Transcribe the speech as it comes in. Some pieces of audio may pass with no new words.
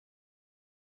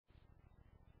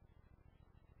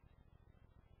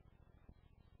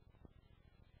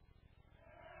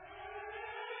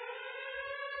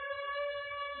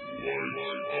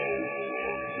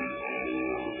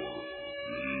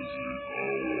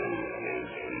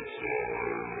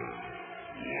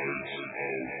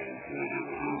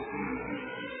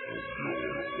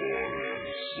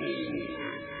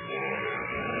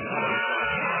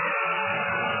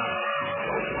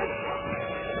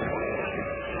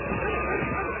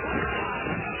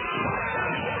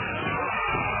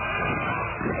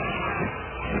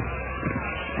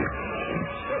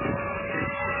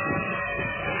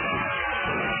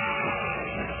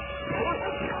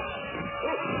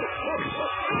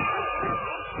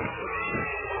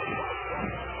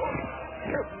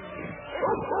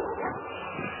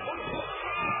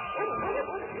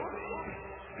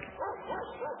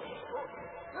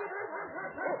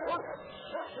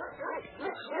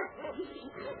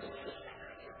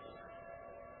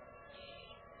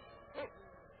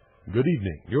Good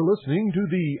evening. You're listening to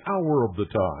the Hour of the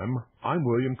Time. I'm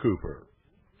William Cooper.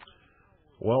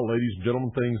 Well, ladies and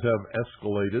gentlemen, things have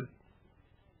escalated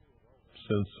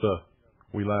since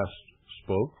we last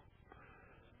spoke,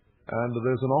 and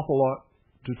there's an awful lot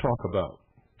to talk about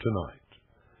tonight.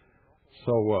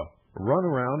 So run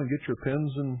around and get your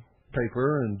pens and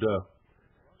paper and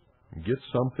get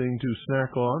something to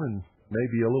snack on and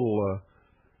maybe a little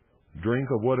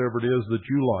drink of whatever it is that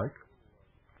you like.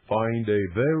 Find a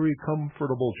very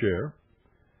comfortable chair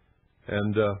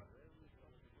and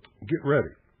get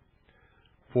ready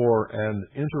for an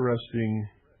interesting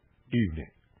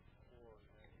evening,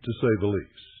 to say the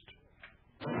least.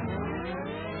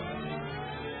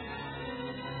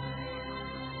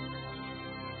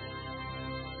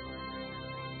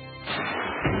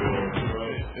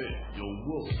 Hey, yo,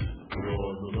 Wilson, put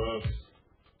on the mask.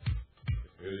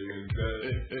 Hey,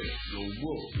 yo,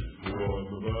 Wilson, put on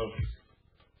the mask.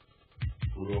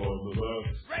 Put on the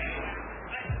mask.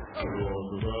 Put on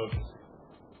the mask.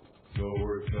 No,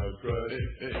 it's not right.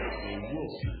 Hey, yo,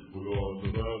 Wilson, put on the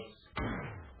mask.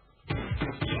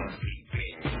 You're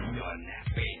sleeping, you're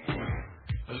napping.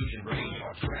 Pollution rain,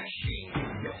 you're crashing.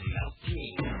 You're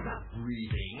melting, not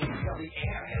breathing. Now the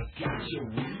air has got you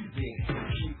wheezing.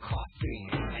 Keep coughing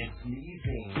and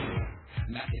sneezing.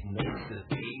 Massive noses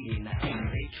aiding, and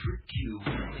they trick you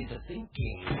into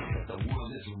thinking that the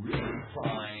world is really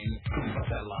fine. But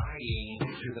they're lying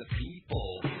to the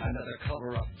people. Another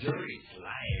cover of dirty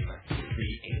slime. The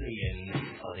alien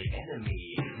or the enemy.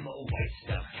 More white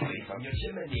stuff coming from your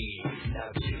chimney. Now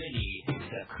Jiminy,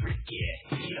 the cricket.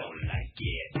 You don't like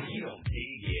it, you don't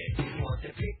dig it. You want to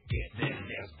pick it. Then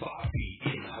there's Barbie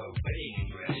in her wedding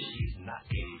dress. She's not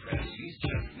impressed, she's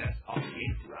just messed up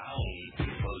in brown.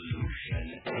 Pollution,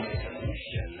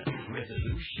 dissolution,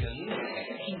 resolution,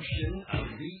 execution of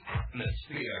the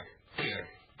atmosphere. Fear.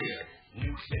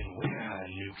 Nukes and where?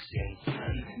 Nukes and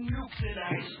sun. Nukes and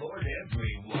ice for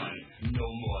everyone. No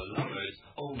more lovers,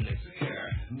 only fear.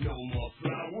 No more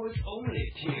flowers,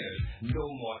 only tears. No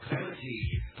more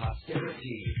clarity,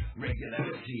 posterity,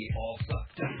 regularity, all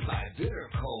sucked up by bitter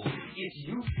cold. It's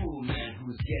you, fool man,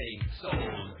 who's getting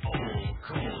sold. Old,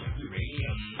 cold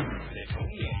uranium,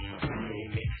 plutonium. They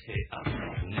mix it up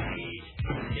at night.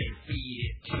 They feed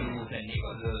it to the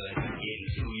neighborhood,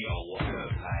 into your water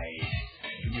pipes.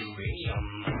 Uranium,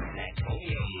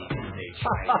 plutonium, they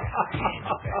try to hide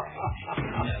the fact.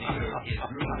 Now the earth is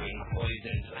growing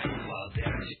poison plants while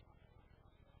they're...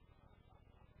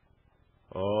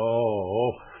 Oh,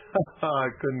 I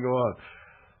couldn't go on.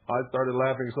 I started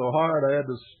laughing so hard I had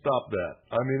to stop that.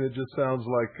 I mean, it just sounds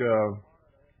like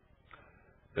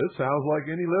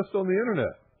any list on the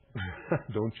internet,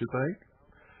 don't you think?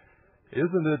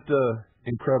 Isn't it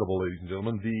incredible, ladies and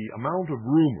gentlemen, the amount of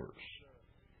rumors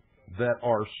that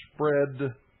are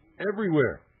spread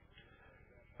everywhere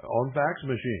on fax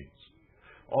machines,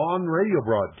 on radio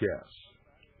broadcasts,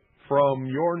 from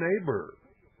your neighbor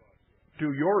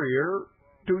to your ear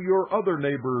to your other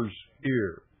neighbor's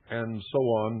ear, and so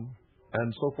on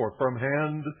and so forth, from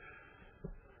hand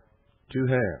to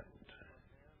hand,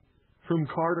 from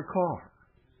car to car.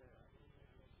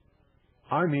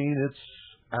 I mean, it's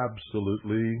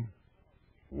absolutely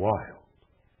wild.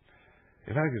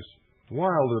 In fact, it's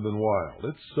wilder than wild.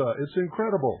 It's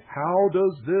incredible. How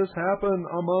does this happen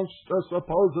amongst a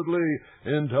supposedly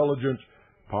intelligent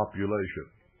population?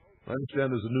 I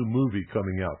understand there's a new movie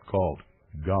coming out called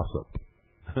Gossip.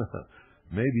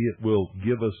 Maybe it will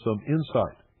give us some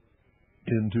insight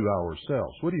into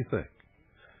ourselves. What do you think?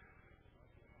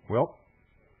 Well,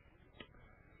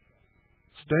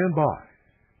 stand by.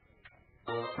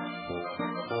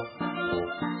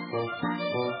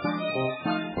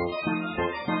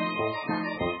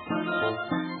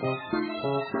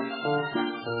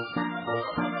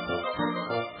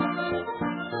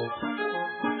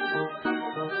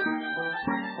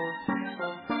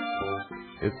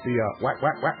 It's the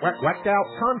whacked out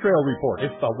contrail report.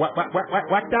 It's the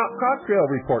whacked out contrail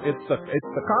report. It's the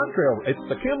contrail. It's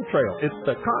the chemtrail. It's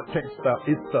the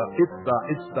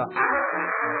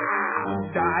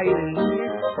dying.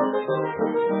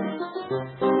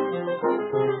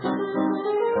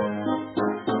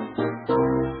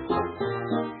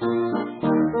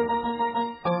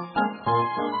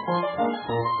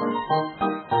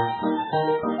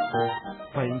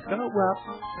 Planes go up,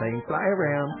 planes fly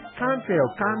around,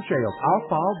 contrails, all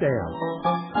fall down.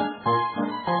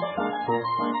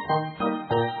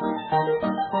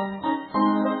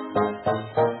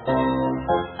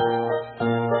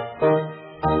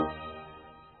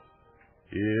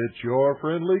 It's your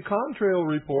friendly contrail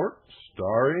report,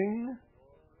 starring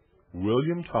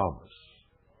William Thomas.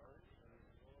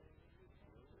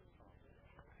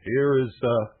 Here's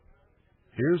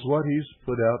what he's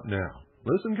put out now.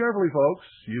 Listen carefully, folks.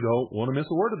 You don't want to miss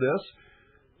a word of this.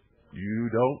 You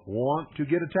don't want to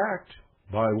get attacked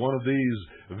by one of these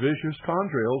vicious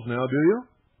contrails, now do you?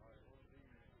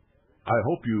 I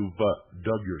hope you've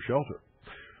dug your shelter.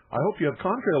 I hope you have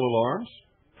contrail alarms.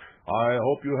 I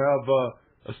hope you have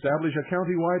established a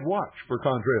county-wide watch for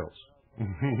contrails.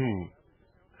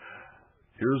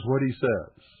 Here's what he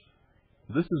says.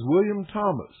 This is William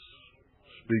Thomas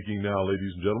speaking now,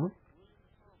 ladies and gentlemen.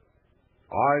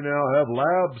 I now have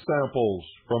lab samples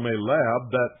from a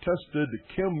lab that tested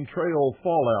chemtrail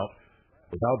fallout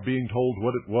without being told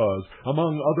what it was.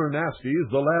 Among other nasties,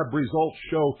 the lab results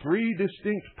show 3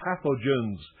 distinct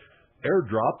pathogens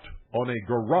airdropped on a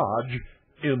garage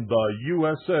in the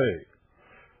USA.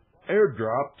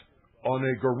 Airdropped on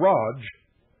a garage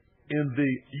in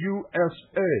the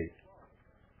USA.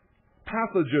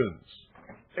 Pathogens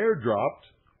airdropped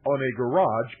on a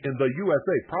garage in the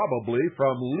USA, probably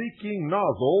from leaking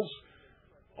nozzles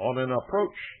on an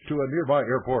approach to a nearby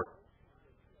airport.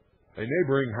 A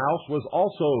neighboring house was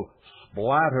also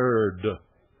splattered.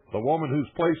 The woman whose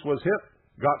place was hit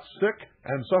got sick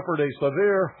and suffered a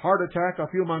severe heart attack a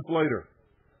few months later.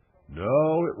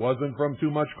 No, it wasn't from too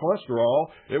much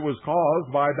cholesterol. It was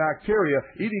caused by bacteria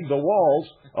eating the walls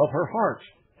of her heart.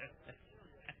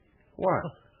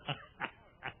 What?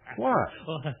 What?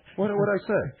 What did I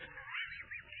say?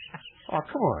 Oh,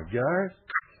 come on, guys.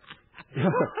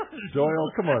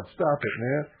 Doyle, come on, stop it,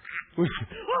 man.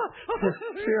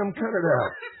 Sam, cut it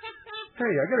out. Hey,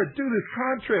 I got to do this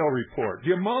contrail report. Do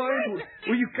you mind?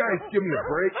 Will you guys give me a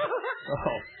break?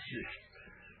 Oh, jeez.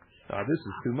 Oh, this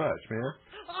is too much, man.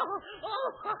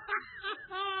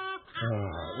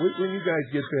 When you guys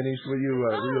get finished, will you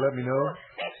let me know?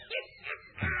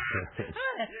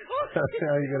 That's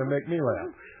how you're going to make me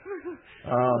laugh.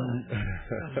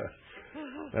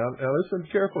 Now listen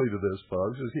carefully to this,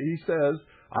 folks. He says,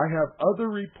 I have other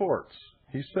reports.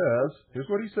 He says, here's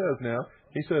what he says now.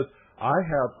 He says, I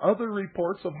have other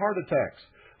reports of heart attacks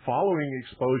following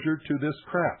exposure to this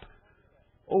crap.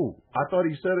 Oh, I thought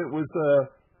he said it was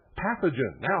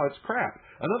pathogen. Now it's crap.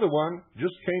 Another one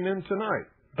just came in tonight.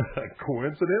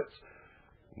 Coincidence?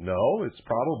 No, it's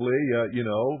probably,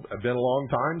 been a long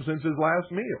time since his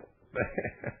last meal.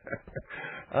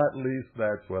 At least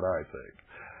that's what I think.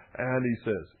 And he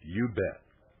says, you bet.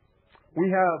 We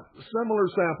have similar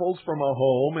samples from a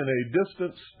home in a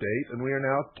distant state, and we are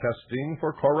now testing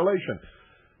for correlation.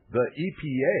 The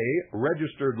EPA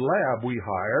registered lab we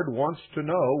hired wants to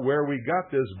know where we got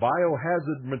this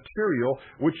biohazard material,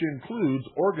 which includes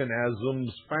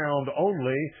organisms found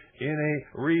only in a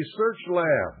research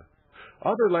lab.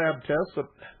 Other lab tests of...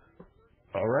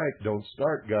 All right, don't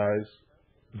start, guys.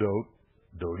 Don't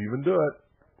even do it.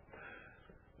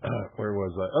 Where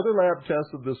was I? Other lab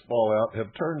tests of this fallout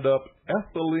have turned up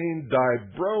ethylene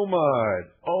dibromide.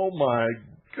 Oh my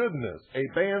goodness. A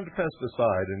banned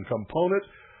pesticide and component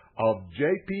of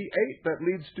JP8 that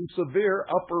leads to severe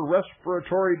upper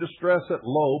respiratory distress at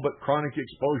low but chronic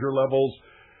exposure levels.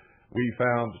 We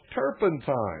found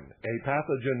turpentine, a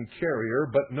pathogen carrier,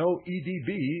 but no EDB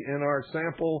in our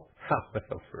sample.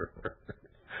 However,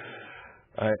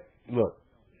 look,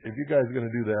 if you guys are going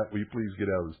to do that, will you please get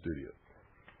out of the studio?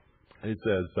 It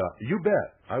says, you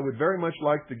bet. I would very much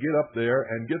like to get up there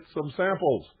and get some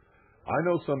samples. I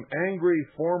know some angry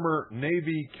former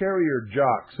Navy carrier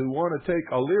jocks who want to take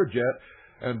a Learjet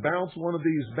and bounce one of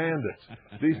these bandits.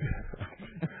 These...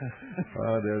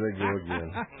 Oh, there they go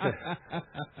again.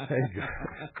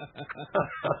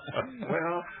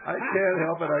 Well, I can't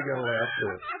help it. I got to laugh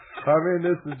too. I mean,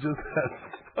 this is just...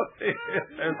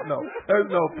 There's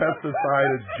no pesticide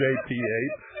in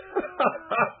JP8.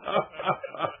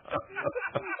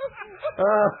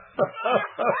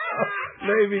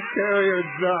 Navy carrier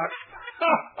jock.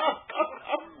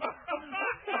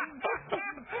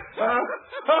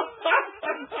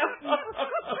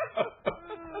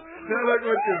 Now look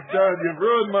what you've done. You've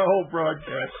ruined my whole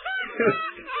broadcast.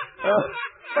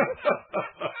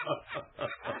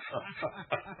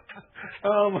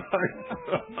 Oh, my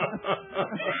God.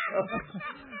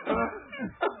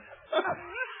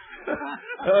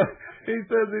 He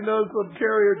says he knows some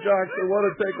carrier jocks that want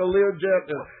to take a Learjet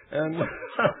and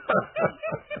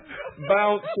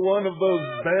bounce one of those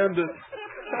bandits.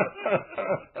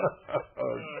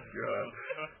 Oh, God.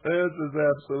 This is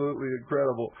absolutely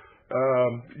incredible.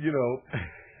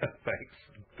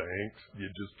 Thanks. You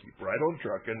just keep right on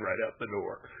trucking right out the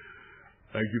door.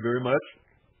 Thank you very much.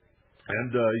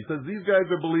 And he says, these guys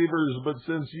are believers, but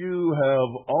since you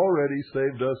have already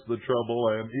saved us the trouble,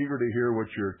 I am eager to hear what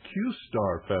your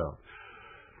Q-star found.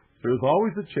 There's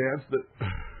always a chance that...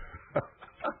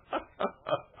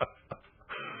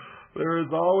 There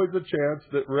is always a chance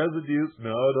that residues...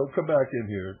 No, don't come back in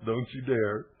here. Don't you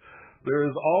dare. There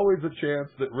is always a chance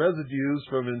that residues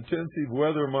from intensive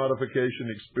weather modification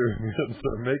experiments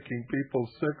are making people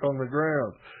sick on the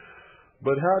ground.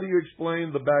 But how do you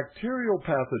explain the bacterial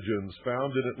pathogens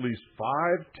found in at least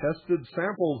 5 tested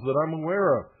samples that I'm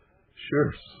aware of?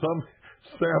 Sure, some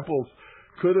samples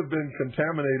could have been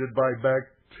contaminated by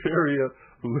bacteria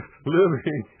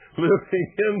living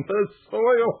in the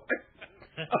soil.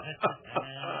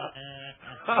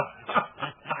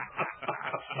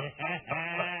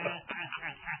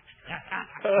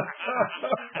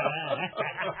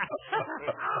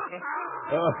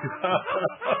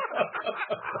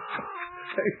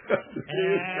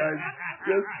 Guys,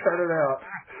 just cut it out.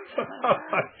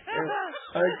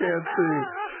 I can't see.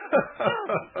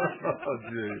 Oh,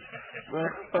 geez.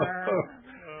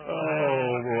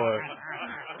 Oh, boy.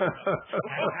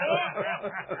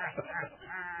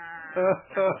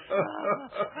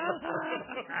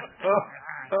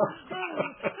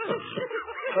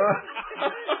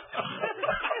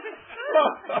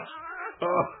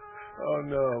 Oh,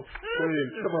 no.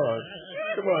 Please, come on.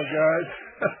 Come on, guys.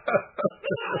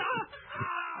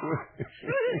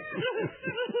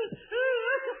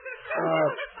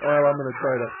 Well, I'm going to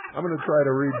try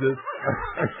to read this.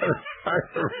 I'm going to try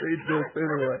to read this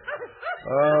anyway.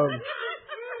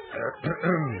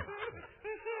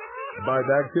 By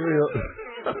bacteria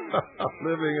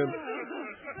living in,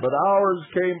 but ours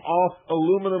came off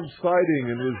aluminum siding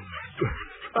and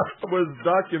was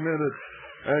documented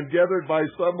and gathered by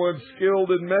someone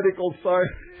skilled in medical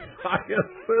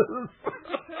sciences.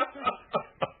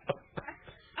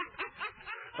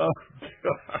 Oh,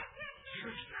 God.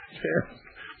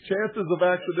 Chances of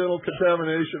accidental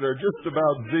contamination are just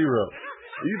about zero,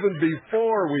 even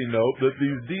before we note that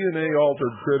these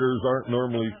DNA-altered critters aren't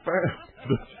normally found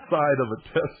the side of a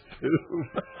test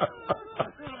tube.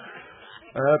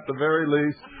 At the very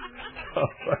least,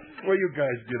 will you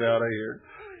guys get out of here?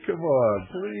 Come on,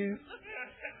 please.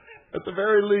 At the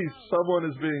very least, someone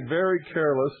is being very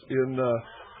careless in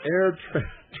air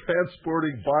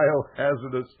transporting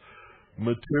biohazardous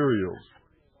materials.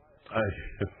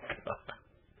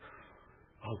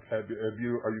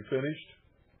 Are you finished?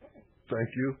 Thank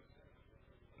you.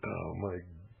 Oh, my.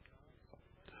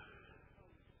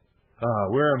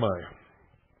 Where am I?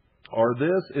 Or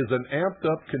this is an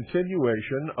amped-up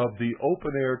continuation of the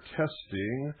open-air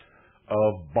testing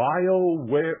of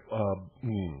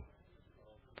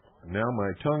Now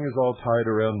my tongue is all tied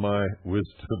around my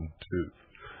wisdom tooth.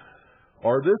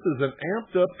 Or this is an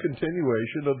amped-up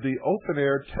continuation of the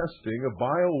open-air testing of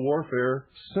biowarfare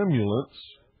simulants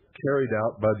carried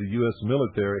out by the U.S.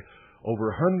 military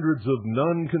over hundreds of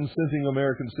non-consenting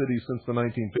American cities since the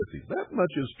 1950s. That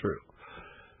much is true.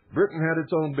 Britain had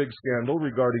its own big scandal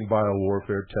regarding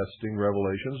biowarfare testing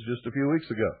revelations just a few weeks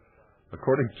ago.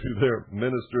 According to their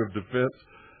Minister of Defense,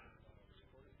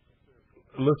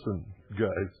 listen,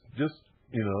 guys, just,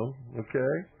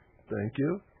 okay, thank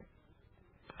you.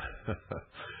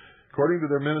 According to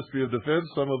their Ministry of Defense,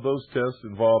 some of those tests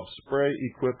involved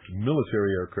spray-equipped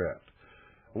military aircraft.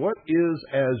 What is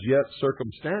as yet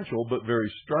circumstantial but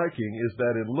very striking is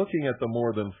that in looking at the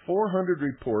more than 400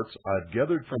 reports I've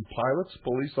gathered from pilots,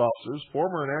 police officers,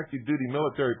 former and active duty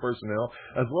military personnel,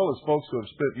 as well as folks who have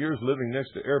spent years living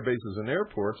next to air bases and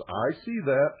airports, I see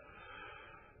that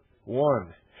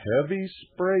 1. Heavy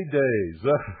spray days.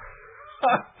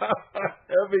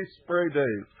 Heavy spray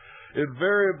days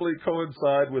invariably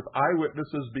coincide with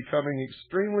eyewitnesses becoming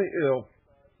extremely ill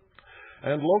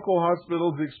and local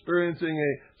hospitals experiencing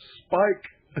a spike.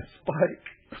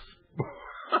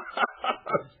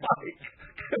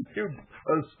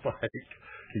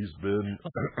 He's been.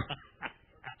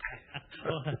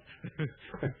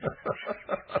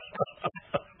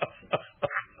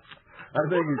 I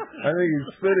think he's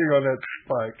sitting on that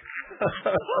spike.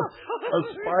 a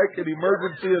spike in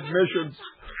emergency admissions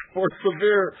for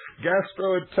severe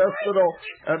gastrointestinal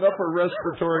and upper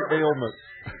respiratory ailments.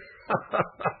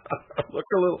 Look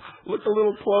a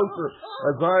little closer,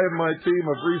 as I and my team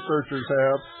of researchers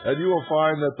have, and you will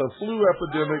find that the flu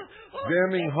epidemic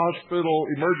jamming hospital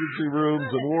emergency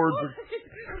rooms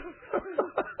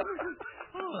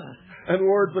and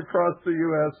wards across the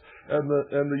U.S. and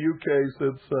the U.K.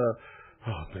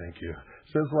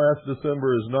 since last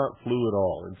December is not flu at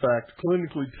all. In fact,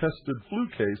 clinically tested flu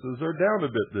cases are down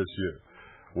a bit this year.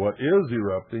 What is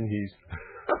erupting?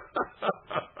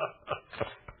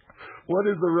 What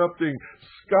is erupting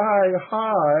sky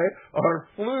high are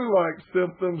flu-like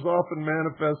symptoms often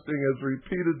manifesting as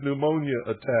repeated pneumonia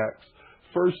attacks,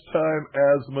 first-time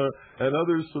asthma, and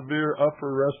other severe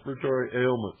upper respiratory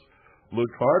ailments.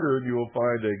 Look harder and you will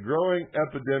find a growing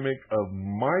epidemic of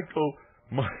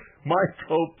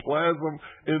mycoplasma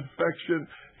infection,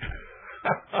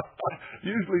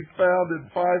 usually found in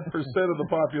 5% of the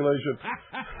population.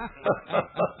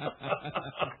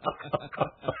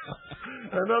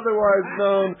 And otherwise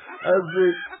known as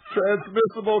the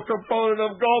transmissible component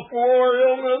of Gulf War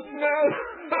illness.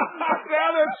 Now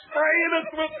they're spraying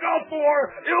us with Gulf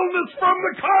War illness from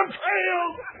the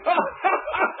contrails.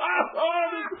 Oh,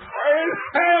 this crazy.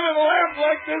 I haven't laughed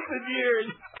like this in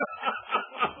years.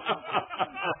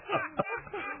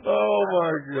 Oh,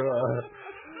 my God.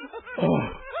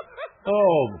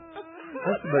 Oh,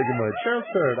 that's making my chest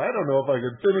hurt. I don't know if I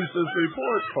can finish this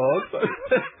report, folks.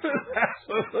 It's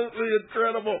absolutely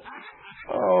incredible.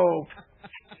 Oh.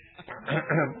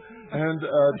 And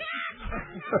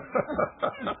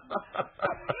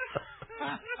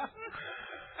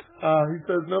he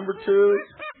says, number 2,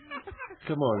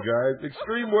 come on, guys.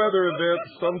 Extreme weather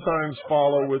events sometimes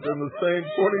follow within the same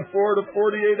 24 to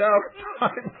 48 hour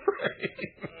time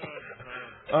frame.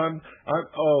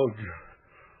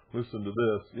 Listen to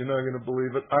this. You're not going to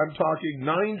believe it. I'm talking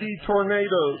 90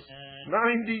 tornadoes.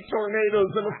 90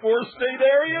 tornadoes in a 4-state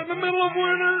area in the middle of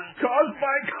winter caused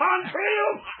by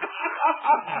contrails.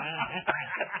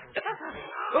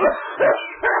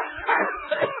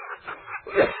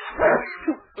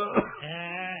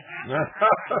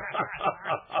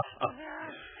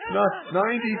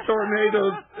 90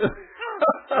 tornadoes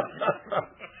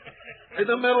in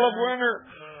the middle of winter.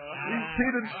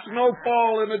 Repeated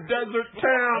snowfall in a desert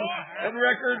town and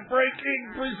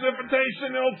record-breaking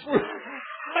precipitation elsewhere.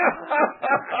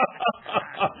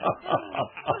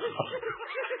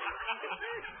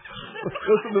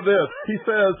 Listen to this. He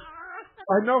says,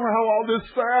 I know how all this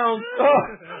sounds.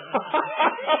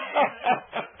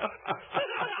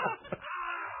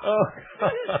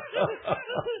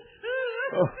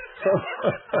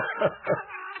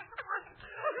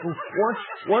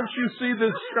 Once you see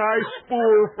this sky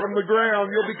spoor from the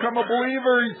ground, you'll become a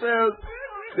believer, he says.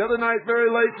 The other night,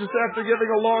 very late, just after giving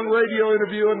a long radio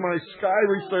interview in my sky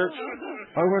research,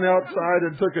 I went outside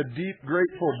and took a deep,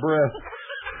 grateful breath.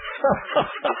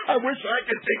 I wish I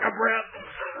could take a breath.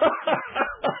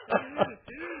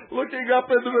 Looking up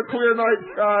into the clear night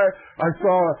sky, I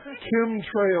saw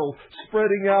chemtrails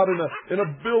spreading out in a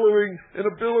billowing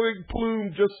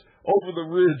plume just over the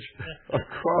ridge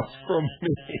across from me.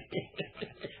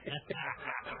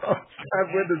 That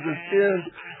wind is a chin.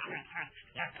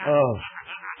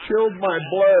 Chilled my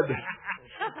blood.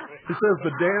 He says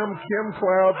the damn chem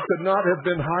clouds could not have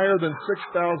been higher than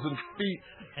 6,000 feet.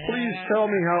 Please tell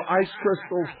me how ice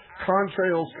crystals,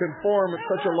 contrails can form at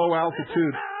such a low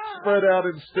altitude, spread out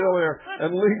in still air,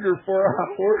 and linger for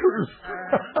hours.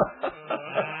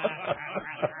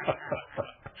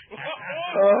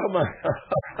 Oh, my God.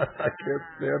 I can't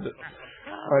stand it.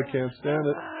 I can't stand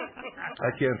it.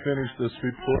 I can't finish this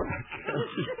report.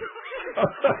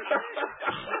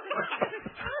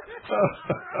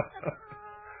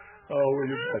 Oh, will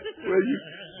you?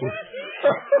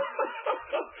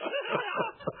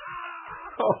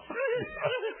 Oh,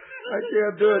 I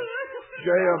can't do it.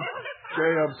 Jay,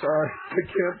 I'm sorry. I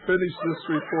can't finish this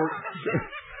report.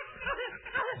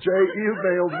 Jay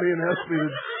emailed me and asked me to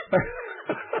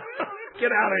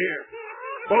get out of here.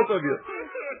 Both of you.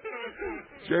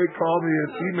 Jay called me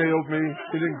and emailed me.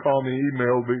 He didn't call me,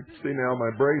 emailed me. See, now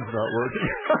my brain's not working.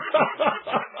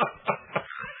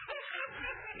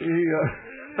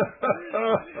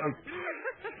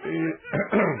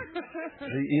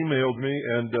 He emailed me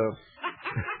and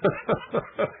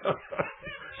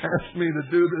asked me to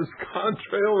do this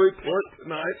contrail report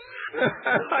tonight.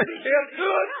 I can't do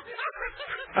it.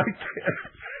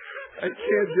 I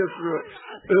can't get through it.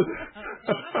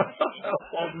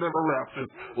 I've never laughed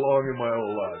this long in my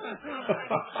whole life.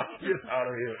 Get out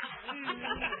of here.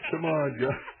 Come on,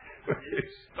 guys.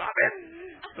 Stop it.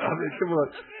 I mean, come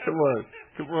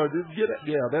on. Just get it.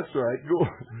 Yeah, that's right. Go,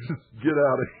 just get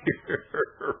out of here.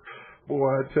 Boy,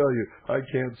 I tell you, I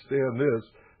can't stand this.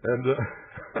 And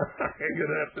I'm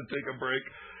gonna have to take a break.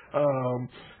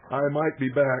 I might be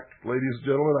back, ladies and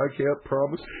gentlemen. I can't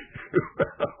promise you.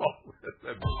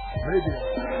 Maybe.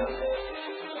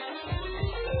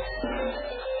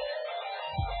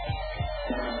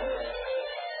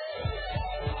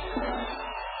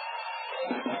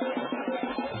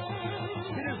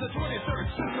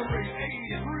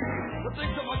 But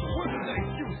things are much worse than they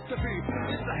used to be.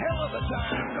 It's a hell of a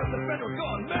time, cause the men are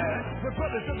gone mad. The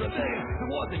brothers of the day, the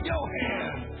ones in your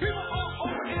hand. People all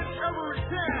over in every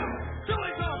town.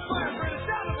 Buildings on fire, burning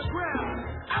down to the ground.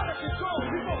 Out of control,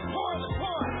 people pouring the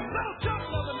corn. Little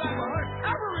jumping on the neighborhood,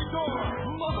 every door.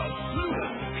 Mother,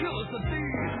 looters, killers, and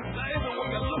thieves. Now everywhere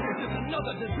you look, it's just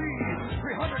another disease.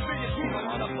 300 million people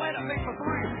on a planet made for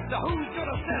three. Now who's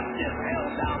gonna set this hell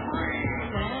down free?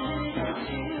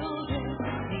 Children,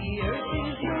 the earth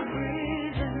is your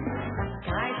prison, the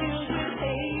sky filled with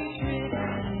hatred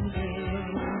and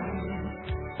guilt.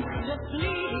 Just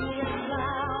bleeding red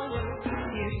flowers,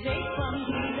 you take from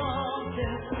the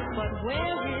altar, but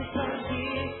where is the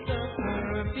gift of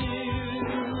perfume?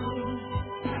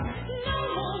 No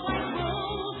more white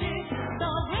roses,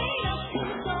 the rain of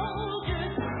two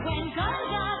soldiers, when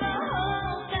guns are the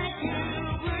hope that you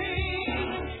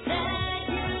bring, that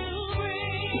you bring.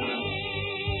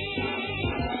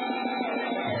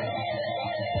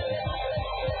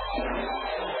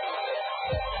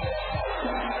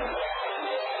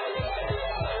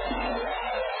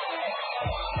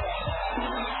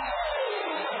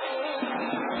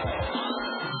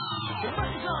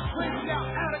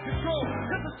 Out of control,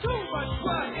 cause there's too much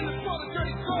blood in the swirl of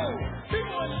dirty gold.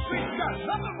 People in the streets got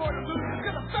nothing more to lose,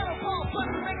 cause the federal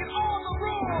politics are making all the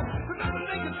rules. So nothing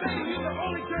they can say, you're the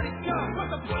only dirty scum. But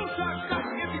the blue shot got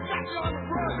you if you got you on the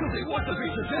run. Cause they want to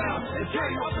beat you down and tear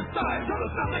you up inside. So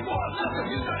there's nothing more left of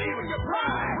you, not even your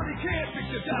pride. But he can't beat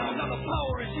you down, now the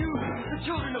power is you. The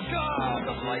children of God,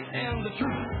 the light and the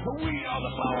truth. But we are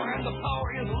the power and the power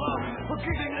is love.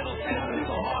 Forgiving little sins to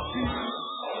the heartbeat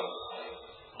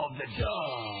of the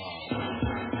dog.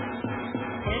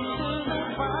 Into the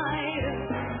fire,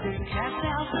 to cast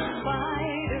out the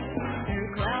spider, through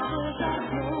clouds of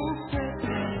smoke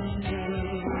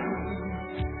pretending.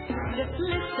 Just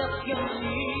lift up your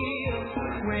shield,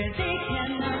 where they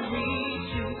cannot reach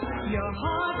you. Your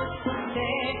heart is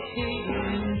protected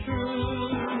in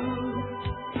truth.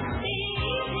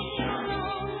 Believe in your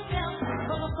own self,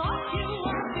 for the thought you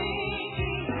are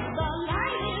thinking. The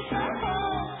light is the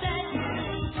hope that you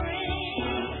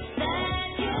bring, that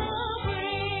you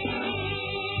bring.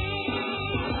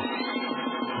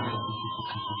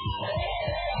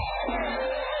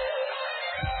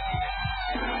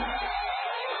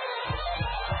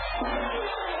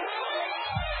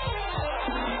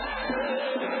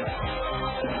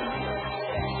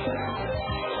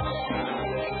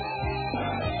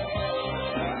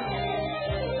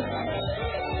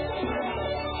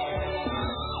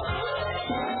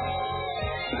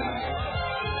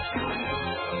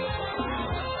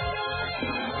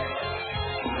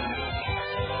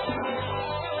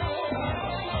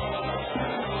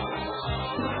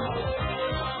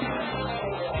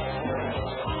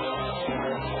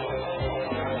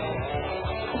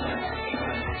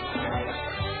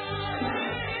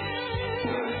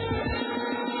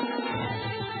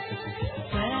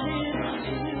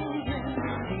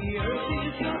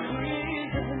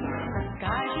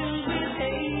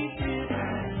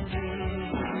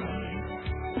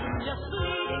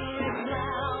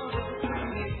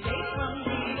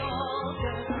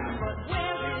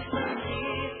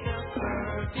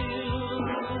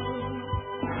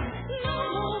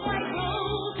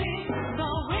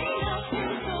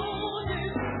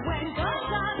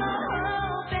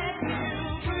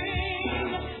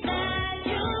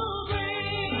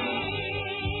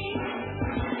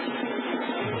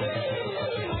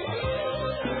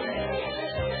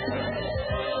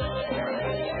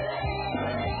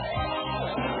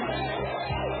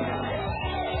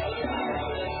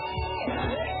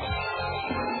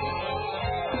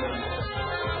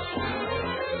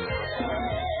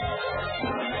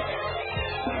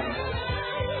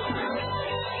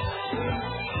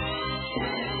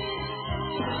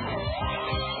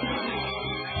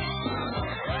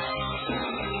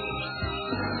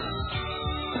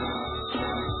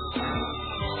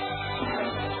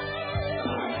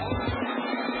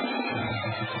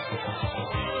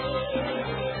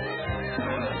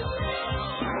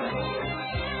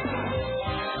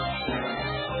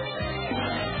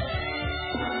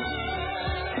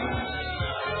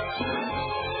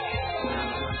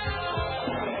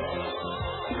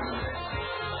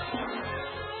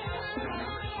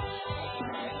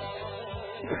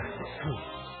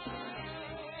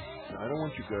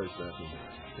 guys back in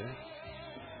there. Okay.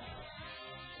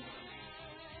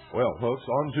 Well, folks,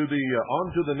 on to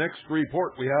the next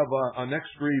report. We have a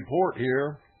next report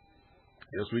here.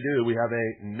 Yes, we do. We have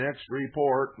a next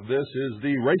report. This is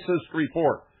the racist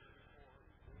report.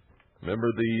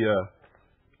 Remember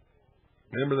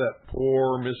that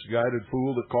poor, misguided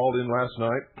fool that called in last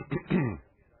night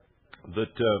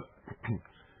that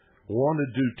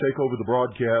wanted to take over the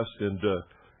broadcast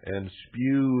and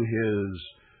spew his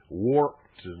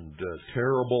warped and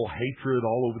terrible hatred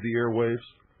all over the airwaves?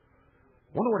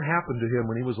 Wonder what happened to him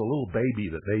when he was a little baby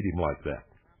that made him like that.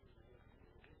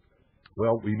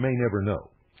 Well, we may never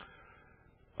know.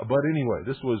 But anyway,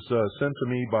 this was sent to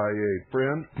me by a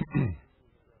friend.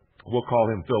 We'll call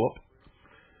him Philip.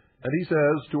 And he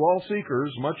says, to all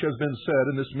seekers, much has been said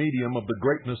in this medium of the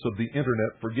greatness of the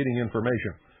Internet for getting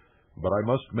information. But I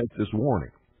must make this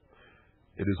warning.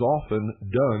 It is often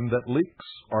done that leaks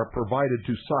are provided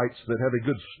to sites that have a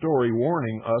good story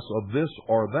warning us of this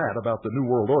or that about the New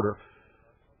World Order,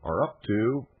 are up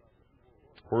to,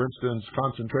 for instance,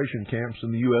 concentration camps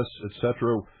in the U.S.,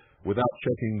 etc., without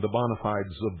checking the bona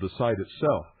fides of the site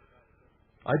itself.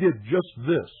 I did just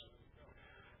this.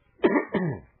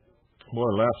 Boy,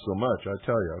 I laugh so much, I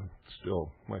tell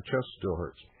you, my chest still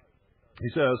hurts. He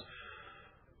says,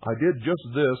 I did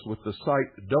just this with the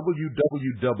site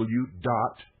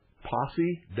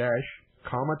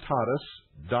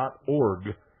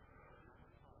www.posse-comitatus.org.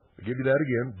 I'll give you that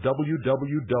again,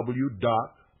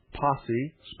 www.posse,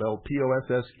 spelled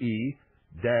P-O-S-S-E,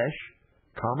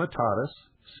 -comitatus,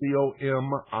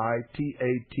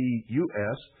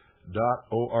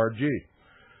 COMITATUS.org.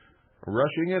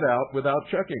 Rushing it out without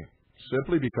checking,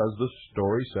 simply because the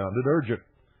story sounded urgent.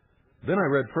 Then I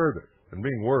read further, and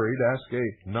being worried, asked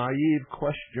a naive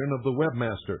question of the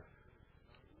webmaster.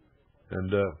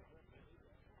 And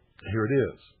here it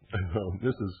is.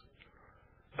 This is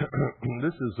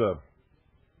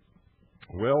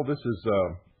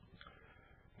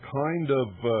kind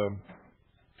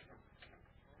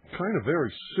of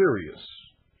very serious,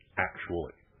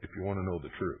 actually, if you want to know the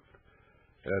truth.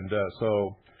 And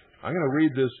so I'm going to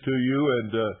read this to you,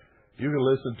 and you can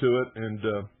listen to it and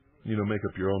make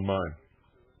up your own mind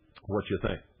what you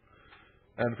think.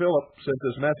 And Philip sent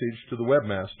this message to the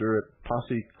webmaster at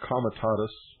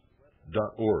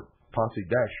posse-comitatus.org,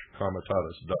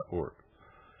 posse-comitatus.org.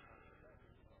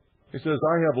 He says,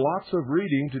 I have lots of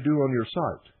reading to do on your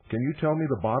site. Can you tell me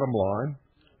the bottom line?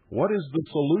 What is the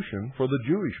solution for the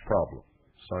Jewish problem?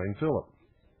 Signed, Philip.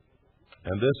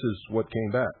 And this is what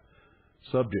came back.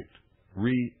 Subject,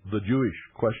 re the Jewish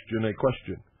question a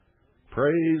question.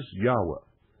 Praise Yahweh.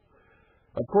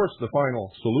 Of course, the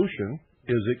final solution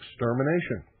is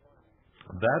extermination.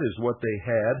 That is what they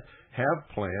have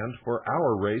planned for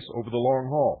our race over the long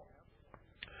haul.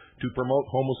 To promote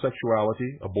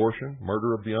homosexuality, abortion,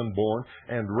 murder of the unborn,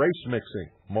 and race mixing,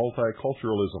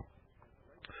 multiculturalism.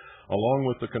 Along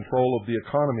with the control of the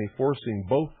economy, forcing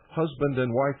both husband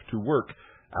and wife to work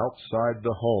outside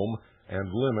the home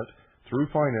and limit, through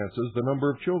finances, the number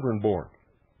of children born.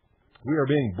 We are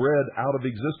being bred out of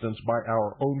existence by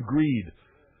our own greed.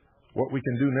 What we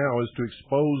can do now is to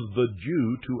expose the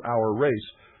Jew to our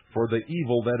race for the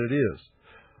evil that it is.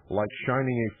 Like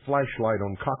shining a flashlight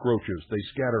on cockroaches, they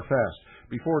scatter fast.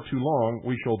 Before too long,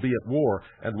 we shall be at war,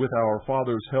 and with our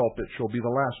Father's help, it shall be the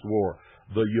last war.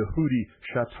 The Yehudi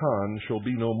Shatan shall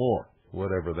be no more,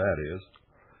 whatever that is.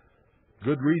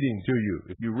 Good reading to you.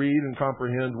 If you read and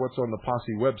comprehend what's on the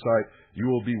Posse website, you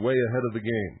will be way ahead of the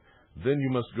game. Then you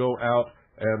must go out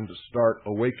and start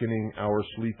awakening our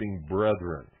sleeping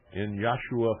brethren. In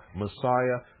Yahshua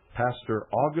Messiah, Pastor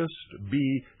August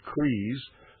B. Kreis,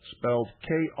 spelled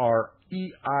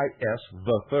K-R-E-I-S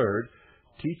III,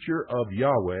 teacher of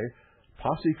Yahweh,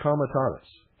 Posse Comitatus.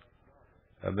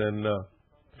 And then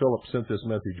Philip sent this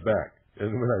message back.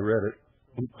 And when I read it,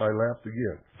 I laughed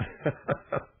again.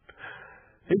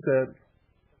 He said,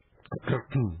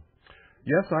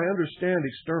 yes, I understand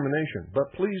extermination,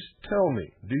 but please tell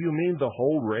me, do you mean the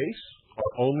whole race or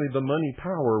only the money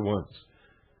power ones?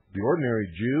 The ordinary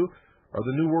Jew are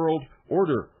the New World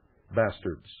Order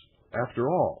bastards. After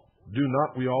all, do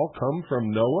not we all come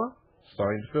from Noah?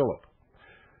 Signed, Philip.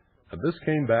 And this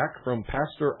came back from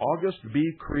Pastor August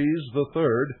B. Kreis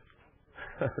III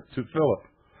to Philip.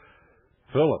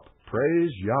 Philip,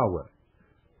 praise Yahweh.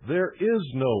 There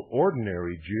is no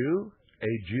ordinary Jew.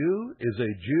 A Jew is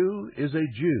a Jew is a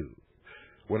Jew.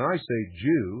 When I say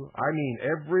Jew, I mean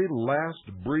every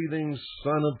last breathing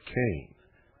son of Cain.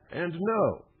 And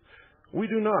no, we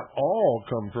do not all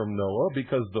come from Noah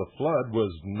because the flood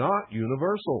was not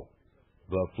universal.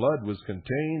 The flood was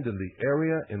contained in the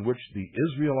area in which the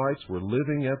Israelites were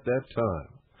living at that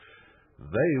time.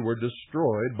 they were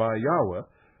destroyed by Yahweh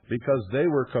because they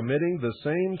were committing the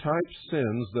same type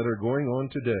sins that are going on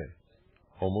today.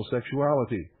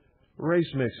 Homosexuality,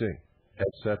 race mixing,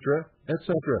 etc.,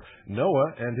 etc.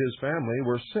 Noah and his family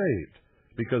were saved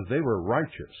because they were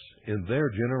righteous in their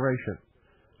generation.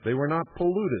 They were not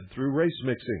polluted through race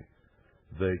mixing.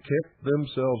 They kept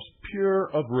themselves pure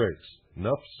of race.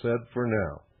 Enough said for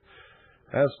now.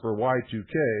 As for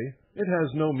Y2K, it has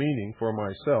no meaning for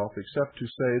myself except to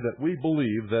say that we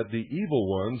believe that the evil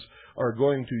ones are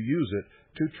going to use it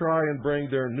to try and bring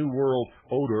their New World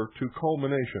order to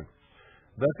culmination.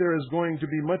 That there is going to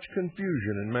be much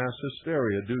confusion and mass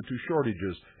hysteria due to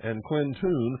shortages, and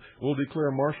Clinton will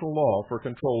declare martial law for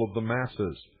control of the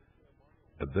masses.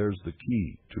 And there's the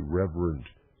key to Reverend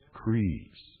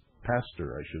Crees.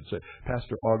 Pastor, I should say.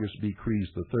 Pastor August B. Crees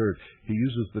III. He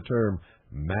uses the term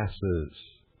masses.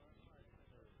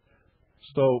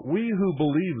 So we who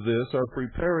believe this are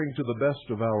preparing to the best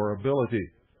of our ability.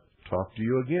 Talk to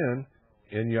you again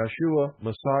in Yeshua,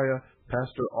 Messiah,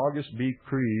 Pastor August B.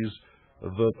 Crees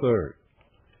III.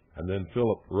 And then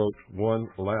Philip wrote one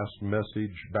last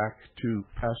message back to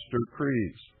Pastor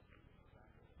Crees,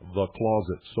 the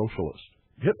closet socialist.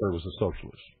 Hitler was a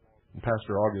socialist. And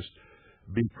Pastor August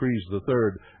B. Crees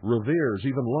III reveres,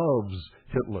 even loves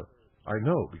Hitler. I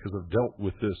know because I've dealt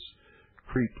with this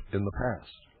creep in the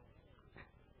past.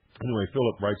 Anyway,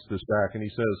 Philip writes this back and he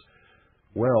says,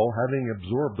 well, having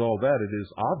absorbed all that, it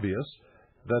is obvious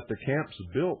that the camps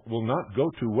built will not go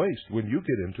to waste when you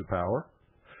get into power.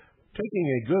 Taking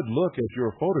a good look at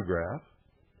your photograph,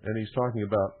 and he's talking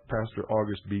about Pastor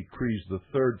August B. Crees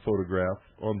III photograph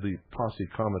on the Posse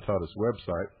Comitatus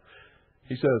website,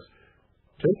 he says,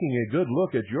 taking a good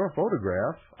look at your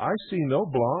photograph, I see no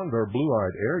blonde or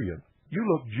blue-eyed Aryan. You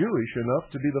look Jewish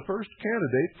enough to be the first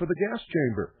candidate for the gas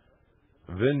chamber.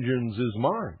 Vengeance is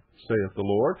mine, saith the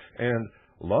Lord, and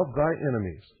love thy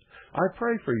enemies. I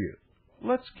pray for you.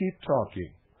 Let's keep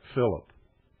talking, Philip.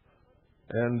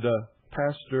 And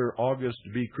Pastor August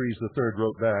B. Crees III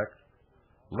wrote back,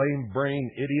 lame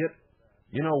brain idiot,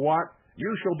 you know what?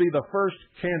 You shall be the first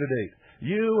candidate.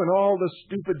 You and all the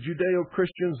stupid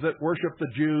Judeo-Christians that worship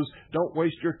the Jews, don't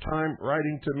waste your time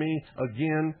writing to me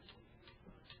again.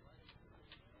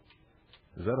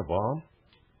 Is that a bomb?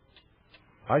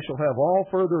 I shall have all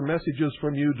further messages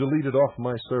from you deleted off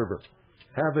my server.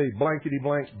 Have a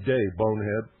blankety-blank day,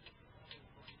 bonehead.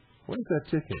 What is that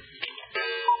ticking?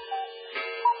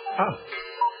 Ah.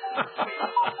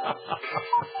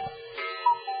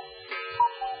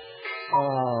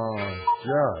 Oh,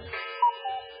 God.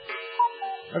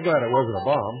 I'm glad it wasn't a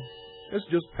bomb. It's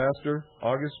just Pastor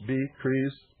August B.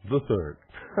 Crees III.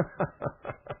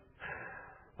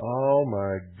 Oh,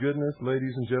 my goodness,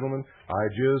 ladies and gentlemen. I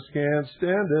just can't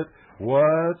stand it.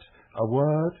 What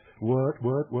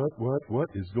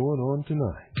is going on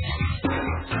tonight?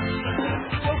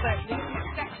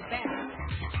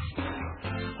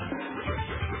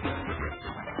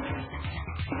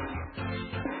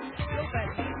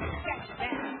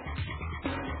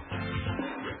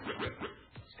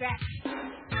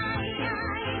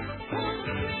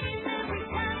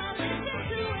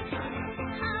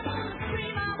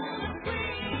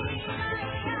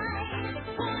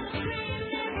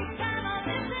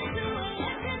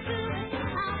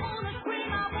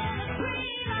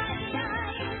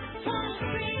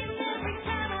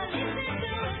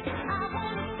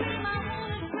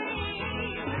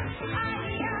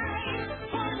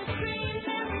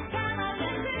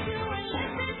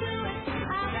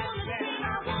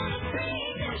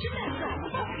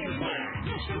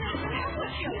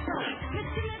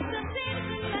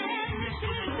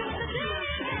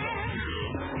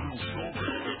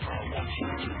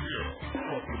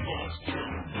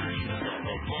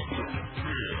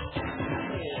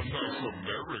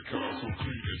 America, so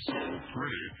clean and so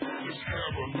pretty. Just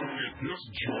have a look at this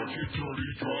Georgia dirty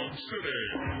drum city.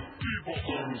 People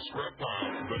on the scrap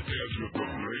pile, the edge of the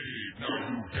blade. Now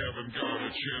you haven't got a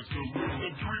chance to live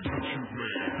the dream that you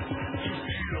made. Just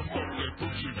eat them up and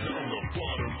push you down the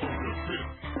bottom of the pit.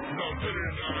 Now that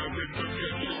and they look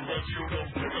at you, but you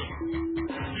don't get it.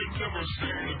 You never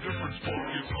see the difference, folk.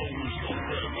 It's always no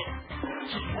better.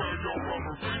 Just wear your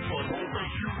rubber feet, but hope that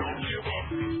you don't give up.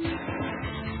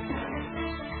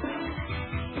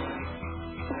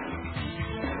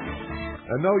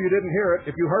 And no, you didn't hear it.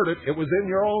 If you heard it, it was in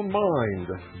your own mind.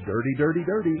 Dirty, dirty,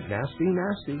 dirty. Nasty,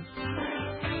 nasty.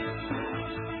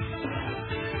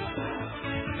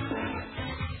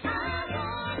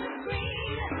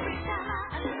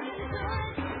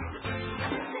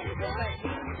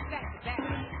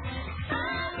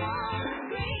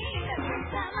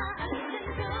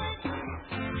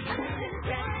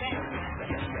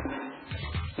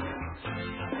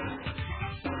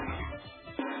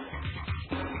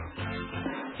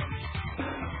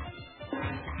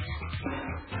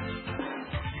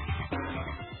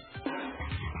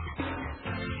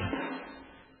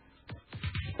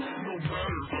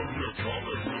 your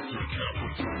collar with your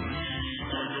capital E.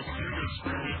 Now your skin is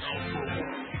screaming out for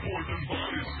more poison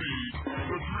body seed.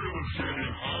 The thrill is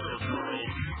getting hotter, girl,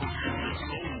 deeper in your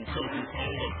soul, 'cause it's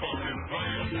all about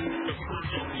desire. Let's burn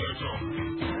your pleasure.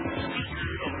 Just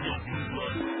get up your blue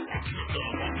blood. I'll get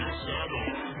down on your saddle.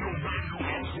 No man, you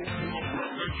are so full of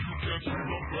breath that you can't see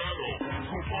the battle.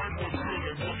 Go find what's good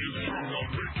and what is true. Now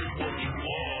make it what you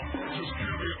are. Just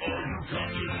give it all you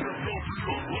got to give. Don't be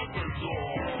a rubber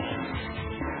dog.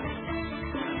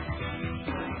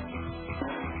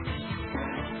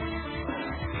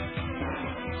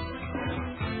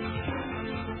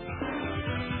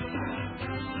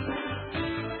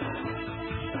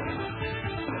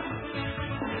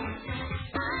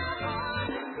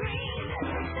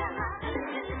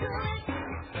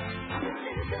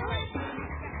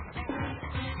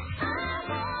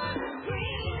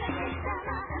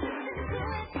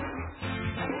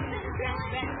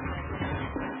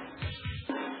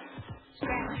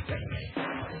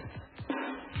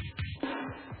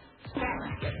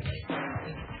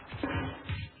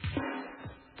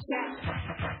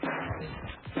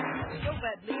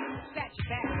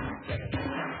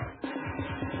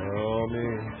 Oh,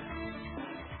 man.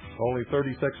 Only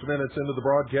 36 minutes into the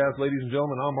broadcast, ladies and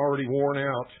gentlemen. I'm already worn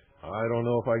out. I don't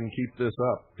know if I can keep this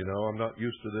up. You know, I'm not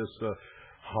used to this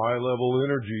high-level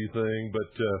energy thing,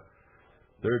 but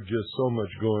there's just so much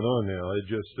going on now. It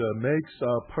just makes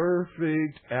a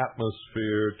perfect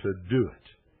atmosphere to do it.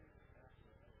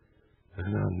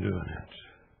 And I'm doing it.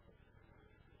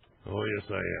 Oh,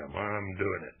 yes, I am. I'm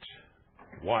doing it.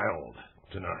 Wild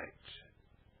tonight.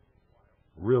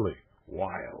 Really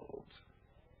wild.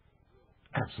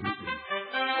 Absolutely.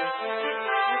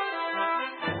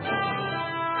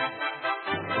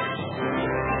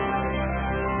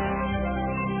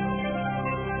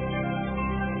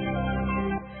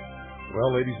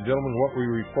 Well, ladies and gentlemen, what we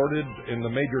reported in the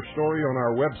major story on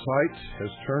our website has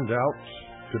turned out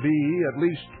to be at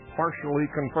least partially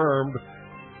confirmed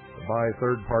by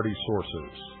third-party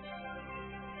sources.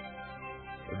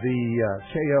 The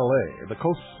KLA, the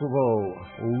Kosovo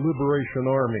Liberation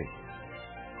Army,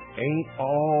 ain't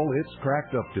all it's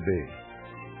cracked up to be.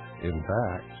 In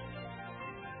fact,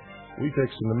 we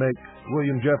fixing to make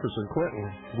William Jefferson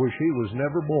Clinton wish he was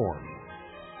never born.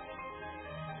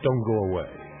 Don't go away.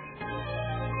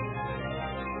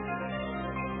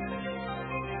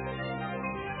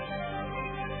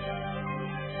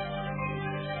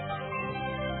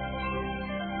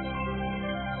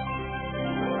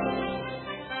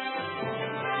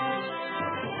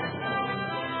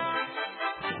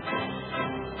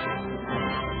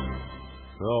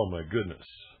 Oh, my goodness.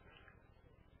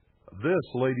 This,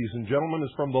 ladies and gentlemen,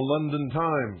 is from the London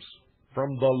Times.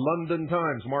 From the London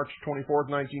Times, March 24th,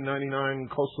 1999,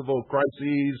 Kosovo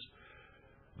Crises,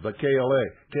 the KLA.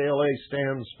 KLA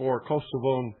stands for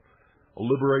Kosovo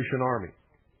Liberation Army.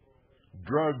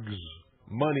 Drugs,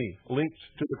 money linked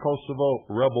to the Kosovo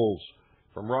rebels,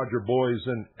 from Roger Boys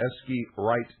and Eski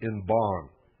Wright in Bonn.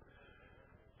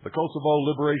 The Kosovo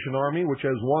Liberation Army, which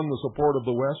has won the support of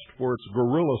the West for its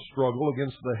guerrilla struggle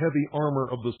against the heavy armor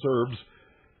of the Serbs,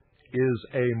 is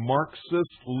a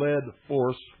Marxist-led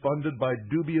force funded by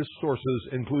dubious sources,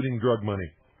 including drug money.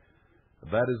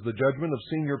 That is the judgment of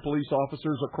senior police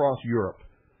officers across Europe.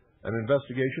 An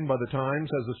investigation by the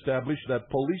Times has established that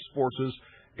police forces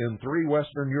in 3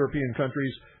 Western European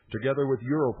countries, together with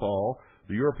Europol,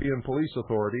 the European Police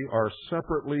Authority, are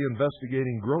separately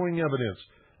investigating growing evidence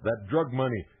that drug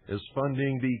money is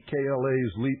funding the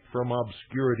KLA's leap from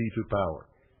obscurity to power.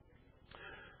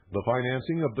 The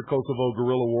financing of the Kosovo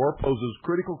guerrilla war poses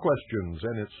critical questions,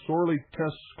 and it sorely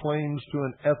tests claims to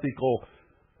an ethical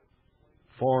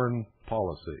foreign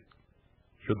policy.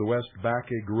 Should the West back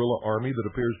a guerrilla army that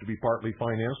appears to be partly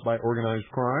financed by organized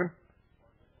crime?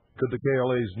 Could the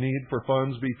KLA's need for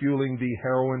funds be fueling the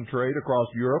heroin trade across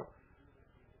Europe?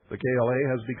 The KLA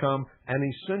has become an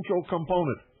essential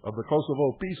component of the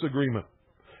Kosovo peace agreement.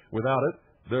 Without it,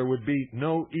 there would be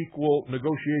no equal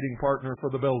negotiating partner for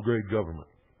the Belgrade government.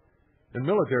 In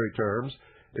military terms,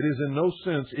 it is in no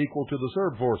sense equal to the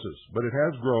Serb forces, but it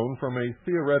has grown from a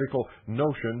theoretical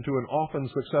notion to an often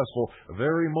successful,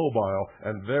 very mobile,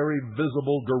 and very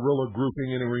visible guerrilla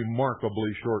grouping in a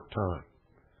remarkably short time.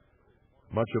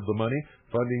 Much of the money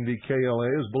funding the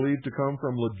KLA is believed to come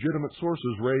from legitimate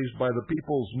sources raised by the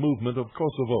People's Movement of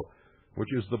Kosovo,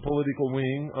 which is the political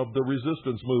wing of the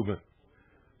resistance movement.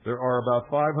 There are about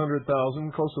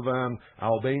 500,000 Kosovan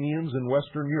Albanians in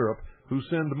Western Europe who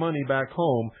send money back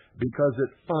home because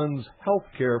it funds health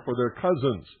care for their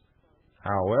cousins.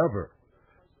 However,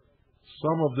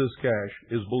 some of this cash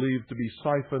is believed to be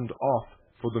siphoned off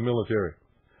for the military.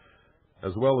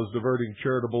 As well as diverting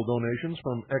charitable donations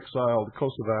from exiled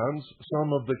Kosovans,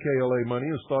 some of the KLA money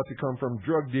is thought to come from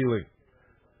drug dealing.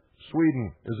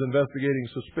 Sweden is investigating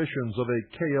suspicions of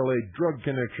a KLA drug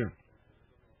connection.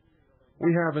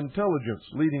 We have intelligence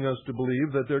leading us to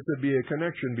believe that there could be a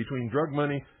connection between drug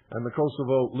money and the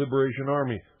Kosovo Liberation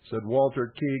Army, said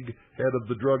Walter Keeg, head of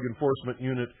the Drug Enforcement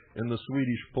Unit in the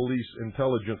Swedish Police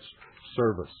Intelligence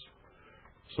Service.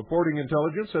 Supporting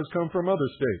intelligence has come from other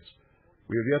states.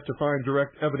 We have yet to find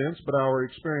direct evidence, but our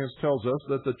experience tells us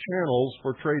that the channels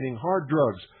for trading hard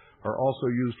drugs are also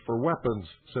used for weapons,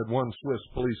 said one Swiss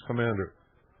police commander.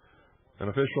 An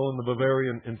official in the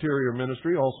Bavarian Interior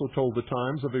Ministry also told the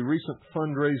Times of a recent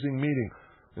fundraising meeting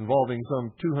involving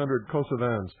some 200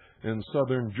 Kosovans in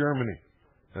southern Germany.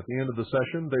 At the end of the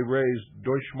session, they raised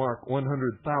Deutschmark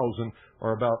 100,000,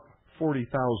 or about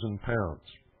 40,000 pounds.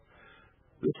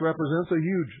 This represents a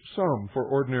huge sum for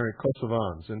ordinary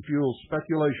Kosovans and fuels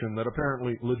speculation that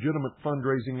apparently legitimate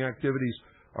fundraising activities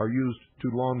are used to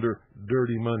launder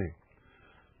dirty money.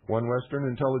 One Western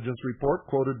intelligence report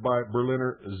quoted by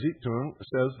Berliner Zeitung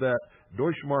says that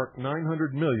Deutschmark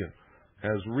 900 million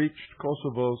has reached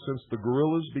Kosovo since the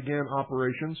guerrillas began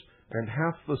operations, and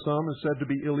half the sum is said to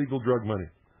be illegal drug money.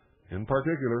 In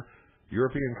particular,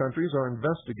 European countries are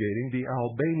investigating the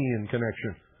Albanian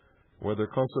connection, whether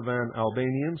Kosovan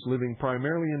Albanians living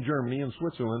primarily in Germany and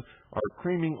Switzerland are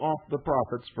creaming off the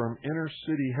profits from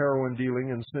inner-city heroin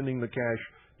dealing and sending the cash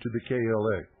to the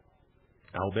KLA.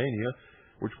 Albania,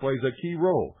 which plays a key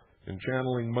role in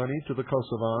channeling money to the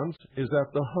Kosovans, is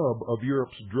at the hub of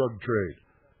Europe's drug trade.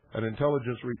 An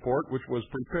intelligence report which was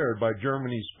prepared by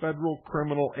Germany's Federal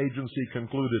Criminal Agency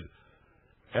concluded,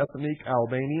 ethnic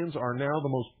Albanians are now the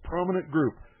most prominent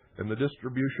group in the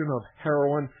distribution of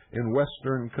heroin in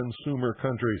Western consumer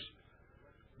countries.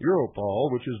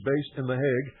 Europol, which is based in The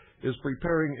Hague, is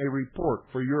preparing a report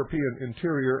for European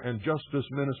Interior and Justice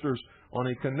ministers on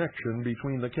a connection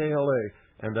between the KLA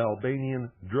and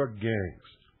Albanian drug gangs.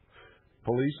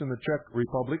 Police in the Czech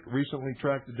Republic recently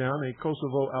tracked down a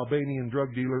Kosovo-Albanian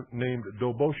drug dealer named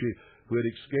Doboshi, who had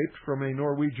escaped from a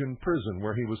Norwegian prison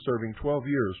where he was serving 12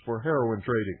 years for heroin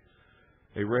trading.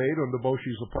 A raid on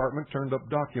Doboshi's apartment turned up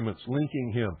documents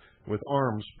linking him with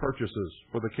arms purchases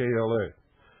for the KLA.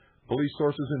 Police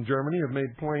sources in Germany have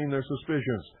made plain their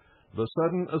suspicions. The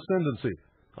sudden ascendancy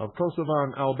of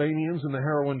Kosovan Albanians in the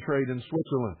heroin trade in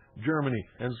Switzerland, Germany,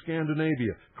 and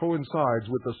Scandinavia coincides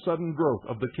with the sudden growth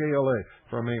of the KLA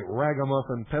from a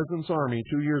ragamuffin peasants' army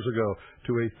 2 years ago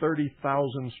to a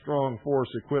 30,000-strong force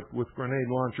equipped with grenade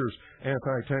launchers,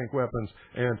 anti-tank weapons,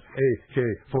 and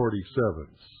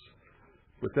AK-47s.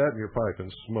 Put that in your pipe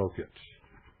and smoke it.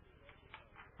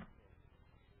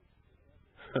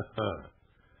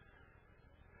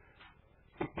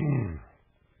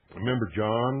 Remember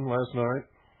John last night?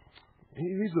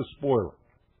 He's a spoiler.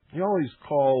 He always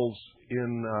calls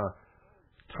in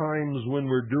times when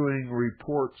we're doing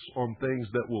reports on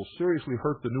things that will seriously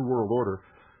hurt the New World Order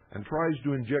and tries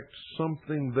to inject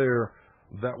something there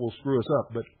that will screw us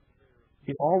up. But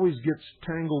he always gets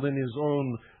tangled in his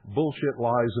own bullshit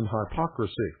lies and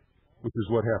hypocrisy, which is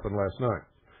what happened last night.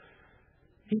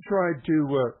 He tried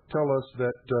to tell us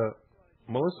that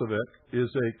Milosevic is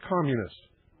a communist.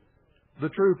 The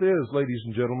truth is, ladies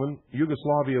and gentlemen,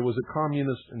 Yugoslavia was a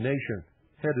communist nation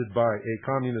headed by a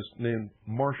communist named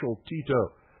Marshal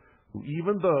Tito, who,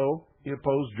 even though he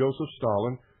opposed Joseph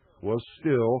Stalin, was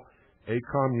still a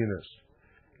communist.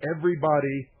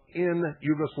 Everybody in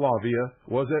Yugoslavia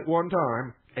was at one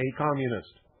time a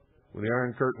communist. When the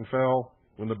Iron Curtain fell,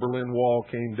 when the Berlin Wall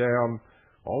came down,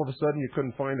 all of a sudden you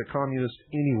couldn't find a communist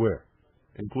anywhere,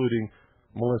 including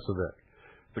Milosevic.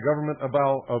 The government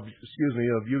of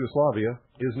Yugoslavia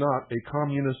is not a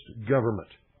communist government.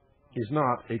 He's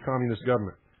not a communist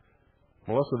government.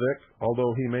 Milosevic,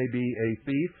 although he may be a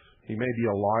thief, he may be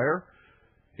a liar,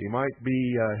 he might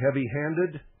be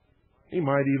heavy-handed, he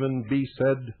might even be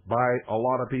said by a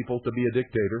lot of people to be a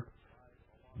dictator.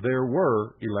 There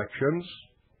were elections.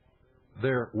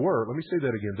 Let me say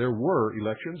that again. There were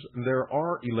elections, and there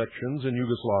are elections in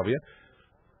Yugoslavia.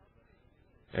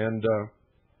 And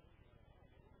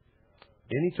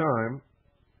any time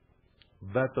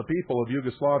that the people of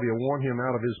Yugoslavia want him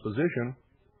out of his position,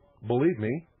 believe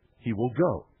me, he will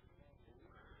go.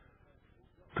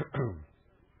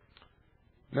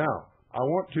 Now, I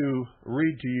want to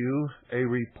read to you a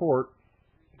report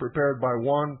prepared by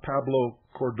Juan Pablo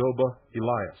Cordoba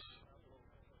Elias.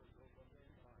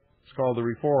 It's called The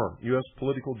Reform, U.S.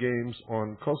 Political Games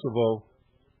on Kosovo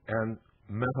and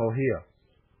Metohija.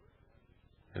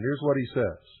 And here's what he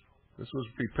says. This was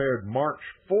prepared March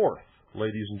 4th,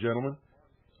 ladies and gentlemen.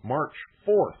 March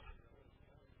 4th.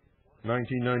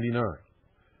 1999.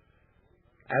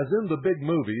 As in the big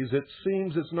movies, it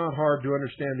seems it's not hard to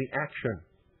understand the action.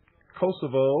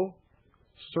 Kosovo,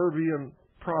 Serbian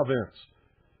province.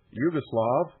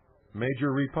 Yugoslav,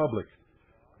 major republic,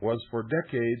 was for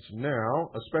decades now,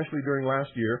 especially during last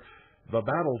year, the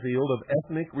battlefield of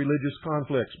ethnic religious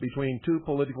conflicts between two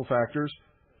political factors,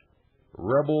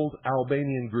 rebel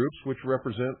Albanian groups, which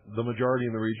represent the majority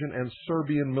in the region, and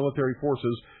Serbian military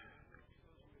forces,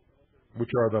 which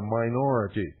are the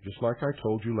minority, just like I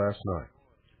told you last night.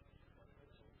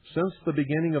 Since the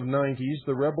beginning of the 90s,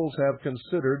 the rebels have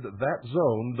considered that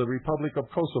zone the Republic of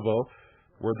Kosovo,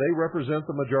 where they represent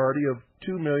the majority of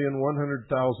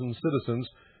 2,100,000 citizens,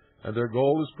 and their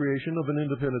goal is creation of an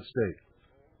independent state.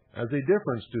 As a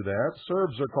difference to that,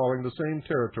 Serbs are calling the same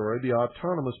territory the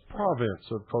autonomous province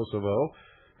of Kosovo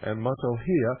and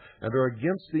Metohija, and are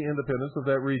against the independence of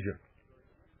that region.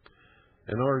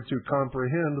 In order to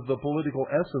comprehend the political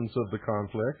essence of the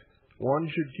conflict, one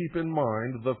should keep in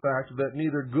mind the fact that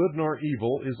neither good nor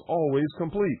evil is always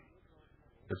complete.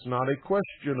 It's not a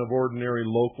question of ordinary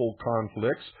local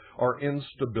conflicts or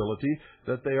instability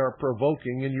that they are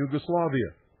provoking in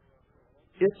Yugoslavia.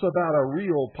 It's about a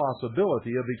real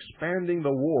possibility of expanding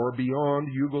the war beyond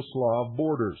Yugoslav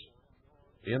borders.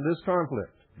 In this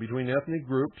conflict between ethnic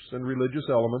groups and religious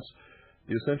elements,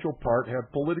 the essential part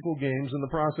have political games in the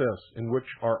process, in which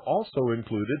are also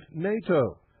included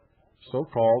NATO,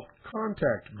 so-called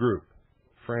contact group,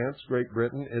 France, Great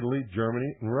Britain, Italy,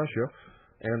 Germany, and Russia,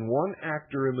 and one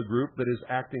actor in the group that is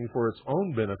acting for its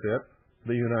own benefit,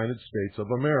 the United States of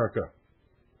America.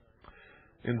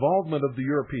 Involvement of the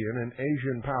European and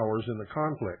Asian powers in the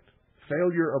conflict,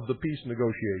 failure of the peace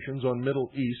negotiations on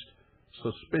Middle East,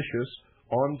 suspicious,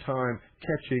 on-time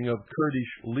catching of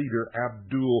Kurdish leader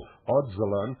Abdul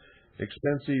Öcalan,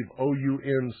 expensive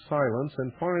OUN silence,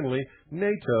 and finally,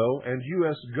 NATO and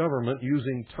U.S. government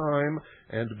using time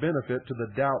and benefit to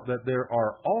the doubt that there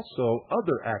are also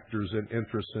other actors and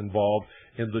interests involved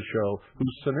in the show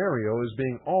whose scenario is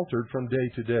being altered from day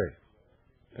to day.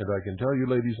 And I can tell you,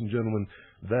 ladies and gentlemen,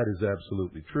 that is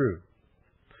absolutely true.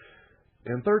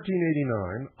 In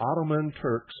 1389, Ottoman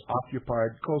Turks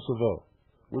occupied Kosovo,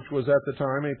 which was at the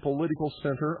time a political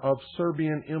center of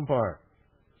Serbian Empire,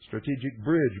 strategic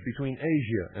bridge between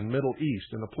Asia and Middle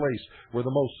East, and a place where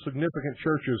the most significant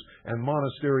churches and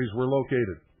monasteries were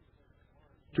located.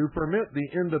 To permit the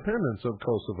independence of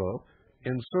Kosovo,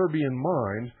 in Serbian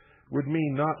mind, would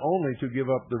mean not only to give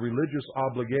up the religious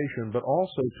obligation, but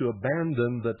also to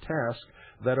abandon the task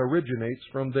that originates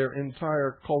from their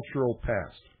entire cultural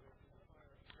past.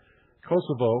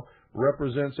 Kosovo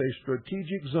represents a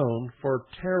strategic zone for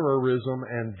terrorism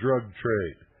and drug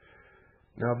trade.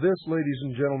 Now this, ladies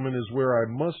and gentlemen, is where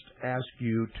I must ask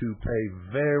you to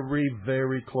pay very,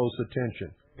 very close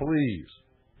attention. Please,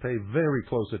 pay very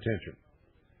close attention.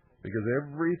 Because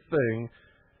everything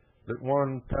that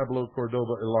Juan Pablo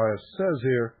Córdoba Elias says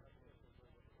here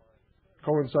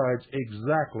coincides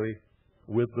exactly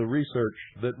with the research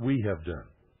that we have done.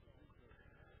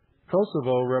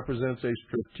 Kosovo represents a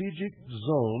strategic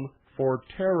zone for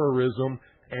terrorism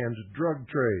and drug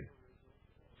trade.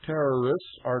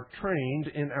 Terrorists are trained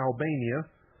in Albania,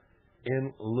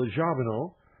 in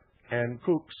Ljubljana and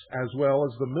Kux, as well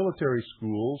as the military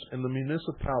schools in the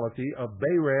municipality of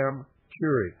Bayram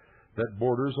Kuri that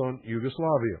borders on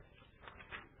Yugoslavia.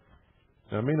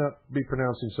 Now, I may not be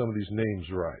pronouncing some of these names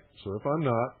right, so if I'm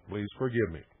not, please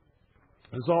forgive me.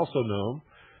 It is also known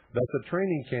that the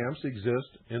training camps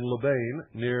exist in Lebane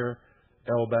near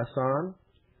Elbasan,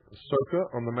 Circa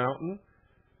on the mountain,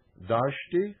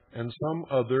 Dashti, and some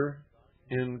other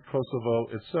in Kosovo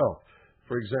itself.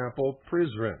 For example,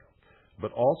 Prizren,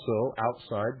 but also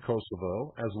outside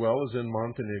Kosovo, as well as in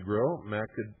Montenegro,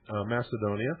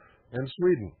 Macedonia, and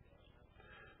Sweden.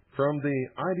 From the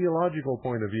ideological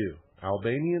point of view,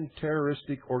 Albanian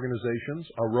terroristic organizations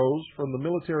arose from the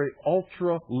military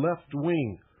ultra-left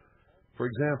wing. For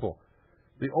example,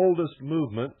 the oldest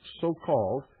movement,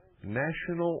 so-called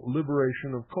National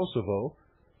Liberation of Kosovo,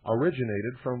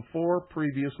 originated from four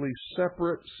previously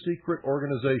separate secret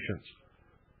organizations: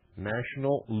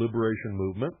 National Liberation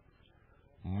Movement,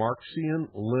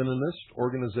 Marxian-Leninist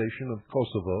Organization of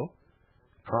Kosovo,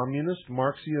 Communist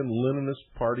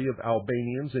Marxian-Leninist Party of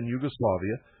Albanians in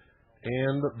Yugoslavia,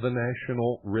 and the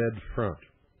National Red Front.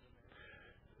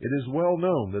 It is well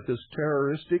known that this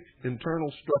terroristic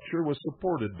internal structure was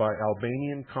supported by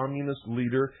Albanian communist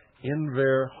leader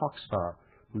Enver Hoxha,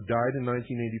 who died in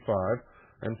 1985,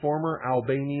 and former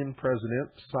Albanian President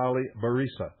Salih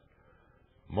Berisa.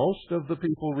 Most of the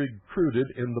people recruited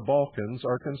in the Balkans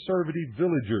are conservative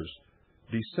villagers,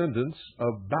 descendants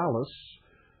of Balas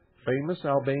famous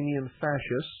Albanian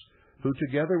fascists who,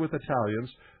 together with Italians,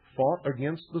 fought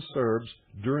against the Serbs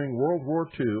during World War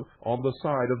II on the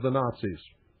side of the Nazis.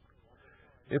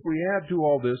 If we add to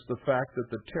all this the fact that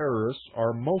the terrorists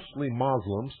are mostly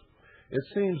Muslims, it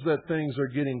seems that things are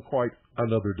getting quite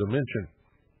another dimension.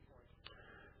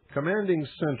 Commanding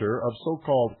center of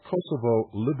so-called Kosovo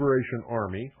Liberation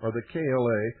Army, or the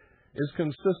KLA, is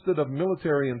consisted of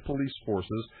military and police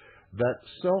forces that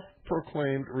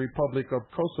self-proclaimed Republic of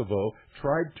Kosovo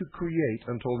tried to create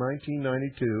until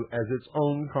 1992 as its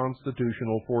own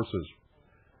constitutional forces.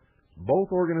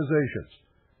 Both organizations,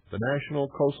 the National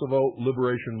Kosovo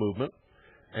Liberation Movement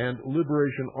and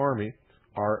Liberation Army,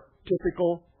 are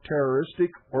typical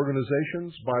terroristic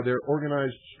organizations by their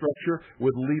organized structure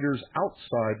with leaders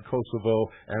outside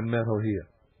Kosovo and Metohija.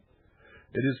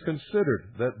 It is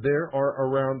considered that there are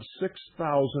around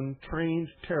 6,000 trained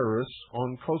terrorists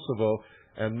on Kosovo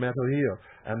and Metohija,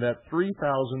 and that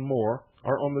 3,000 more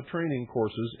are on the training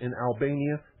courses in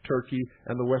Albania, Turkey,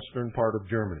 and the western part of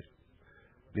Germany.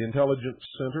 The intelligence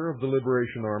center of the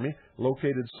Liberation Army,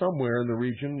 located somewhere in the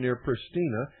region near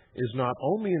Pristina, is not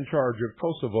only in charge of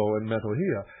Kosovo and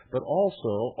Metohija, but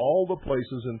also all the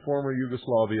places in former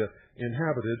Yugoslavia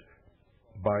inhabited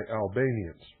by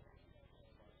Albanians.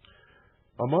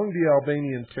 Among the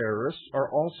Albanian terrorists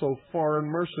are also foreign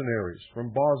mercenaries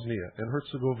from Bosnia and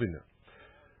Herzegovina,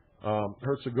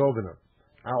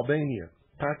 Albania,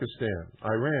 Pakistan,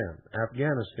 Iran,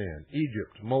 Afghanistan,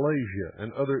 Egypt, Malaysia,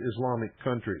 and other Islamic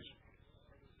countries.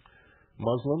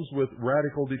 Muslims with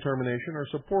radical determination are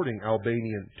supporting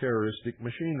Albanian terroristic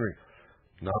machinery,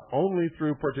 not only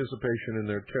through participation in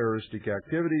their terroristic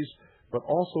activities, but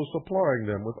also supplying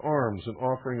them with arms and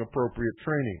offering appropriate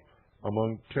training.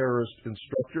 Among terrorist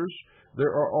instructors,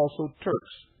 there are also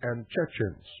Turks and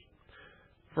Chechens.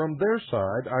 From their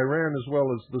side, Iran as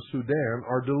well as the Sudan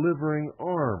are delivering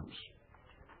arms.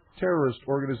 Terrorist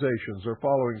organizations are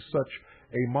following such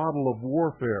a model of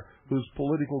warfare whose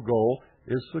political goal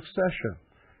is succession,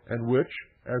 and which,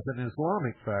 as an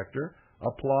Islamic factor,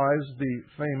 applies the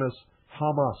famous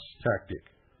Hamas tactic,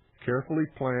 carefully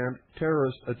planned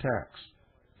terrorist attacks.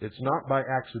 It's not by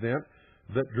accident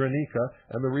that Drenica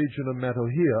and the region of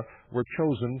Metohija were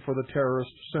chosen for the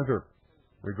terrorist center,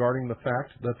 regarding the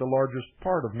fact that the largest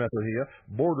part of Metohija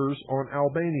borders on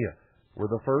Albania, where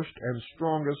the first and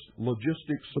strongest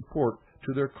logistic support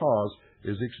to their cause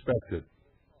is expected.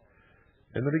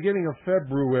 In the beginning of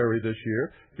February this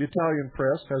year, the Italian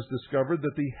press has discovered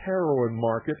that the heroin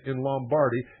market in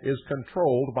Lombardy is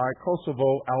controlled by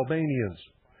Kosovo Albanians.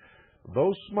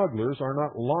 Those smugglers are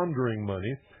not laundering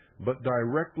money, but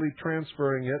directly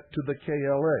transferring it to the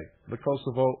KLA, the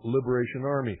Kosovo Liberation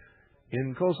Army,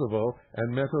 in Kosovo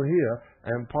and Metohija,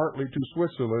 and partly to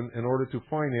Switzerland in order to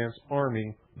finance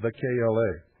arming the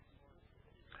KLA.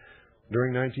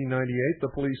 During 1998,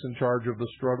 the police in charge of the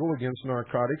struggle against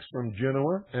narcotics from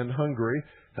Genoa and Hungary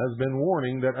has been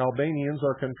warning that Albanians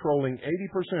are controlling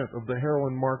 80% of the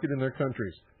heroin market in their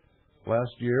countries.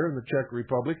 Last year, in the Czech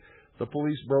Republic, the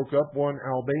police broke up one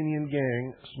Albanian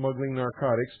gang smuggling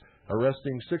narcotics,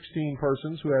 arresting 16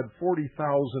 persons who had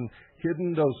 40,000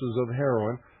 hidden doses of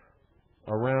heroin,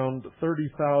 around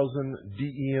 30,000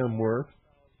 DEM worth.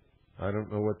 I don't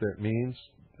know what that means.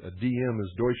 A DM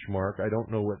is Deutschmark. I don't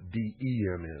know what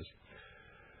DEM is.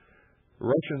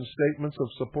 Russian statements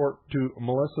of support to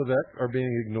Milosevic are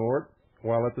being ignored,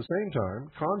 while at the same time,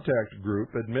 Contact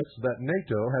Group admits that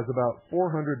NATO has about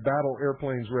 400 battle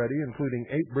airplanes ready, including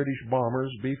 8 British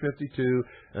bombers, B-52,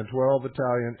 and 12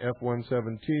 Italian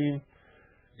F-117.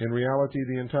 In reality,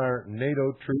 the entire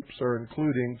NATO troops are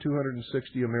including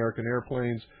 260 American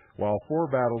airplanes, while 4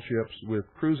 battleships with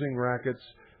cruising rockets,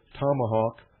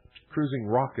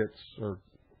 or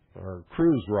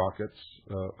cruise rockets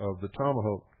of the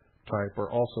Tomahawk type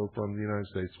are also from the United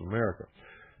States of America.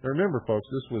 Now remember, folks,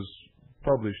 this was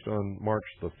published on March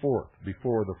the 4th,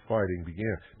 before the fighting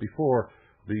began, before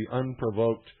the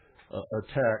unprovoked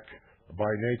attack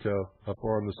by NATO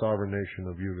upon the sovereign nation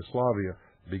of Yugoslavia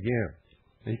began.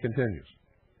 He continues.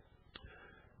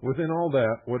 Within all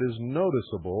that, what is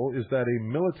noticeable is that a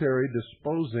military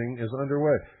disposing is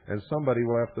underway, and somebody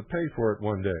will have to pay for it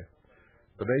one day.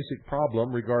 The basic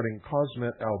problem regarding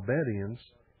Kosmet Albanians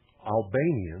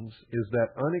is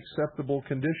that unacceptable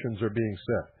conditions are being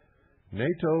set.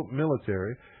 NATO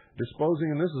military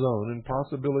disposing in this zone and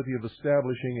possibility of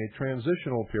establishing a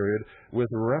transitional period with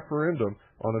referendum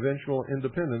on eventual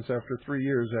independence after 3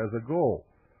 years as a goal.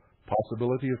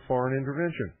 Possibility of foreign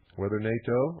intervention, whether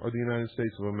NATO or the United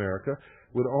States of America,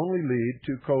 would only lead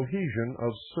to cohesion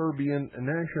of Serbian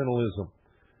nationalism.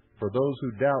 For those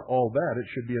who doubt all that, it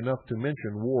should be enough to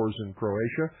mention wars in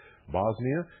Croatia,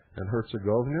 Bosnia and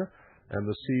Herzegovina, and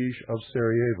the siege of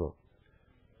Sarajevo.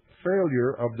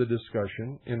 Failure of the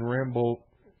discussion in Rambouillet,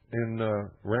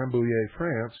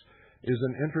 France, is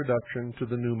an introduction to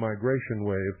the new migration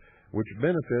wave, which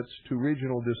benefits to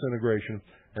regional disintegration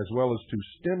as well as to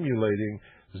stimulating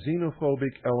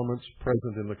xenophobic elements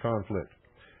present in the conflict.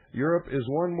 Europe is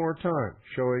one more time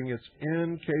showing its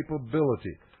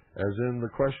incapability, as in the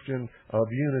question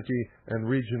of unity and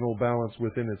regional balance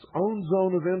within its own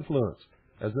zone of influence,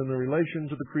 as in the relation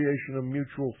to the creation of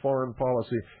mutual foreign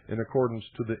policy in accordance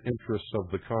to the interests of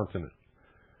the continent.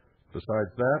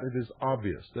 Besides that, it is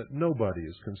obvious that nobody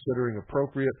is considering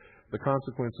appropriate the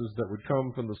consequences that would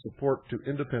come from the support to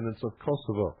independence of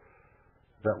Kosovo.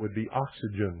 That would be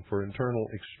oxygen for internal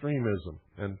extremism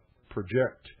and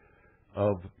project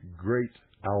of Great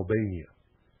Albania.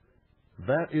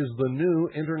 That is the new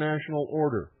international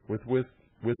order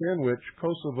within which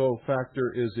Kosovo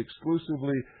factor is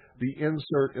exclusively the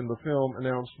insert in the film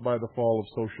announced by the Fall of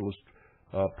Socialist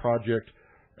Project,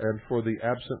 and for the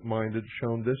absent-minded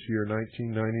shown this year,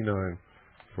 1999,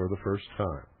 for the first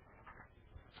time.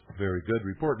 Very good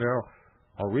report. Now,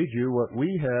 I'll read you what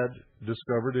we had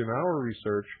discovered in our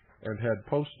research and had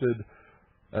posted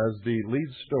as the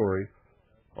lead story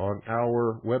on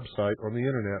our website on the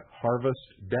internet,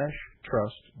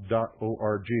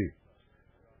 harvest-trust.org.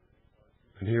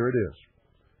 And here it is.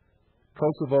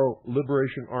 Kosovo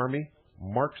Liberation Army,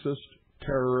 Marxist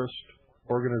terrorist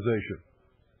organization.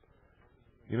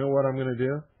 You know what I'm going to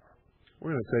do?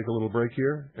 We're going to take a little break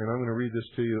here, and I'm going to read this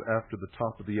to you after the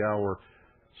top of the hour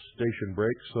station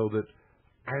break so that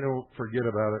I don't forget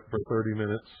about it for 30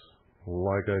 minutes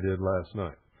like I did last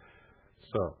night.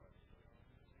 So,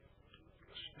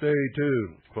 stay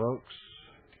tuned, folks.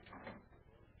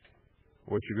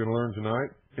 What you're going to learn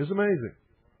tonight is amazing.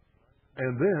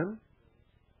 And then,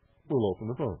 we'll open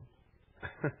the phone.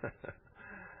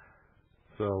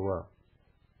 So,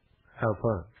 have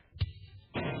fun.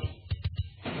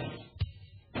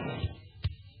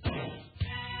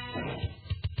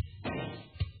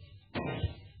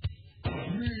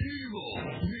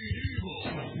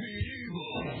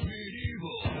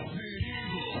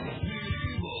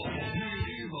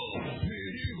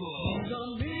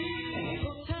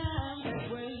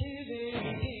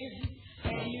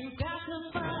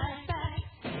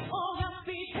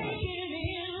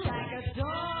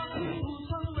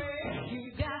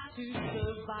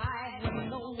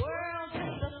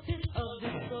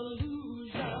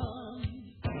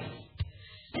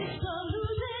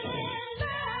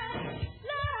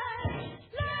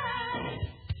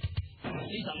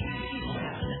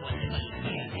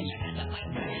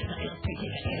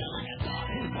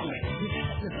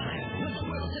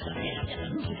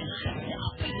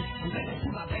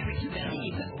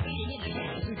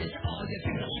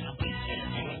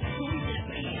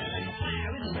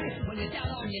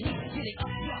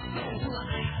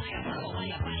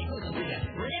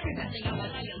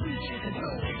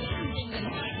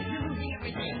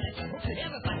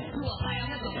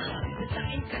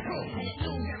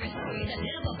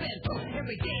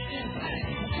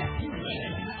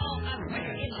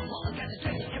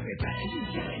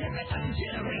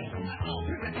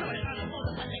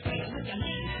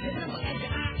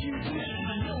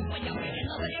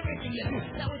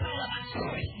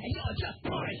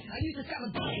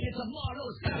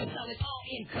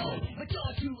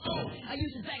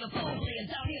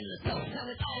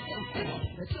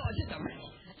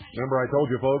 Remember I told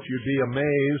you folks you'd be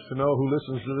amazed to know who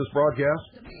listens to this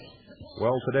broadcast?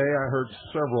 Well, today I heard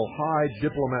several high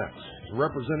diplomats,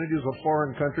 representatives of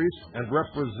foreign countries, and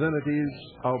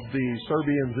representatives of the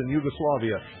Serbians in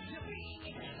Yugoslavia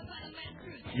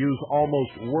use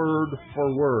almost word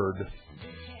for word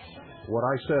what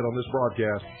I said on this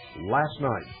broadcast last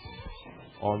night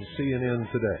on CNN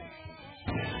Today.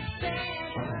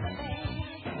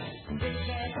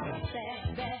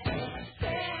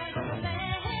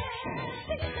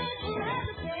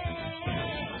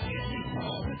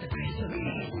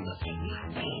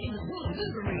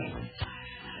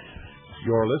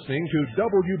 You're listening to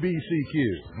WBCQ,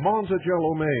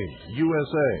 Monticello, Maine,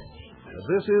 USA.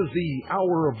 This is the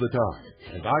Hour of the Time,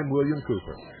 and I'm William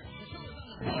Cooper.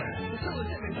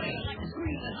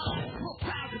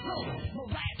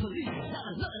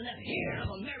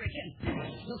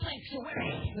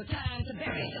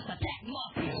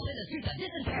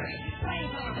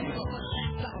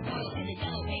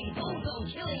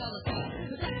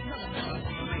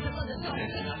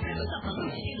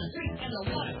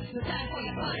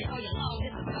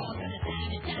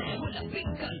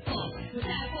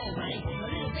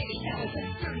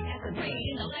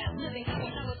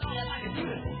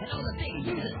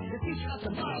 future of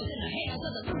tomorrow's in the hands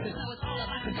of the losers. Now it's all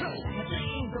about control. The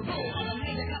playing the role of the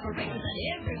major corporations that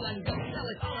everyone goes. Now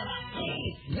it's all about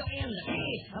change. You're in the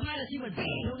cage. A mindless human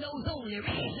being who knows only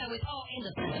rage. Now it's all in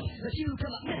the system. But you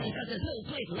come up missing because there's no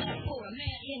place left for a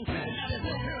man in prison. Now there's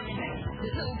no hurry back.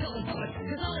 There's no going forward.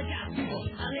 Because all the jobs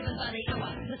people are living by the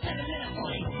hour. The 7-minute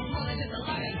warning is more than just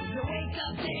alarming. You wake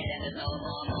up dead and there's no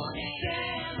more morning.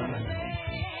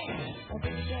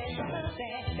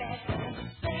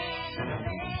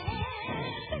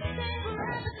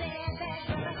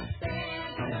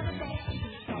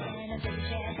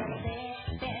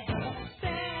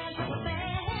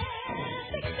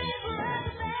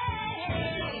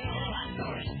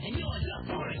 And you're just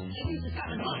boring. And you just got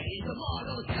the money.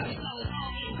 Tomorrow's coming, so it's all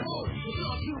in cold. It's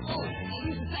all too old. And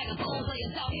you just bag of bones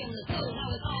laying down in the soul. Now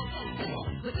it's all so simple.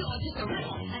 But you're just a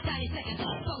riddle. A tiny second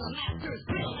up from the master's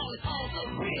grill. Now it's all so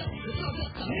real. But you're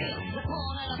just a meal. The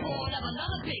corn and a horn of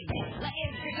another big man. Like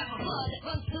every drop of blood that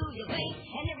runs through your veins.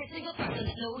 And every single person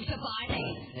that knows you by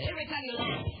name. Every time you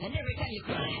laugh and every time you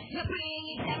cry, you're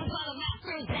bringing down by the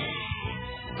master's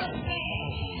hand. Brother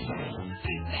man,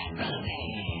 keep that brother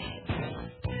man.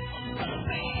 Brother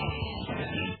man.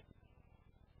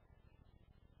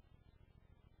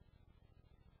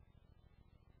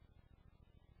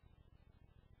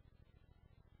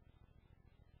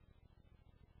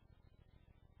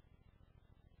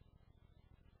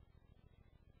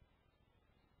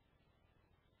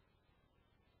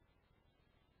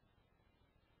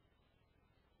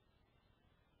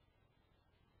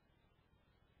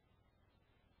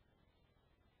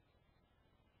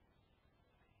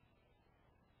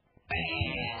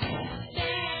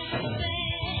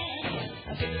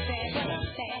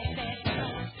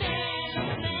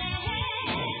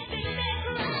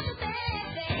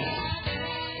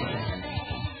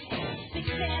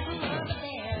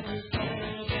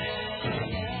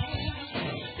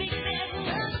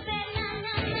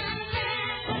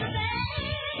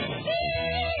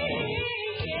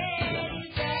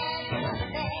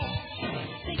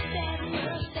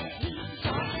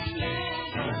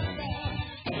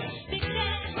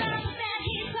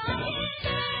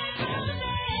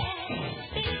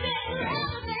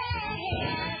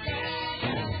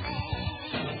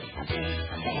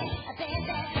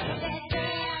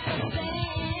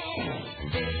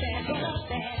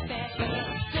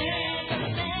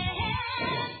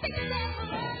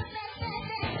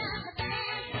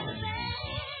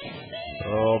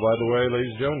 Oh, by the way,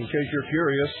 ladies and gentlemen, in case you're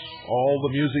curious, all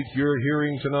the music you're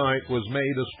hearing tonight was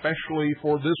made especially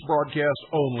for this broadcast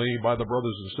only by the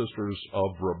brothers and sisters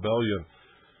of Rebellion,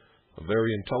 a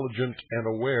very intelligent and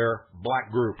aware black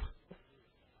group.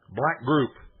 Black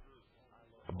group.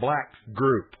 A black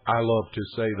group. I love to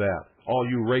say that. All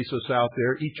you racists out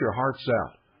there, eat your hearts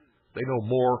out. They know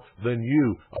more than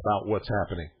you about what's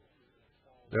happening.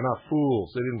 They're not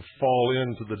fools. They didn't fall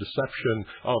into the deception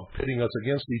of pitting us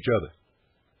against each other.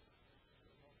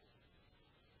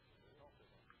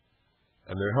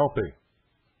 And they're helping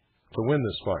to win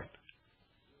this fight.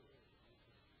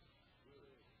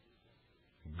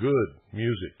 Good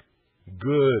music.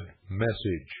 Good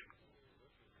message.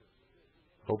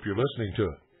 Hope you're listening to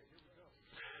it.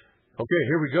 Okay,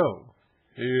 here we go.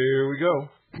 Here we go.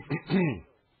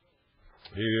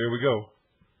 Here we go.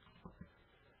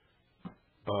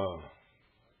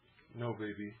 No,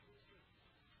 baby.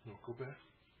 No, go back.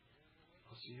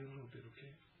 I'll see you in a little bit,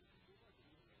 okay?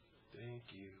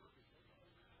 Thank you.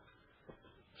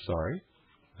 Sorry,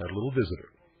 had a little visitor.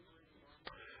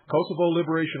 Kosovo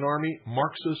Liberation Army,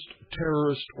 Marxist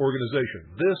terrorist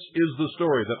organization. This is the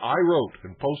story that I wrote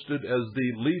and posted as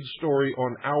the lead story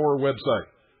on our website,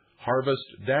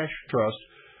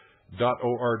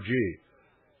 harvest-trust.org.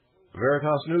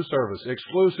 Veritas News Service,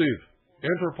 exclusive.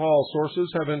 Interpol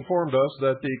sources have informed us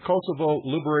that the Kosovo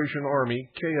Liberation Army,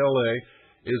 KLA,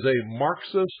 is a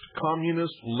Marxist,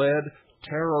 communist-led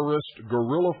terrorist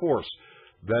guerrilla force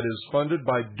that is funded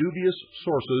by dubious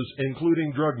sources,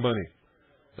 including drug money.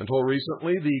 Until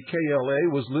recently, the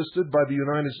KLA was listed by the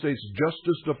United States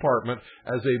Justice Department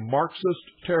as a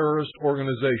Marxist terrorist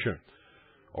organization.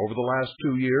 Over the last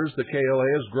 2 years, the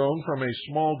KLA has grown from a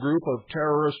small group of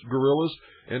terrorist guerrillas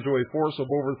into a force of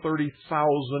over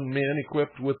 30,000 men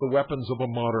equipped with the weapons of a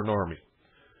modern army.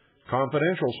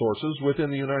 Confidential sources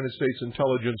within the United States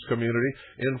intelligence community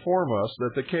inform us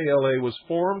that the KLA was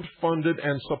formed, funded,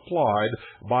 and supplied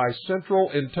by Central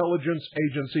Intelligence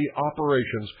Agency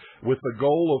operations with the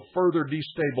goal of further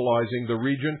destabilizing the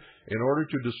region in order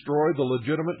to destroy the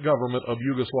legitimate government of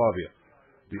Yugoslavia.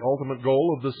 The ultimate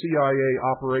goal of the CIA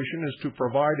operation is to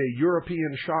provide a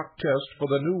European shock test for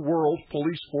the New World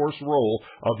police force role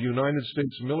of United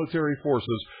States military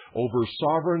forces over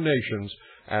sovereign nations,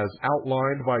 as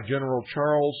outlined by General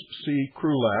Charles C.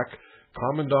 Krulak,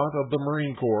 Commandant of the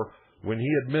Marine Corps, when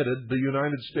he admitted the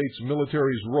United States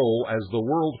military's role as the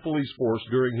world police force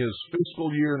during his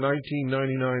fiscal year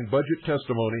 1999 budget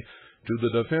testimony to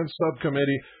the Defense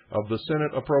Subcommittee of the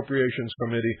Senate Appropriations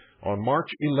Committee on March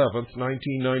 11,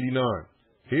 1999.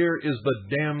 Here is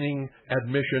the damning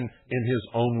admission in his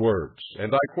own words,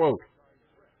 and I quote,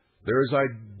 "There is a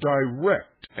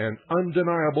direct and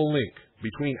undeniable link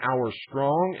between our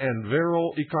strong and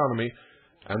virile economy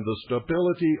and the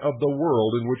stability of the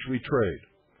world in which we trade.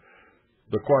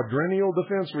 The Quadrennial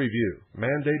Defense Review,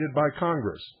 mandated by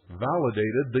Congress,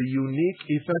 validated the unique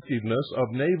effectiveness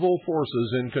of naval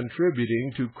forces in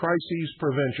contributing to crises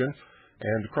prevention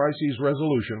and crises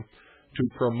resolution,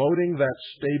 to promoting that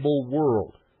stable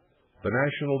world. The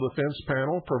National Defense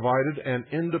Panel provided an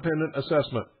independent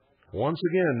assessment. Once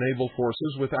again, naval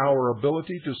forces, with our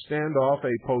ability to stand off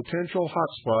a potential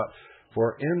hotspot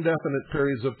for indefinite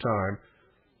periods of time,"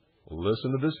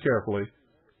 listen to this carefully,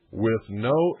 "with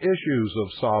no issues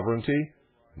of sovereignty,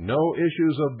 no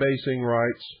issues of basing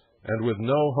rights, and with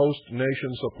no host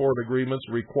nation support agreements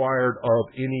required of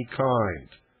any kind,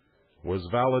 was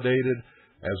validated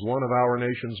as one of our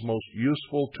nation's most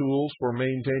useful tools for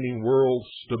maintaining world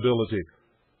stability."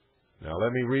 Now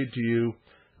let me read to you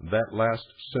that last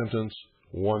sentence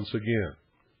once again.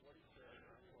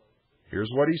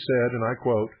 Here's what he said, and I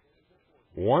quote,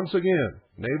 "Once again,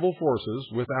 naval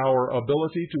forces, with our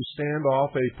ability to stand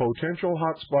off a potential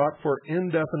hotspot for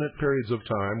indefinite periods of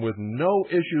time, with no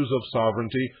issues of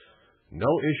sovereignty,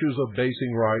 no issues of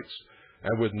basing rights,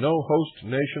 and with no host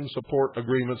nation support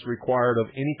agreements required of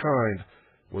any kind,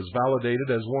 was validated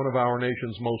as one of our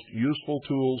nation's most useful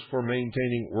tools for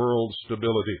maintaining world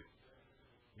stability."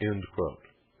 End quote.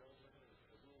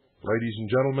 Ladies and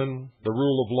gentlemen, the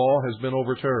rule of law has been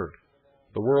overturned.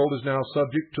 The world is now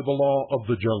subject to the law of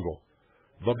the jungle.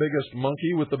 The biggest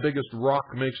monkey with the biggest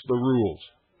rock makes the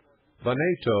rules. The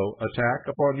NATO attack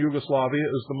upon Yugoslavia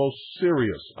is the most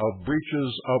serious of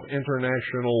breaches of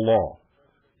international law.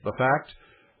 The fact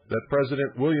that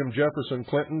President William Jefferson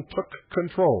Clinton took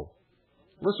control.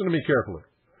 Listen to me carefully.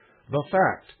 The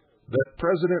fact that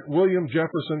President William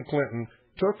Jefferson Clinton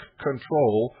took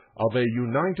control of a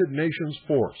United Nations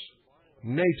force,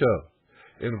 NATO,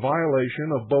 in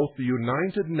violation of both the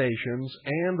United Nations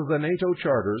and the NATO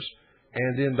charters,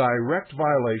 and in direct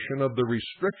violation of the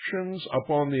restrictions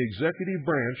upon the executive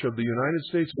branch of the United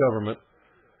States government,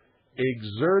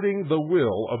 exerting the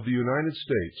will of the United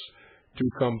States to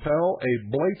compel a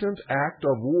blatant act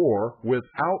of war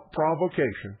without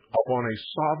provocation upon a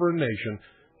sovereign nation,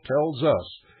 tells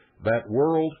us that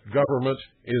world government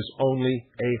is only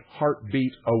a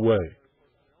heartbeat away.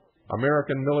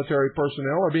 American military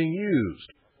personnel are being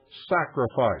used,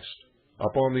 sacrificed,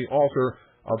 upon the altar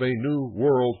of a new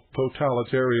world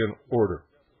totalitarian order.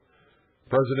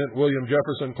 President William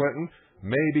Jefferson Clinton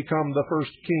may become the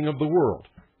first king of the world,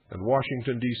 and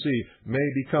Washington, D.C.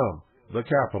 may become the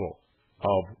capital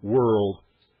of world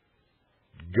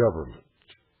government.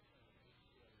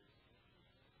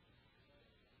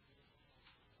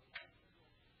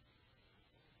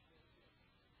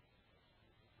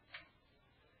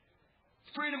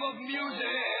 Freedom of music.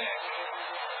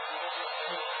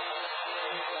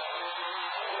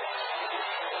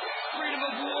 Freedom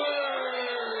of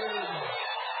words.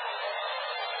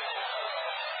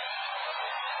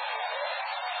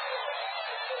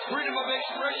 Freedom of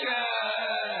expression.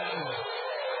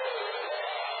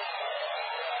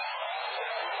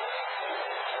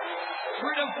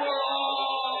 Freedom for all.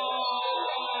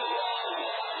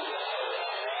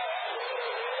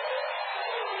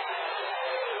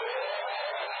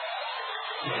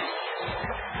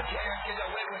 Get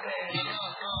away with it.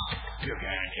 You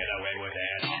can't get away with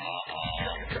it.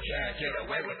 You can't get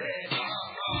away with it.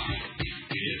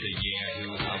 It's the year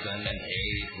 2008.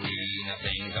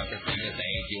 Things aren't the same as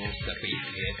they used to be.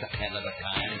 It's a hell of a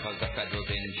time cause the federal's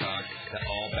in charge. The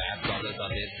all bad brothers of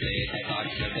this day, they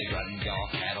arch till they run your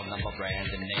cattle number,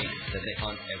 brand and name. Then they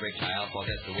hunt every child for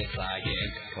their suicide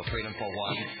game. No freedom for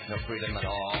one, no freedom at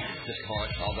all. Just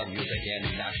torch all the music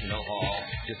in National Hall.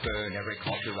 Just burn every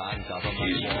culture on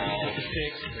government wall. The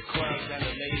sticks, the clubs, and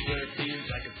the laser beams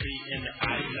I can see in the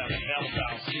eyes of the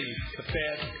hellbound sea. The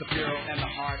feds, the bureau, and the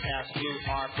hard-ass blue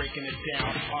are breaking it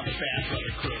down on the Bad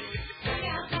Brother crew.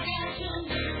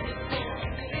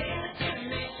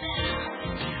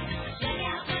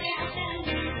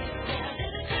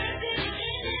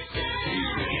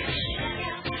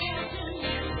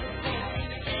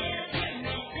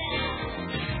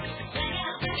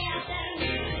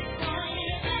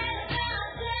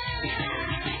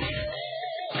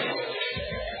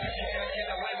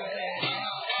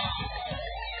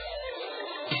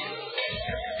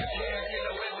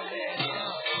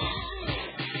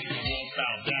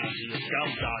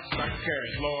 underdogs,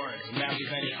 suckers, lords, and now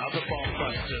there's any other bone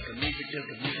busters. The music is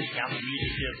the music, how the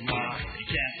music is mine. You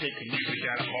can't take the music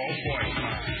out of old boy's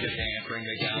mind. You can't bring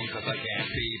me down cause I can't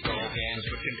be broken.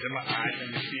 Look into my eyes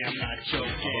and you see I'm not joking.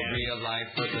 I'm a real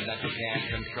life person that you can't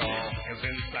control. Cause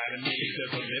inside of me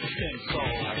there's a living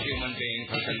soul. A human being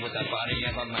person with the body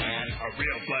of a man. A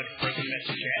real blood person that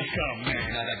you can't command.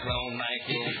 Not a clone like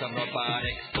you, some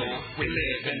robotic fool. We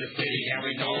live in the city and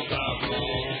we know the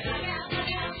rules.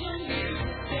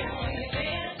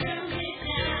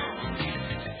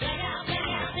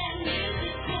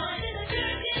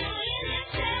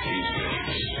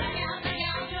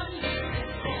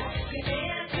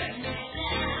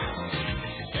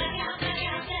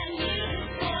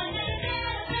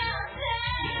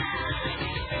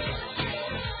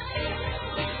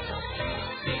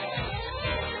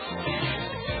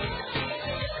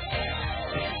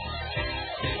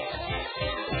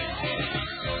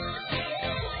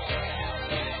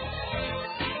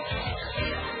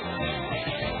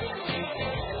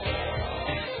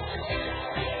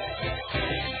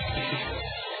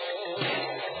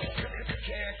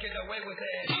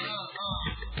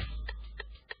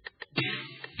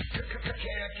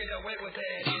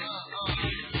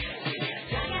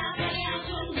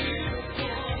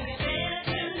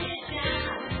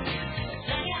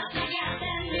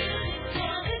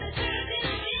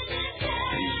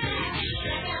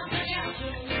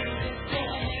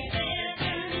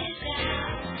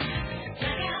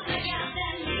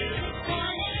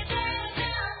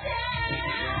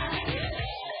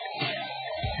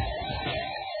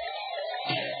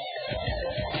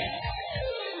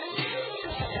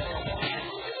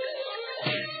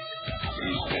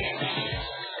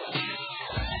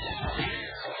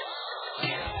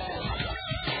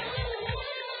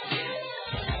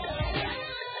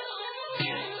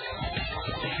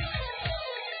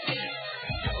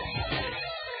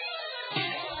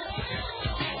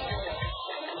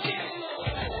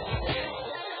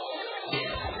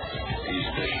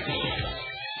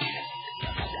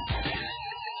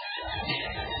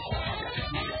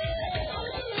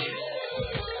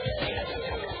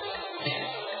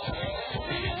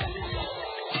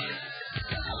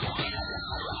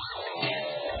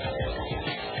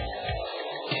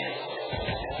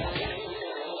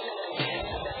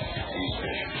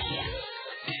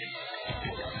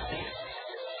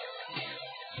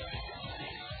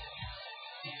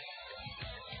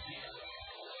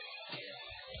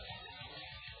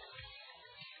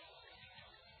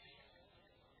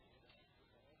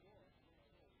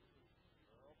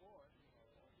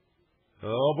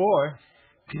 Oh, boy.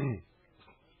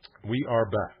 We are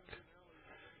back.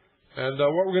 And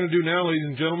what we're going to do now, ladies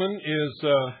and gentlemen, is,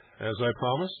 as I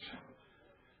promised,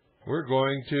 we're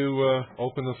going to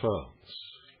open the phones,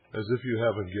 as if you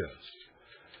haven't guessed.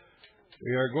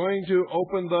 We are going to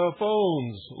open the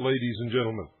phones, ladies and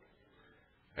gentlemen.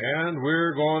 And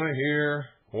we're going to hear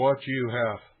what you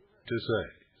have to say.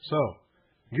 So,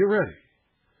 get ready.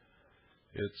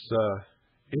 It's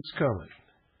coming.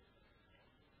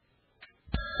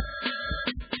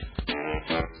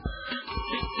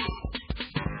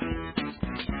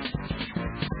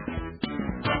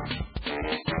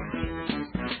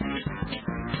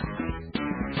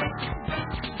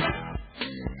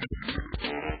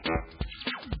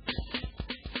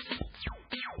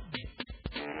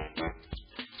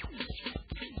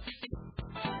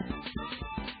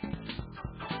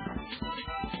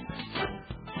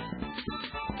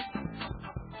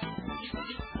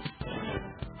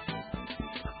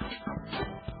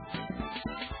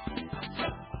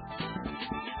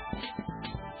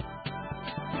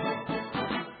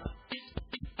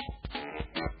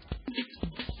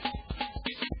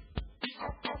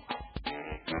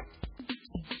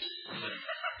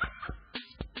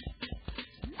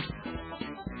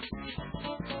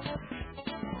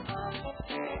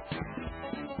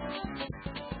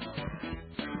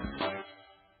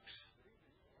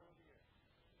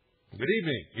 Good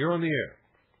evening. You're on the air.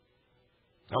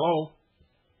 Hello?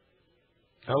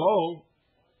 Hello?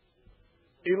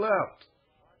 He left.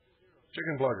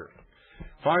 Chicken plugger.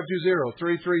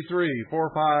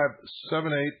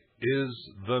 520-333-4578 is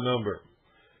the number.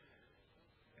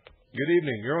 Good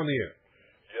evening. You're on the air.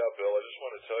 Yeah, Bill, I just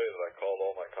want to tell you that I called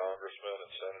all my congressmen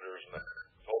and senators and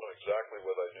told them exactly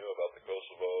what I knew about the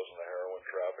Kosovos and the heroin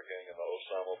trafficking and the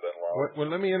Osama bin Laden.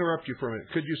 Well, let me interrupt you for a minute.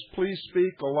 Could you please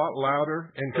speak a lot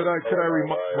louder? And could I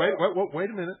wait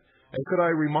a minute. And could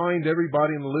I remind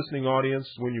everybody in the listening audience,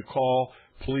 when you call,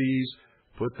 please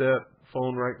put that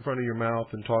phone right in front of your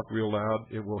mouth and talk real loud.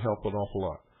 It will help an awful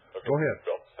lot. Okay, Go ahead.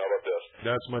 Bill, how about this?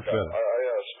 That's much better.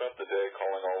 I spent the day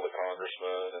calling all the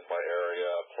congressmen in my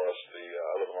area, plus the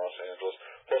Angeles,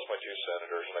 plus my two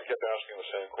senators, and I kept asking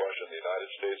the same question. The United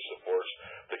States supports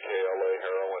the KLA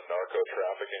heroin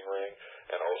narco-trafficking ring,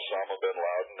 and Osama bin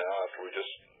Laden now, after we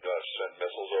just sent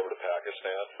missiles over to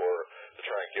Pakistan to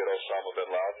try and get Osama bin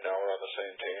Laden, now we're on the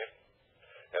same team.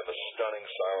 And the stunning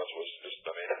silence was just,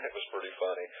 it was pretty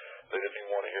funny. They didn't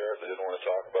even want to hear it. They didn't want to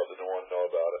talk about it. They didn't want to know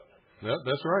about it.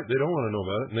 That's right. They don't want to know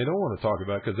about it, and they don't want to talk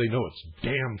about it because they know it's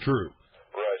damn true.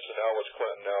 Right. So now what's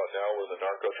Clinton? Now we're the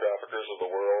narco-traffickers of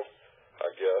the world,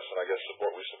 I guess. And I guess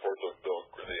we support the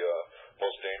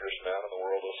most dangerous man in the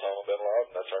world, Osama bin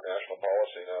Laden. That's our national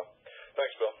policy now.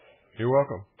 Thanks, Bill. You're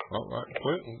welcome.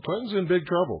 Clinton's in big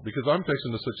trouble because I'm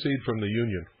fixing to succeed from the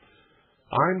Union.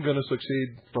 I'm going to succeed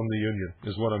from the Union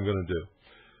is what I'm going to do.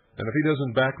 And if he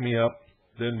doesn't back me up,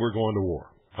 then we're going to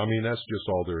war. I mean, that's just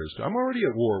all there is. I'm already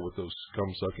at war with those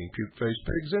scum-sucking, puke-faced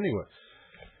pigs anyway.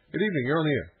 Good evening. You're on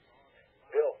the air.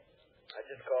 Bill, I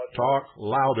just called you. Talk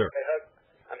louder.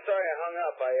 I'm sorry I hung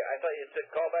up. I thought you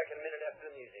said call back in a minute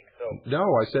after the music. So. No,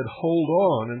 I said hold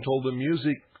on until the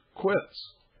music quits.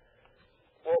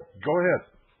 Well, go ahead.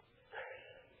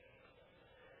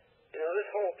 You know,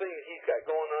 this whole thing that he's got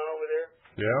going on over there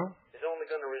is only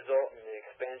going to result in the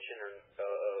expansion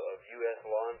of U.S.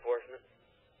 law enforcement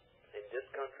in this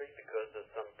country because of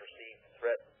some perceived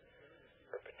threat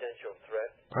or potential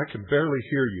threat. I can barely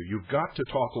hear you. You've got to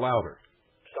talk louder.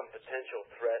 Some potential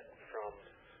threat from...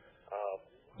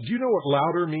 Do you know what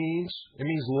louder means? It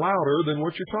means louder than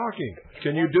what you're talking.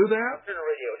 Can you do that? Turn the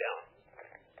radio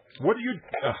down. What are you...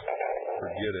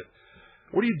 forget it.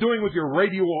 What are you doing with your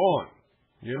radio on?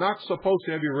 You're not supposed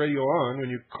to have your radio on when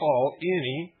you call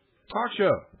any talk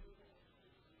show.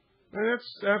 And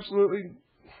that's absolutely...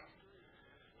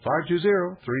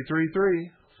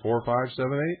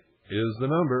 520-333-4578 is the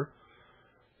number.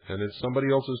 And it's somebody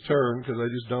else's turn because I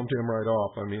just dumped him right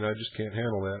off. I mean, I just can't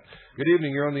handle that. Good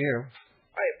evening. You're on the air.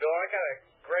 Hey, Bill, I got a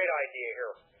great idea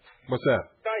here. What's that?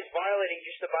 This guy's violating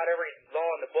just about every law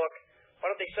in the book.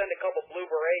 Why don't they send a couple blue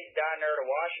berets down there to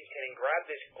Washington and grab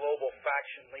this global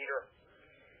faction leader,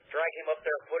 drag him up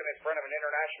there and put him in front of an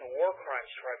international war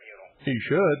crimes tribunal? He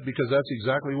should, because that's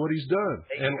exactly what he's done.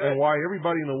 And why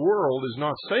everybody in the world is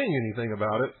not saying anything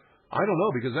about it, I don't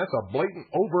know, because that's a blatant,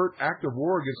 overt act of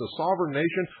war against a sovereign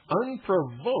nation,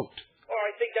 unprovoked. Well,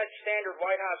 I think that's standard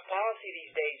White House policy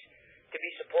these days, to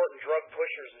be supporting drug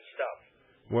pushers and stuff.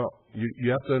 Well, you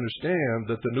have to understand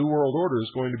that the New World Order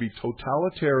is going to be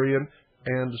totalitarian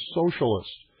and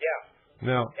socialist. Yeah.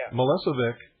 Now,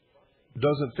 Milosevic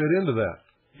doesn't fit into that.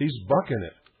 He's bucking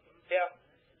it. Yeah.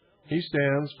 He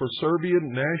stands for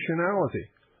Serbian nationality.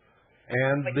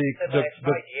 And like the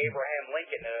Abraham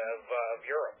Lincoln of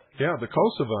Europe. Yeah, the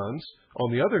Kosovans,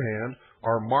 on the other hand,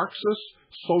 are Marxist,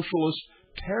 socialist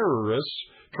terrorists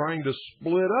trying to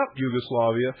split up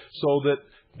Yugoslavia so that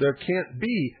there can't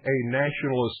be a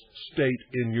nationalist state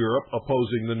in Europe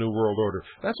opposing the New World Order.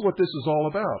 That's what this is all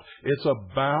about. It's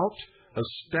about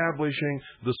establishing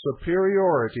the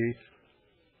superiority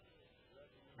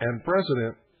and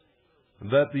precedent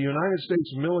that the United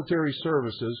States military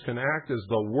services can act as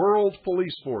the world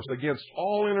police force against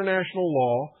all international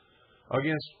law,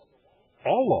 against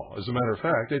all law, as a matter of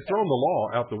fact. They've thrown the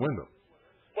law out the window.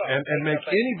 And make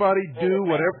anybody do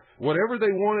whatever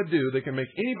they want to do. They can make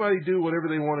anybody do whatever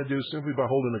they want to do simply by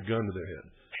holding a gun to their head.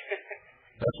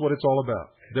 That's what it's all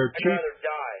about. They're cheap. I'd rather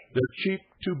die. They're cheap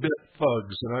two-bit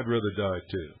thugs, and I'd rather die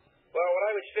too. Well, when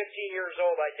I was 15 years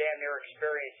old, I damn near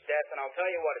experienced death, and I'll tell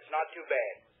you what, it's not too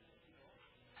bad.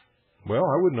 Well,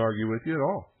 I wouldn't argue with you at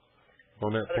all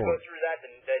on that I'd rather point. go through that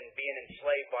than being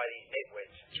enslaved by these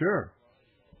nitwits. Sure.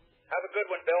 Have a good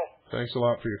one, Bill. Thanks a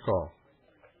lot for your call.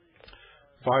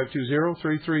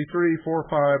 520-333-4578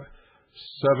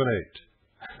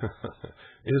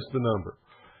 is the number.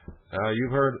 You've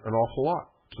heard an awful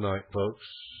lot tonight, folks,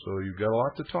 so you've got a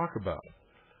lot to talk about.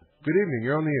 Good evening.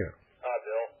 You're on the air.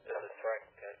 Bill. This is Frank,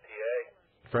 PA.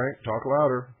 Frank, talk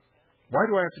louder. Why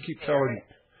do I have to keep telling you?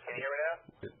 Can you hear me now?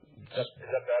 Is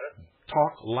that better?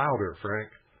 Talk louder,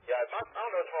 Frank. Yeah, I don't know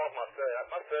what's wrong with my phone.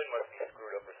 My phone must be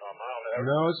screwed up or something. I don't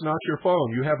know. No, it's not your phone.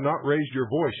 You have not raised your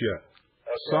voice yet.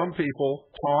 Okay. Some people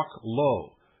talk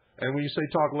low. And when you say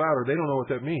talk louder, they don't know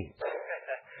what that means.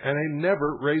 And they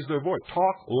never raise their voice.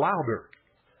 Talk louder.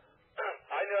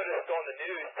 I noticed on the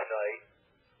news tonight,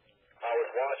 I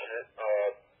was watching it,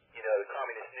 the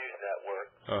Communist News Network.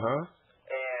 Uh-huh.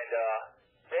 And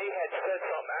they had said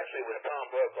something, actually it was Tom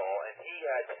Brokaw, and he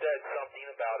had said something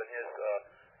about in his,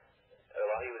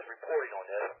 while he was reporting on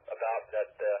this, about that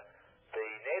the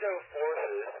NATO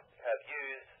forces have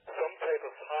used some type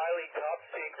of highly top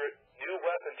secret new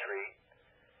weaponry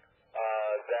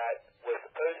that was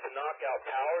supposed to knock out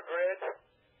power grids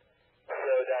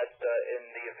so that in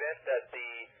the event that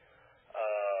the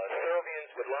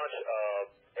Serbians would launch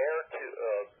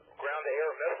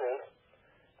ground-to-air missiles,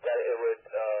 that it would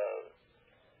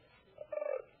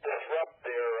disrupt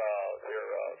their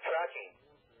tracking.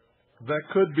 That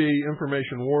could be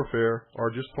information warfare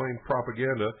or just plain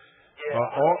propaganda.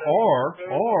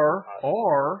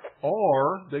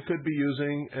 Or they could be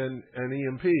using an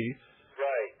EMP.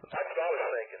 Right. That's what I was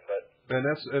thinking, but. And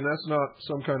that's not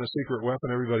some kind of secret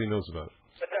weapon everybody knows about.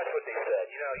 But that's what they said.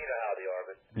 You know how they are.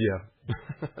 But. Yeah.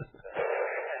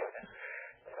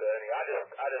 So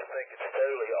I just think it's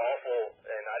totally awful,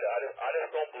 and I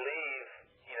just don't believe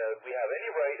we have any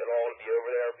right at all to be over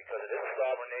there because it is a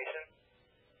sovereign nation.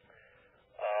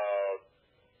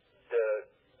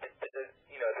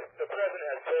 The president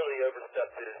has totally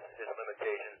overstepped his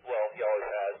limitations. Well, he always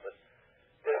has, but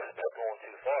this is just going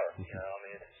too far. It's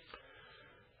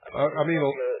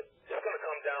going to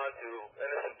come down to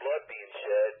innocent blood being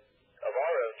shed of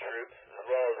our own troops as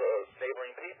well as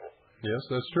neighboring people. Yes,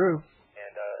 that's true.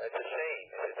 And it's a shame.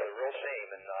 It's a real shame,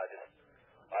 and I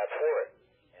abhor it.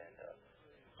 And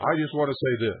I just want to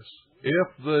say this: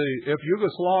 if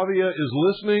Yugoslavia is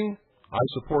listening, I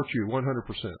support you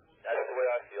 100%.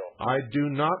 I do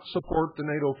not support the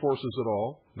NATO forces at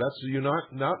all. That's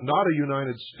not a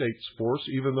United States force,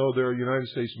 even though there are United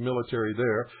States military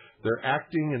there. They're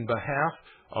acting in behalf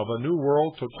of a new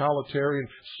world totalitarian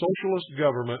socialist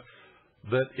government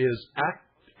that is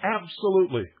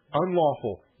absolutely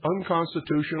unlawful,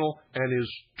 unconstitutional, and is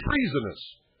treasonous.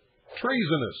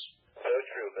 Treasonous. So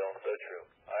true, Bill. So true.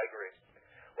 I agree.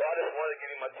 Well, I just wanted to give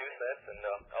you my 2 cents, and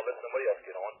I'll let somebody else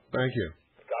get on. Thank you.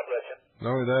 God bless you.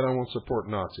 Not only that, I won't support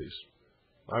Nazis.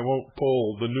 I won't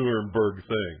pull the Nuremberg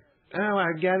thing. Oh,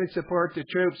 I've got to support the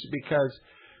troops because,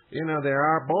 they're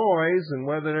our boys, and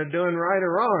whether they're doing right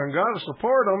or wrong, got to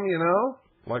support them,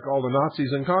 like all the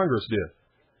Nazis in Congress did.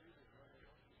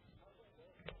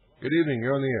 Good evening.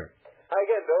 You're on the air. Hi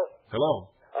again, Bill.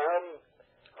 Hello.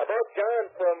 About John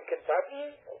from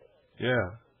Kentucky. Yeah.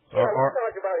 Yeah, we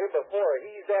talked about him before.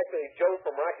 He's actually Joe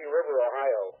from Rocky River,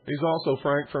 Ohio. He's also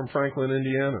Frank from Franklin,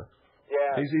 Indiana.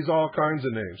 Yeah. He's all kinds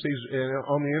of names. He's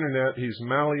on the internet. He's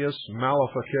Malleus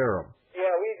Maleficarum.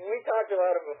 Yeah, we talked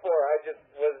about him before. I just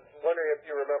was wondering if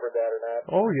you remembered that or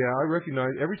not. Oh yeah, I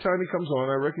recognize every time he comes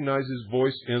on. I recognize his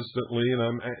voice instantly, and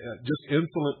I'm just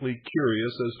infinitely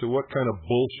curious as to what kind of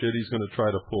bullshit he's going to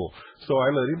try to pull. So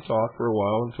I let him talk for a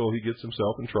while until he gets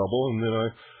himself in trouble, and then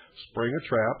I spring a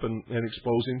trap and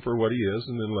expose him for what he is,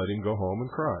 and then let him go home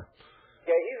and cry.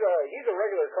 Yeah, he's a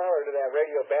regular caller to that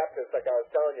Radio Baptist like I was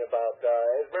telling you about.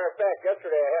 As a matter of fact,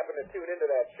 yesterday I happened to tune into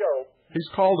that show.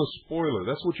 He's called a spoiler.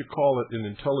 That's what you call it in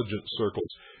intelligence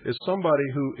circles. It's somebody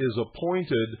who is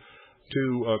appointed to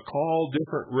call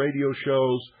different radio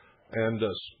shows and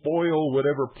spoil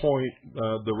whatever point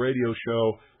the radio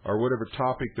show or whatever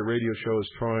topic the radio show is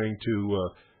trying to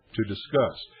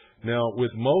discuss. Now, with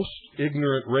most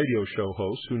ignorant radio show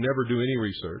hosts who never do any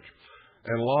research,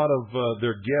 and a lot of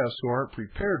their guests who aren't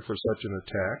prepared for such an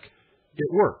attack, it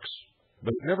works.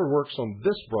 But it never works on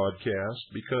this broadcast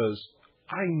because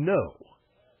I know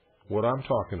what I'm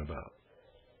talking about.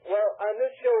 Well, on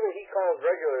this show that he calls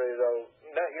regularly, though,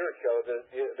 not your show,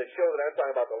 the show that I'm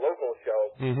talking about, the local show,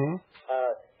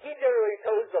 he generally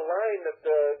toes the line that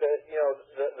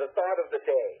the thought of the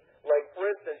day. Like, for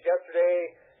instance,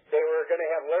 yesterday they were going to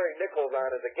have Larry Nichols on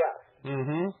as a guest.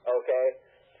 Okay?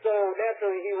 So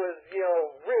naturally he was,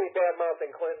 really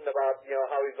bad-mouthing Clinton about,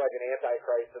 how he's like an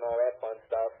antichrist and all that fun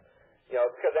stuff.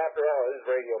 Because after all, it is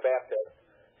Radio Baptist.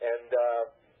 And,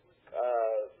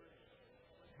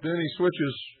 then he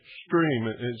switches stream.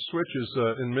 It switches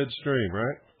in midstream,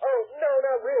 right? Oh, no,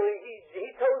 not really. He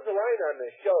toes the line on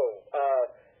this show.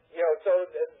 So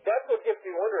that's what gets me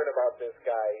wondering about this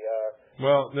guy.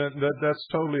 Well, that's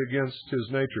totally against his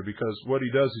nature because what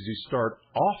he does is he starts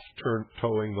off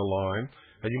towing the line,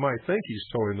 and you might think he's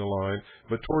towing the line,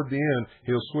 but toward the end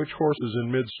he'll switch horses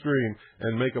in midstream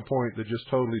and make a point that just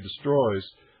totally destroys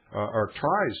or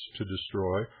tries to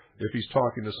destroy, if he's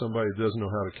talking to somebody that doesn't know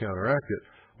how to counteract it,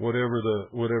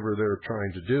 whatever they're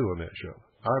trying to do on that show.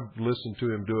 I've listened to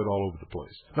him do it all over the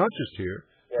place, not just here.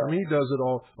 Yeah. I mean, he does it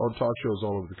all on talk shows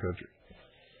all over the country.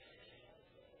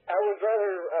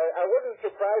 I wasn't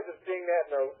surprised at seeing that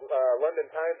in the London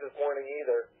Times this morning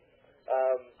either.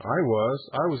 I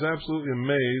was absolutely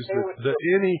amazed that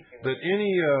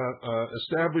any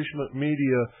establishment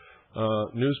media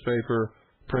newspaper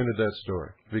printed that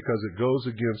story because it goes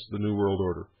against the New World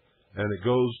Order and it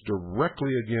goes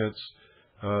directly against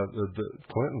the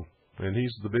Clinton, and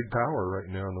he's the big power right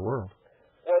now in the world.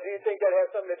 Well, do you think that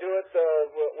has something to do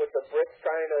with the Brits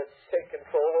trying to take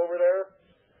control over there?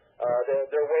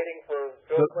 They're waiting for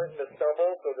Bill Clinton to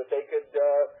stumble so that they could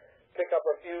pick up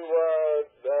a few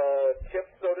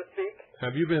chips, so to speak.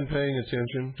 Have you been paying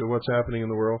attention to what's happening in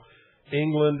the world?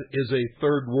 England is a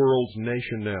third world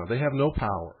nation now. They have no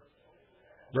power.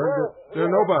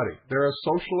 They're nobody. They're a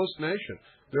socialist nation.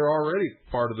 They're already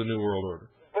part of the New World Order.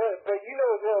 But you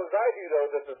know as well as I do, though,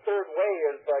 that the third way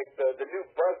is like the new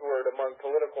buzzword among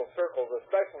political circles,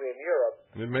 especially in Europe.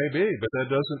 It may be, but that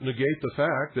doesn't negate the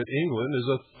fact that England is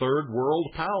a third world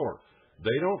power.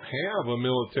 They don't have a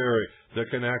military that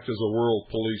can act as a world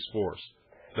police force.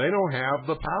 They don't have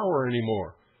the power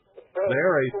anymore.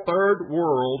 They're a third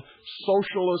world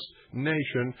socialist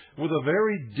nation with a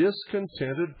very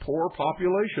discontented, poor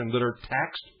population that are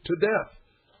taxed to death.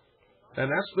 And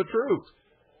that's the truth.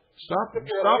 Stop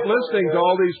listening to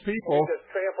all these people. You just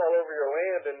tramp all over your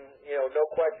land and, no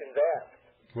questions asked.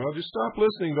 Well, just stop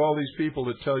listening to all these people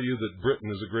that tell you that Britain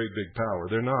is a great big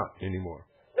power. They're not anymore.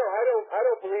 No, I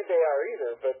don't believe they are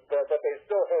either, but they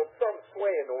still hold some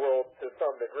sway in the world to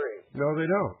some degree. No, they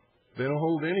don't. They don't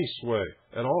hold any sway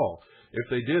at all. If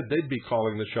they did, they'd be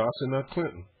calling the shots and not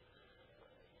Clinton.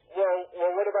 Well,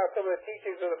 what about some of the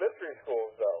teachings of the mystery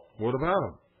schools, though? What about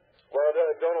them? Well,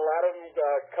 don't a lot of them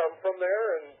come from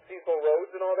there and Cecil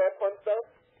Rhodes and all that fun stuff?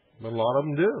 But a lot of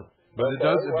them do.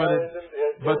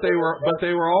 But they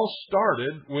were all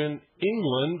started when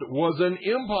England was an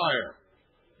empire.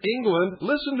 England,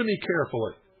 listen to me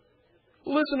carefully.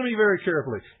 Listen to me very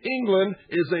carefully. England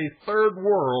is a third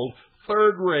world,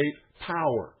 third-rate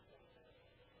power.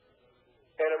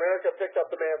 And America picked up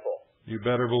the mantle. You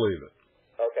better believe it.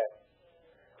 Okay.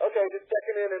 Okay, just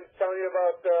checking in and telling you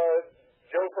about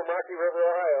Joe from Rocky River,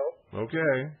 Ohio.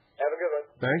 Okay. Have a good one.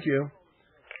 Thank you.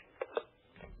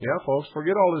 Yeah, folks,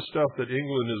 forget all this stuff that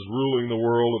England is ruling the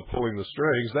world and pulling the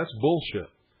strings. That's bullshit.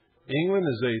 England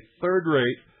is a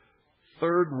third-rate,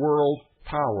 third-world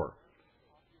power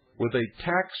with a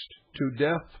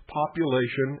taxed-to-death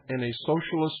population and a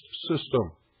socialist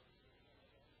system.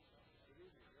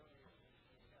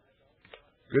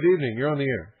 Good evening. You're on the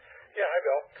air. Yeah, hi,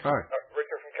 Bill. Hi.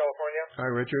 Richard from California. Hi,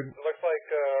 Richard. It looks like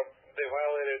they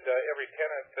violated every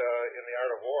tenet in the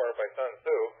art of war by Sun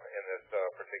Tzu in this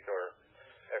particular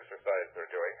exercise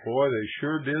they're doing. Boy, they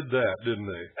sure did that, didn't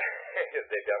they?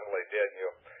 They definitely did.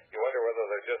 You wonder whether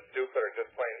they're just stupid or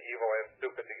just plain evil and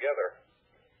stupid together.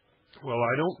 Well,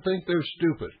 I don't think they're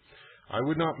stupid. I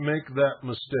would not make that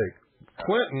mistake.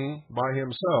 Clinton, by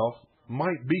himself,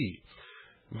 might be.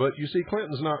 But, you see,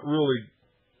 Clinton's not really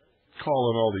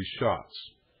calling all these shots.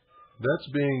 That's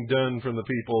being done from the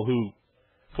people who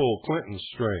pull Clinton's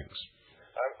strings.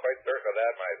 I'm quite certain of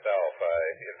that myself.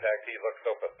 In fact, he looks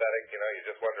so pathetic, you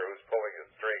just wonder who's pulling his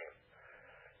strings.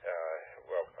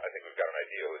 Well, I think we've got an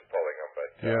idea who's pulling them, but...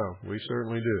 yeah, we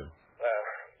certainly do.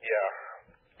 Yeah.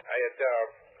 I had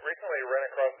recently ran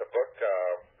across the book,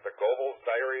 The Goebbels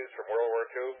Diaries from World War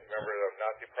II. Remember the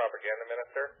Nazi propaganda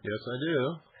minister? Yes, I do.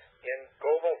 In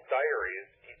Goebbels' diaries,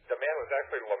 the man was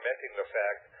actually lamenting the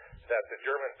fact that the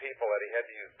German people, that he had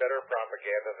to use better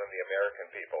propaganda than the American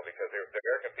people, because the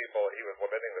American people, he was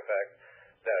lamenting the fact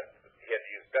that he had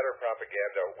to use better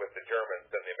propaganda with the Germans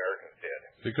than the Americans did.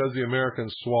 Because the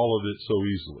Americans swallowed it so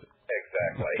easily.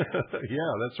 Exactly.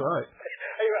 Yeah, that's right.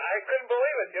 I couldn't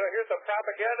believe it. Here's a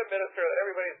propaganda minister that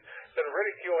everybody's been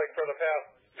ridiculing for the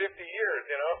past 50 years,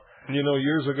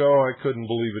 Years ago, I couldn't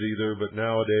believe it either, but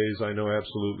nowadays, I know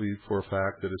absolutely for a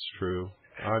fact that it's true.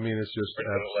 I mean, it's just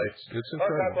it's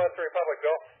incredible. God bless the Republic,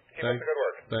 Bill. Keep up the good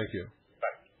work. Thank you.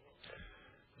 Bye.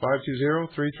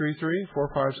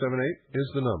 520-333-4578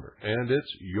 is the number, and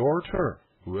it's your turn,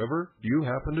 whoever you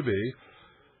happen to be,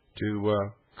 to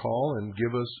call and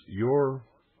give us your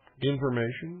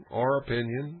information, our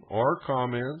opinion, our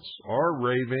comments, our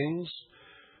ravings,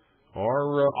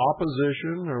 our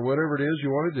opposition, or whatever it is you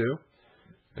want to do.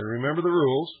 And remember the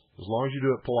rules. As long as you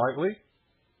do it politely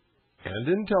and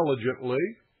intelligently,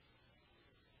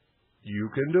 you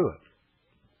can do it.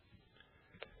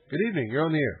 Good evening. You're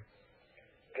on the air.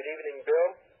 Good evening, Bill.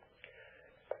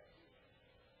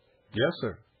 Yes,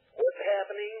 sir. What's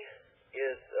happening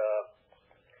is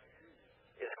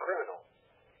criminal.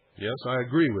 Yes, I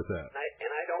agree with that.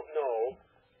 And I don't know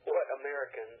what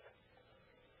Americans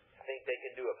think they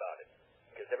can do about it.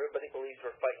 Because everybody believes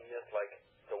we're fighting this like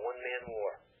it's a one-man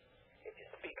war. If you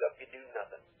speak up, you do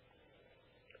nothing.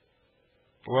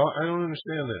 Well, I don't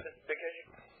understand that. Because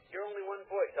you're only one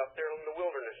voice out there in the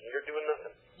wilderness, and you're doing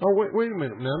nothing. Oh, wait a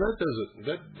minute. Now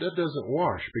that doesn't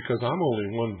wash, because I'm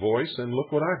only one voice, and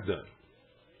look what I've done.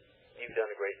 You've done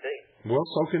a great thing. Well,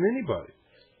 so can anybody.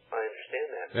 I understand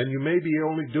that. And you may be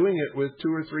only doing it with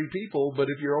 2 or 3 people, but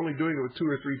if you're only doing it with 2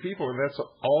 or 3 people, and that's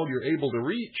all you're able to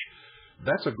reach,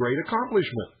 That's a great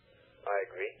accomplishment. I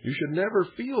agree. You should never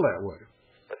feel that way.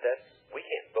 But we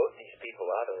can't vote these people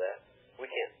out of that. We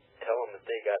can't tell them that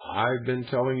they got... I've been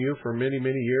telling you for many,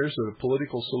 many years that a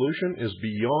political solution is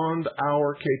beyond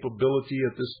our capability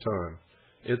at this time.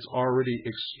 It's already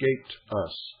escaped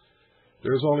us.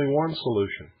 There's only one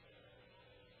solution.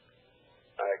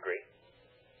 I agree.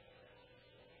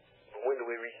 But when do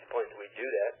we reach the point that we do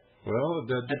that? Well,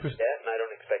 that depends. That, and I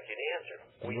don't expect you to answer.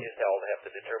 We just all have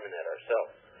to determine that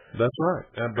ourselves. That's right.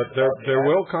 But there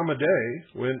will come a day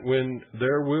when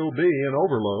there will be an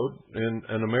overload,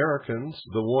 and Americans,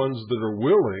 the ones that are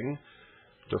willing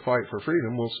to fight for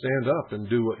freedom, will stand up and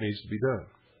do what needs to be done.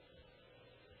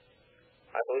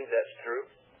 I believe that's true.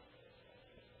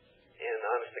 And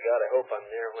honest to God, I hope I'm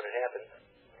there when it happens.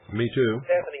 Me too. It's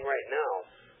happening right now.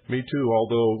 Me too,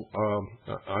 although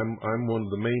I'm one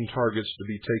of the main targets to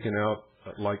be taken out,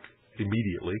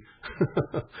 immediately.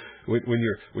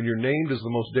 when you're named as the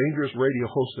most dangerous radio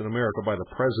host in America by the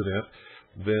president,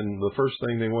 then the first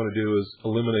thing they want to do is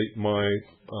eliminate my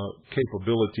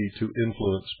capability to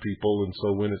influence people. And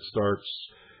so when it starts,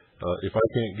 if I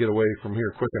can't get away from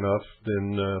here quick enough,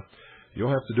 then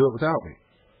you'll have to do it without me.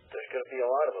 There's going to be a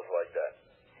lot of us like that.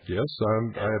 Yes,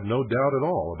 I have no doubt at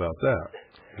all about that.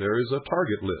 There is a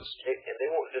target list. And they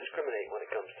won't discriminate when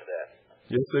it comes to that.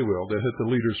 Yes, they will. They'll hit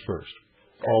the leaders first.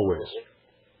 Always.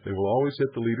 They will always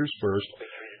hit the leaders first. Be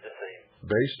treated the same.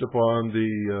 Based upon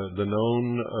the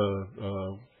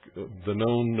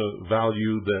known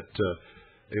value that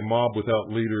a mob without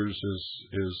leaders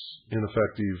is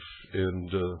ineffective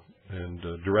and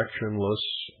directionless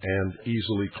and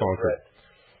easily conquered.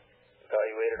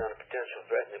 Evaluated on a potential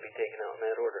threat and to be taken out in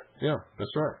that order. Yeah,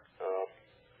 that's right.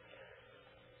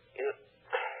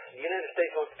 The United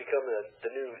States wants to become the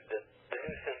new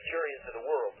centurions of the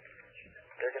world.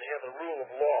 They're going to have a rule of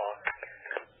law,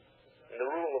 and the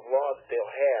rule of law that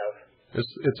they'll have...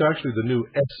 It's actually the new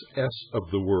SS of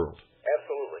the world.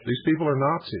 Absolutely. These people are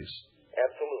Nazis.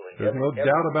 Absolutely. There's no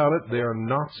doubt about it. They are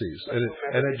Nazis.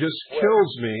 And it just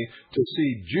kills me to see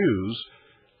Jews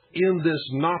in this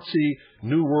Nazi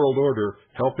New World Order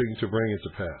helping to bring it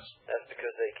to pass. That's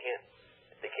because they can't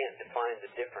define the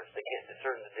difference. They can't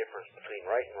discern the difference between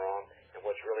right and wrong and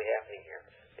what's really happening here.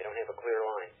 They don't have a clear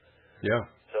line. Yeah.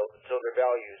 So their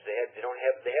values, they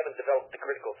haven't developed the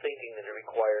critical thinking that it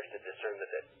requires to discern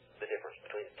the difference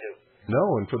between the two. No,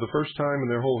 and for the first time in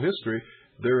their whole history,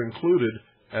 they're included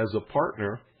as a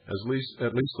partner, at least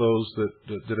those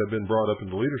that have been brought up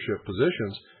into leadership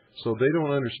positions. So they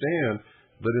don't understand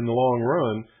that in the long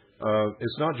run,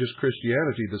 it's not just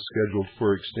Christianity that's scheduled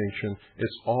for extinction.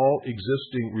 It's all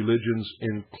existing religions,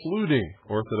 including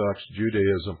Orthodox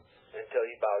Judaism. Until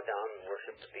you bow down and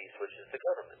worship the beast, which is the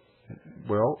government.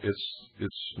 Well,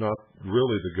 it's not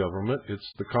really the government. It's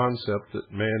the concept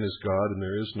that man is God and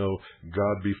there is no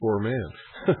God before man,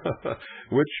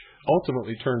 which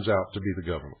ultimately turns out to be the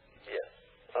government. Yes.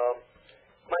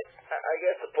 I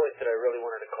guess the point that I really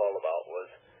wanted to call about was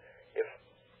if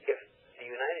the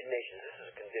United Nations, this is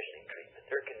a conditioning treatment,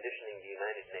 they're conditioning the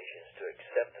United Nations to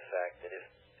accept the fact that if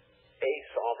a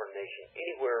sovereign nation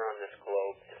anywhere on this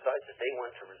globe decides that they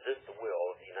want to resist the will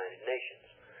of the United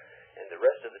Nations, and the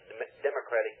rest of the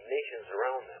democratic nations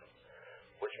around them,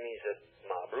 which means that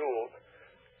mob ruled,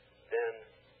 then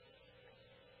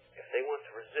if they want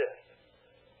to resist,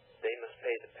 they must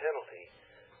pay the penalty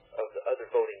of the other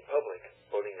voting public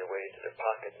voting their way into their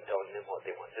pocket and telling them what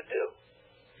they want to do.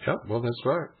 Yeah, well, that's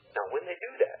right. Now, when they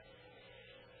do that,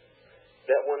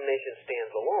 that one nation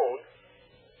stands alone.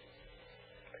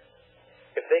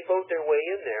 If they vote their way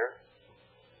in there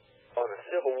on a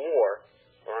civil war,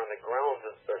 or on the grounds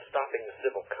of stopping the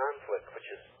civil conflict, which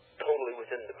is totally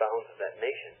within the bounds of that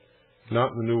nation.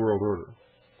 Not in the New World Order.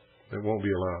 It won't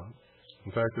be allowed.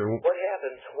 In fact, there won't. What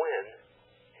happens when,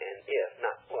 and if,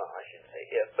 I shouldn't say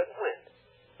if, but when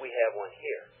we have one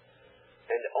here?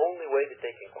 And the only way that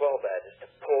they can quell that is to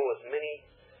pull as many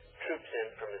troops in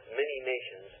from as many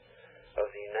nations of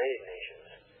the United Nations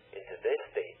into this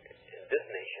state, in this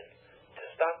nation, to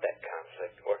stop that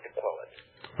conflict or to quell it.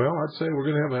 Well, I'd say we're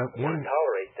going to have one.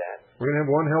 Tolerate that. We're going to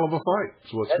have one hell of a fight.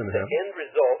 That's what's going to happen. That's the end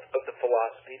result of the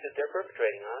philosophy that they're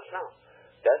perpetrating on us now.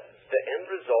 That's the end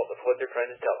result of what they're trying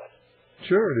to tell us.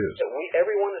 Sure it is. That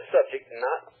everyone is subject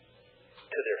not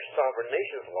to their sovereign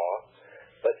nation's law,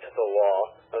 but to the law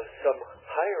of some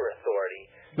higher authority.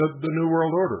 The New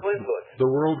World Order.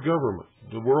 The world government.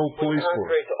 The world police force.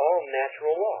 Contrary to all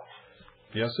natural law.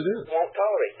 Yes, it is. Won't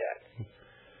tolerate that.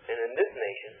 And in this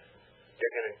nation,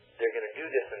 they're going to do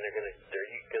this, and they're going to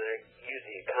use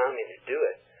the economy to do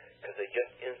it, because they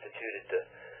just instituted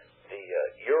the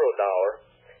euro dollar,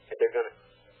 and they're going to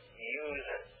use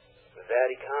that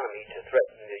economy to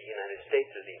threaten the United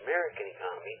States or the American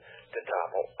economy to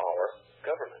topple our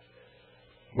government.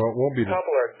 Well, it won't be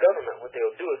topple our government. What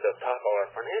they'll do is they'll topple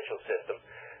our financial system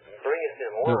and bring us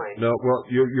in line. No, well,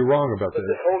 you're wrong about that.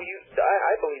 This whole,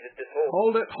 I believe that this whole...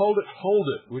 Hold it.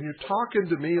 When you're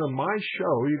talking to me on my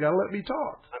show, you got to let me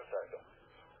talk. I'm sorry, Bill.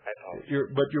 I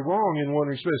apologize. But you're wrong in one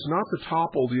respect. It's not to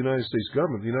topple the United States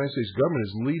government. The United States government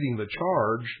is leading the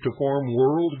charge to form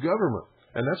world government.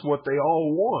 And that's what they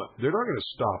all want. They're not going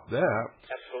to stop that.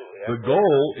 Absolutely. The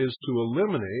goal is to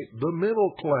eliminate the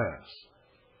middle class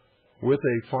with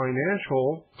a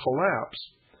financial collapse.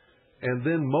 And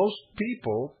then most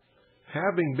people,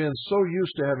 having been so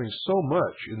used to having so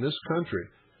much in this country,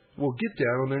 will get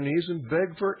down on their knees and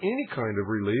beg for any kind of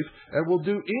relief and will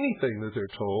do anything that they're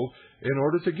told in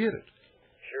order to get it.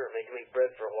 Sure, make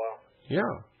bread for a while.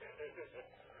 Yeah.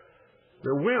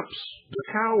 They're wimps.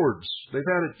 They're cowards. They've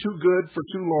had it too good for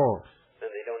too long. And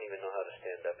they don't even know how to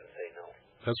stand up and say no.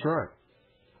 That's right.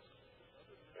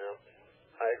 No,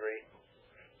 I agree.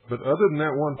 But other than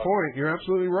that one point, you're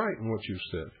absolutely right in what you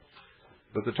said.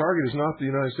 But the target is not the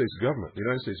United States government. The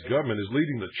United States government is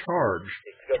leading the charge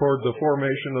toward the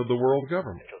formation of the world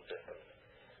government.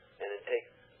 And then take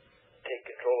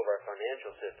control of our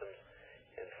financial systems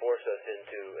and force us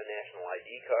into a national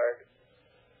ID card.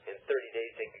 In 30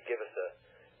 days, they could give us a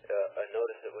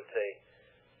notice that would say,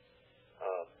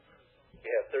 you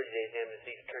have 30 days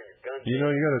amnesty to turn your guns in. You know,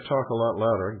 you got to talk a lot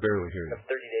louder. I can barely hear you. You have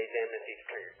 30 days amnesty to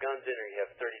turn your guns in, or you have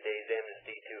 30 days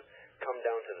amnesty to come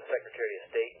down to the Secretary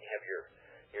of State and have your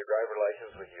driver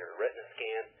license with your retina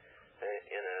scan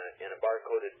and a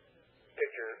barcoded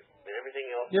picture and everything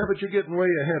else. Yeah, but you're getting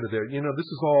way ahead of there. You know, this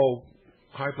is all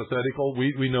hypothetical.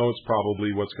 We know it's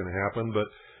probably what's going to happen, but,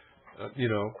 you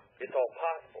know. It's all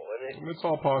possible. It's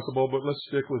all possible, but let's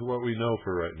stick with what we know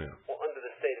for right now. Well, under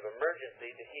the state of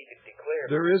emergency that he could declare...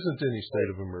 There isn't any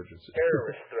state of emergency.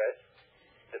 Terrorist threats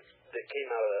that came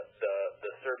out of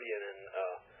the Serbian and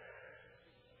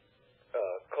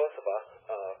Kosova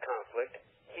conflict,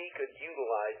 he could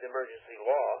utilize emergency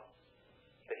law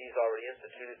that he's already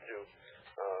instituted through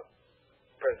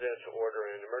presidential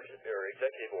order and emergency or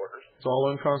executive orders. It's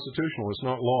all unconstitutional. It's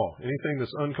not law. Anything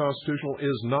that's unconstitutional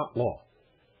is not law.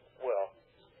 Well,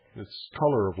 it's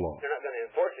color of law. They're not going to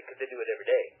enforce it because they do it every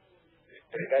day.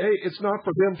 Hey, it's not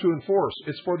for them to enforce.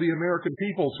 It's for the American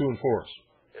people to enforce.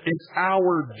 It's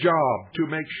our job to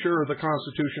make sure the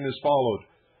Constitution is followed,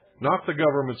 not the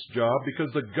government's job,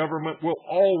 because the government will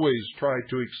always try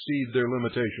to exceed their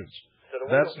limitations.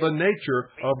 That's the nature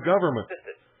of government.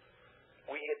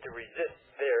 We get to resist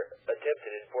their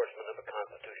attempted enforcement of a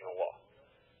constitutional law,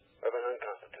 of an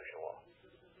unconstitutional law.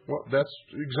 Well, that's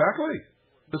exactly.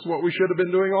 That's what we should have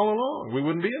been doing all along. We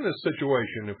wouldn't be in this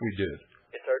situation if we did.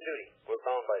 It's our duty. We're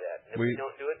bound by that. If we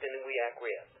don't do it, then we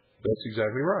acquiesce. That's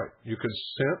exactly right. You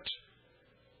consent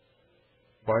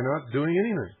by not doing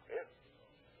anything. Yeah.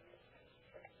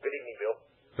 Good evening, Bill.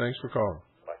 Thanks for calling.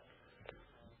 Bye.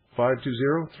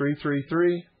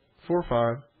 520-333-4578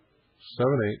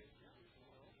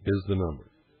 is the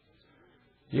number.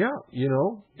 Yeah, you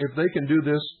know, if they can do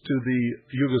this to the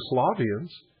Yugoslavians,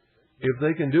 if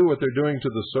they can do what they're doing to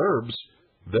the Serbs,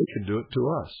 they can do it to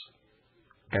us.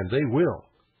 And they will.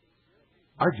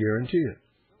 I guarantee it.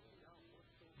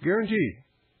 Guaranteed.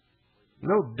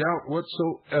 No doubt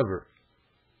whatsoever,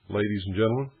 ladies and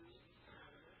gentlemen.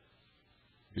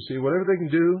 You see, whatever they can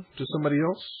do to somebody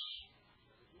else,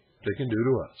 they can do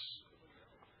to us.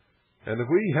 And if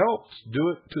we helped do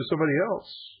it to somebody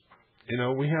else, you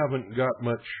know, we haven't got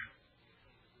much.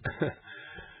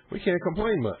 We can't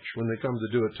complain much when they come to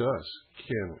do it to us,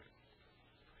 can we?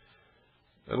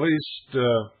 At least,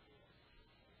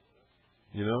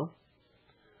 you know,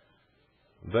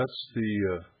 that's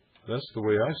the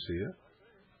way I see it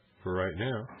for right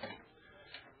now.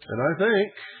 And I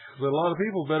think that a lot of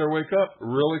people better wake up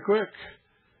really quick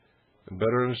and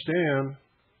better understand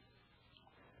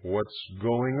what's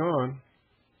going on.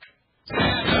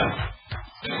 Stand up,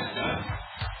 stand up,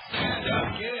 stand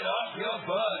up, get off your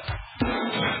butt.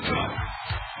 Stand up,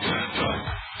 stand up,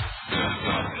 stand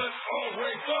up, let's all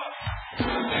wake up.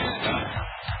 Stand up,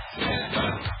 stand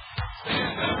up,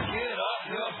 stand up, get off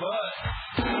your butt.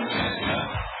 Stand up,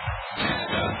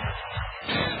 stand up,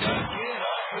 stand up, get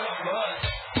off your butt.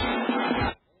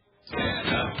 Stand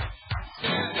up,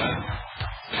 stand up,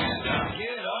 stand up,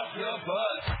 get off your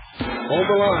butt. Hold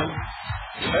the line.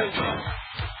 Hey.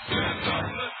 Stand up,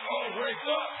 let's all wake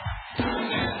up.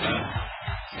 Stand up,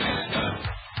 stand up,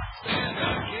 stand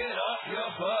up, get off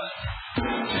your butt.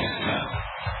 Stand up,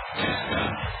 stand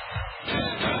up,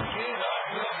 stand up, get off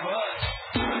your butt.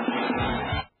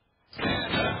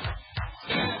 Stand up,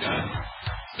 stand up,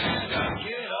 stand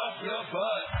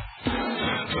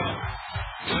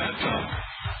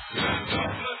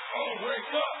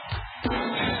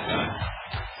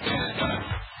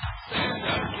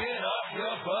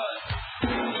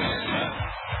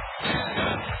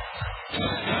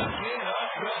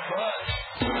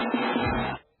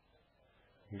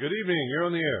Good evening. You're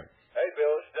on the air. Hey,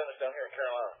 Bill. It's Dennis down here in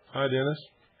Carolina. Hi, Dennis.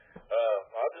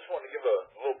 I just wanted to give a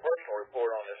little personal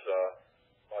report on this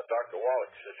Dr.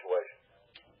 Wallach situation.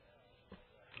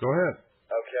 Go ahead.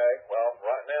 Okay. Well,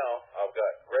 right now I've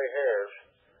got gray hairs,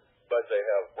 but they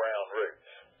have brown roots.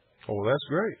 Oh, that's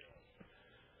great.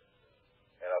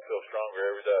 And I feel stronger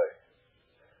every day.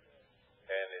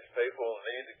 And these people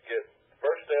need to get,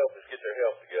 first step is get their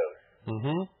health together.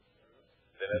 Mm-hmm.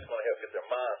 Then that's going to help get their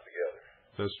minds together.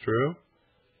 That's true.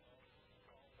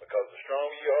 Because the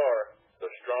stronger you are, the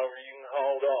stronger you can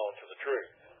hold on to the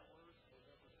truth.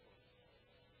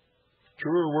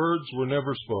 Truer words were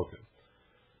never spoken.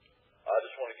 I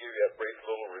just want to give you a brief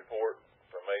little report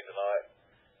from me tonight.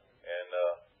 And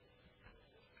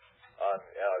I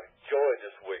enjoyed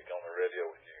this week on the radio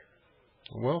with you.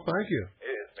 Well, thank you.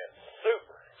 It has been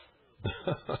super.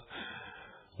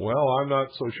 Well, I'm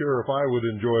not so sure if I would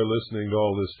enjoy listening to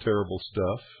all this terrible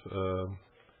stuff.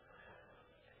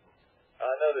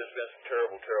 I know there's been some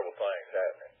terrible, terrible things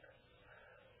happening.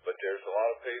 But there's a lot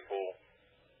of people,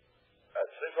 it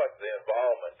seems like the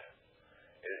involvement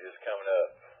is coming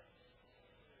up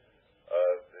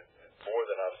more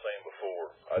than I've seen before.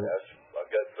 That's a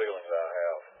gut feeling that I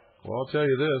have. Well, I'll tell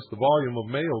you this, the volume of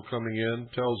mail coming in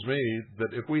tells me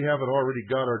that if we haven't already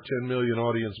got our 10 million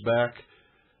audience back,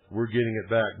 we're getting it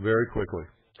back very quickly.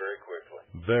 Very quickly.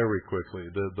 Very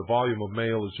quickly. The volume of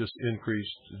mail has just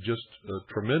increased just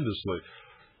tremendously.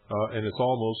 And it's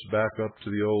almost back up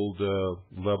to the old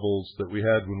levels that we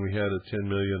had when we had a 10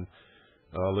 million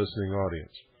listening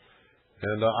audience.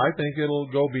 And I think it'll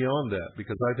go beyond that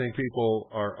because I think people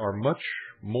are much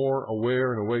more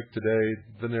aware and awake today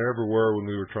than they ever were when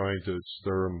we were trying to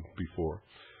stir them before.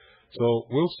 So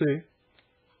we'll see.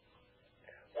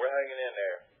 We're hanging in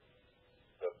there.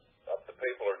 The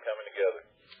people are coming together.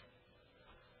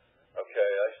 Okay,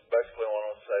 that's basically what I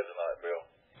want to say tonight, Bill.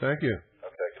 Thank you.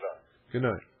 Okay, good night. Good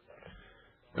night.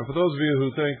 And for those of you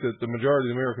who think that the majority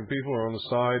of the American people are on the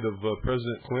side of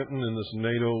President Clinton in this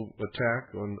NATO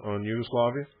attack on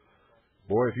Yugoslavia,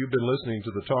 boy, if you've been listening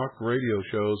to the talk radio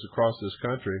shows across this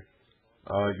country,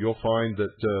 you'll find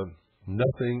that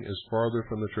nothing is farther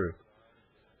from the truth.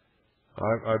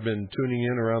 I've been tuning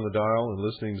in around the dial and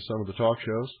listening to some of the talk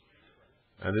shows,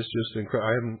 and it's just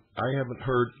incredible. I haven't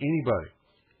heard anybody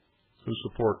who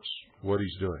supports what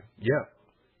he's doing yet.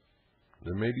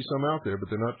 There may be some out there,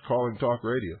 but they're not calling talk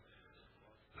radio.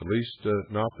 At least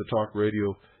not the talk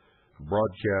radio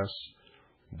broadcasts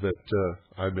that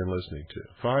I've been listening to.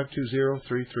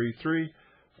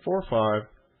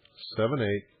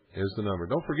 520-333-4578 is the number.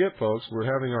 Don't forget, folks, we're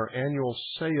having our annual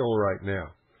sale right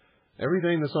now.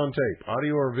 Everything that's on tape,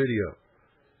 audio or video,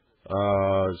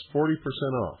 is 40%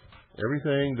 off.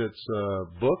 Everything that's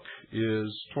book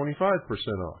is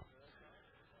 25% off.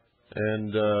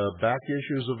 And back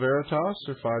issues of Veritas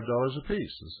are $5 a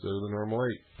piece instead of the normal $8.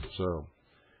 So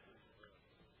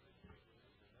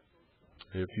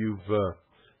if you've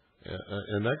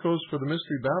and that goes for the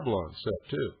Mystery Babylon set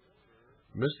too.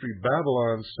 Mystery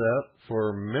Babylon set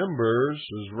for members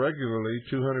is regularly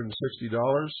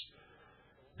 $260.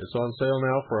 It's on sale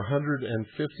now for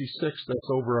 $156. That's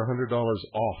over $100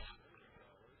 off.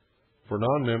 For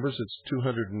non-members, it's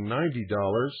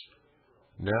 $290.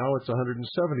 Now it's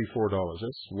 $174.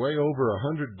 That's way over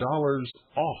 $100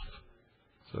 off.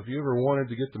 So if you ever wanted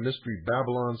to get the Mystery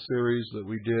Babylon series that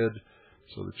we did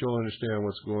so that you'll understand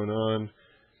what's going on,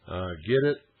 get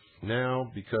it now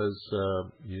because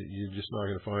you're just not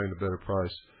going to find a better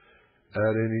price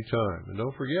at any time. And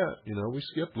don't forget, we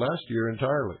skipped last year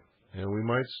entirely. And we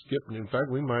might skip, in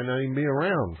fact, we might not even be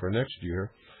around for next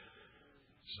year.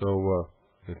 So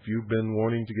if you've been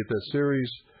wanting to get that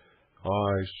series,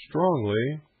 I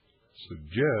strongly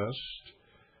suggest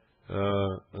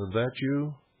that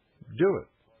you do it,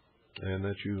 and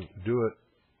that you do it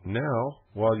now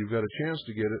while you've got a chance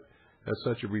to get it at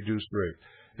such a reduced rate.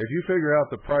 If you figure out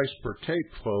the price per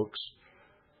tape, folks,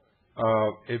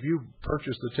 if you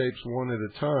purchase the tapes one at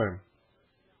a time,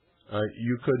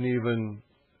 you couldn't even,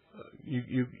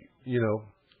 it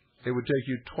would take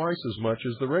you twice as much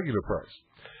as the regular price.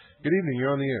 Good evening,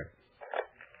 you're on the air.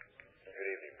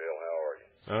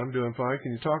 I'm doing fine.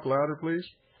 Can you talk louder, please?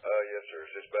 Yes, sir.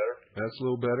 Is this better? That's a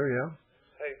little better, yeah.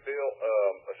 Hey, Bill,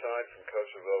 aside from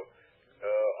Kosovo,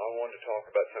 I wanted to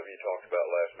talk about something you talked about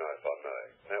last night, if I may.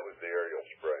 That was the aerial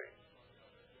spraying.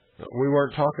 We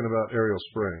weren't talking about aerial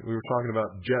spraying. We were talking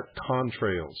about jet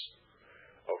contrails.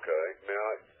 Okay. May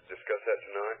I discuss that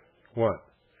tonight?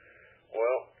 What?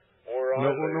 Well,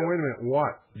 No, wait a minute.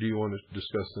 What do you want to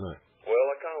discuss tonight? Well,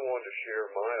 I kind of wanted to share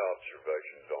my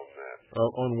observations on that.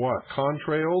 On what?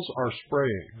 Contrails or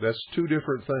spraying? That's two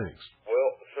different things.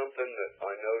 Well, something that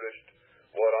I noticed,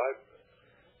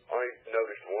 I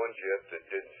noticed one jet that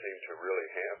didn't seem to really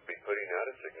be putting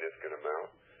out a significant amount.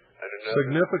 And another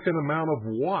significant amount of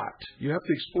what? You have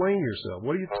to explain yourself.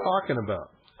 What are you talking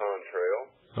about?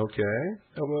 Contrail. Okay.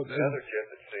 Another jet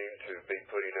that seemed to be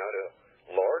putting out a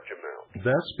large amount.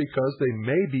 That's because they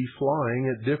may be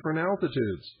flying at different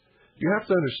altitudes. You have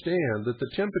to understand that the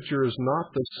temperature is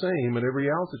not the same at every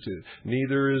altitude.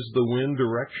 Neither is the wind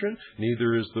direction,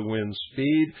 neither is the wind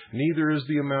speed, neither is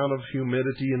the amount of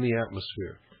humidity in the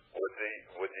atmosphere.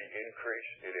 Would the increase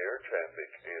in air traffic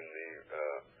and the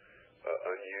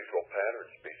unusual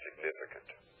patterns be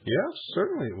significant? Yes,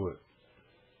 certainly it would.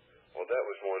 Well, that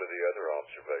was one of the other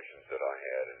observations that I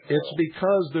had. It's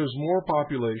because there's more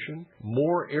population,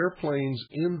 more airplanes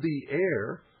in the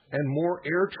air, and more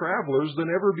air travelers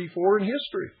than ever before in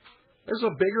history. There's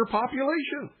a bigger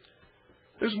population.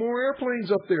 There's more airplanes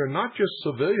up there, not just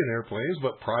civilian airplanes,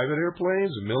 but private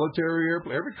airplanes, military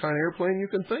airplanes, every kind of airplane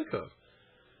you can think of.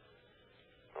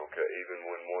 Okay, even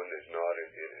when one is not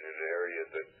in an area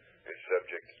that is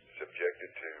subjected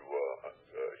to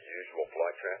usual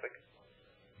flight traffic?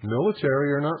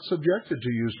 Military are not subjected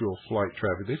to usual flight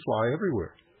traffic. They fly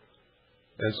everywhere.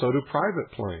 And so do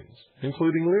private planes,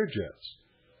 including Learjets.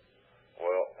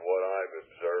 Well, what I've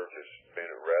observed has been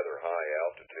at rather high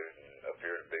altitude and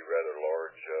appear to be rather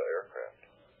large aircraft.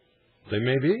 They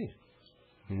may be.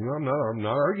 I'm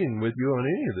not arguing with you on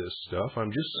any of this stuff.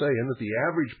 I'm just saying that the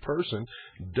average person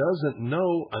doesn't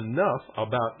know enough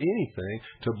about anything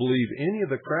to believe any of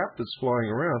the crap that's flying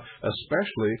around,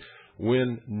 especially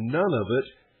when none of it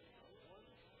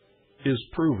is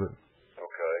proven.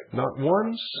 Not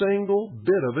one single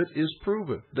bit of it is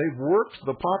proven. They've worked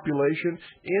the population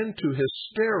into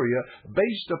hysteria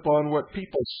based upon what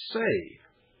people say,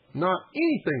 not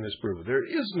anything that's proven. There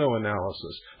is no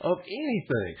analysis of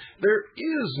anything. There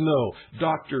is no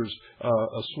doctor's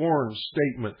sworn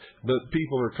statement that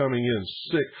people are coming in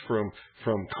sick from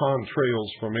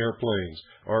contrails from airplanes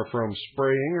or from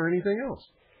spraying or anything else.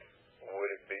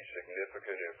 Would it be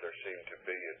significant if there seemed to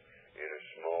be in a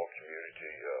small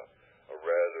community a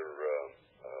rather,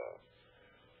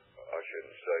 I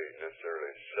shouldn't say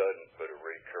necessarily sudden, but a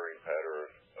recurring pattern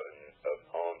of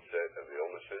onset of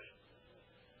illnesses?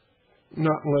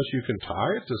 Not unless you can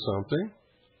tie it to something.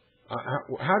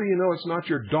 How do you know it's not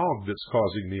your dog that's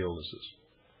causing the illnesses?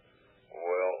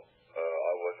 Well,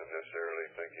 I wasn't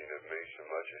necessarily thinking of me so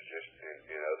much as just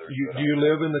in others. Do you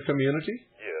live in the community?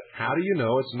 Yes. How do you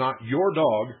know it's not your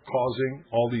dog causing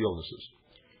all the illnesses?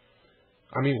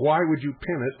 I mean, why would you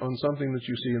pin it on something that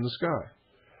you see in the sky?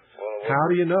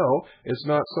 How do you know it's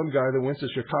not some guy that went to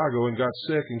Chicago and got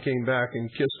sick and came back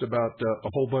and kissed about a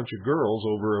whole bunch of girls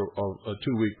over a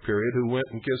 2-week period who went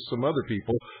and kissed some other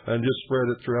people and just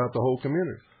spread it throughout the whole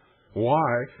community?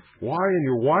 Why in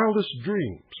your wildest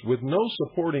dreams, with no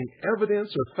supporting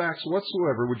evidence or facts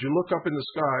whatsoever, would you look up in the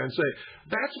sky and say,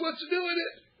 that's what's doing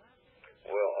it?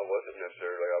 Well, I wasn't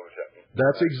necessarily.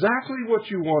 That's exactly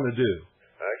what you want to do.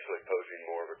 Actually posing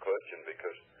more of a question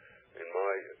because in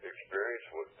my experience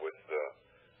with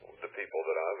the people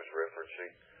that I was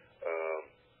referencing,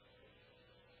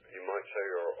 you might say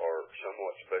are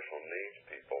somewhat special needs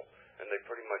people, and they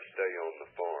pretty much stay on the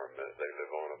farm. They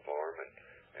live on a farm, and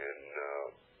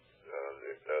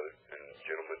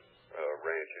gentlemen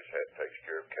ranches takes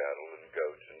care of cattle and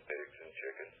goats and pigs and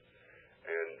chickens,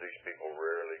 and these people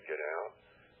rarely get out,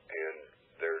 and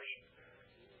there's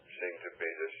seems to be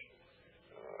this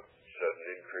sudden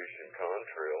increase in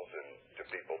contrails and to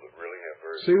people that really have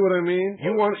very... See what I mean?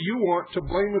 You want to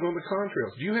blame it on the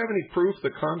contrails. Do you have any proof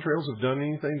that contrails have done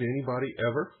anything to anybody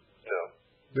ever? No.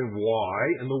 Then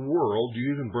why in the world do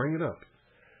you even bring it up?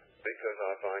 Because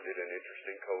I find it an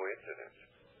interesting coincidence.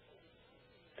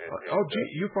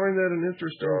 Gee, you find that an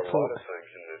interesting coincidence? There are a lot of things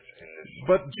in this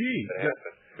but gee,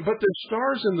 but there's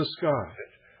stars in the sky.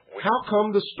 How come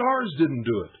the stars didn't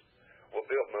do it? Well,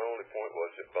 Bill, my only point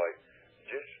was that by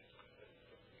just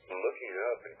looking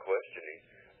up and questioning,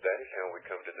 that is how we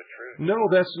come to the truth. No,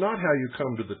 that's not how you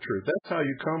come to the truth. That's how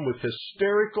you come with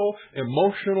hysterical,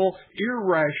 emotional,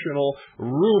 irrational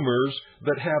rumors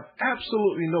that have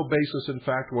absolutely no basis in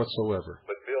fact whatsoever.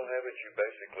 But Bill, haven't you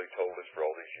basically told us for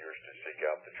all these years to seek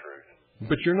out the truth?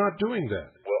 But you're not doing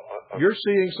that. Well, you're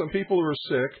seeing some people who are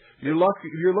sick. You're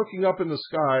looking up in the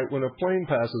sky when a plane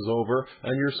passes over,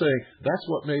 and you're saying that's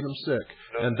what made them sick.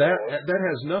 And that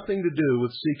has nothing to do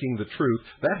with seeking the truth.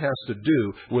 That has to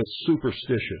do with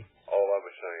superstition. All I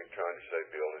was trying to say,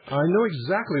 Bill, is... I know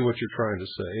exactly what you're trying to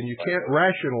say, and you can't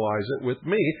rationalize it with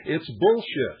me. It's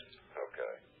bullshit.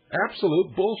 Okay.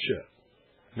 Absolute bullshit.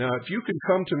 Now, if you can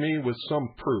come to me with some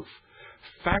proof,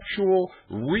 factual,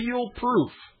 real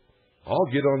proof,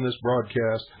 I'll get on this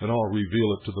broadcast and I'll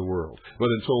reveal it to the world. But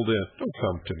until then, don't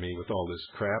come to me with all this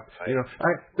crap.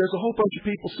 There's a whole bunch of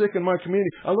people sick in my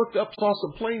community. I looked up, saw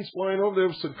some planes flying over there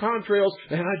with some contrails,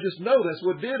 and I just know that's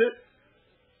what did it.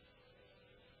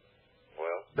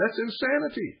 Well, that's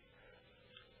insanity.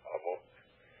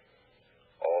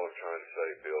 All I'm trying to say,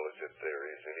 Bill, is if there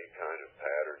is any kind of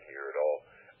pattern here at all,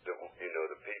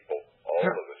 the people, all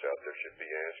of us out there should be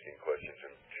asking questions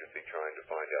and should be trying to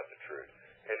find out the truth.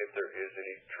 And if there is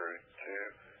any truth to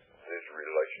this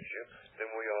relationship, then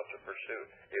we ought to pursue it.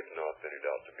 If not, then it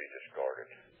ought to be discarded.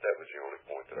 That was the only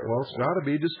point that I Well, it's got to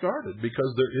be discarded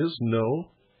because there is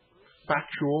no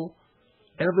factual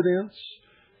evidence,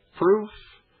 proof,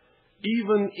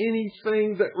 even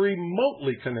anything that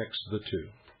remotely connects the two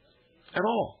at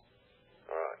all.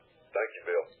 All right. Thank you,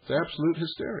 Bill. It's absolute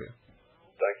hysteria.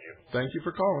 Thank you. Thank you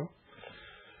for calling.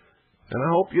 And I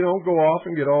hope you don't go off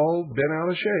and get all bent out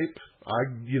of shape.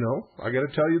 I got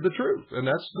to tell you the truth, and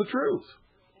that's the truth.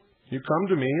 You come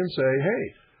to me and say,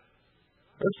 hey,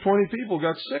 there's 20 people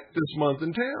got sick this month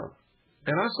in town,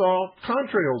 and I saw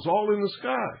contrails all in the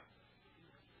sky.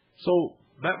 So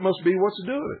that must be what's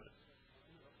doing it.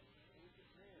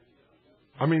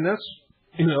 I mean, that's,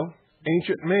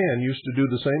 ancient man used to do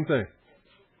the same thing.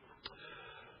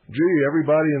 Gee,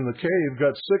 everybody in the cave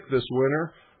got sick this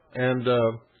winter, and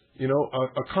a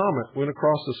comet went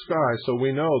across the sky, so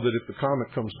we know that if the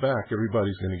comet comes back,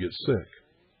 everybody's going to get sick.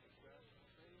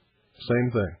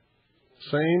 Same thing.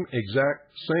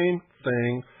 Same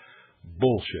thing.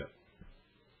 Bullshit.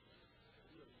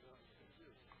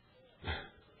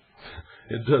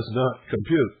 It does not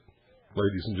compute,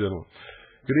 ladies and gentlemen.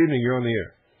 Good evening. You're on the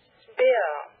air.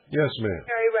 Bill. Yes, ma'am.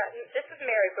 Mary Rutten. This is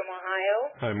Mary from Ohio.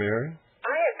 Hi, Mary.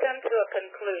 I have come to a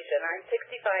conclusion. I'm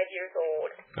 65 years old.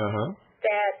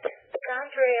 That the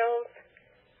contrails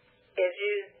is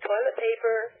used toilet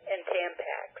paper and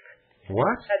Tampax.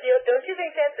 What? Don't you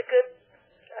think that's a good?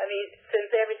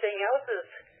 Since everything else is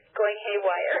going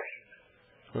haywire.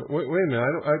 Wait a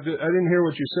minute. I didn't hear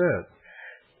what you said.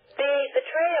 The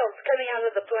trails coming out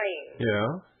of the plane.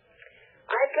 Yeah.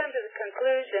 I've come to the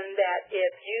conclusion that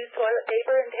it's used toilet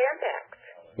paper and Tampax.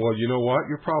 Well, you know what?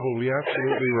 You're probably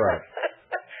absolutely right.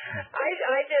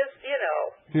 I just,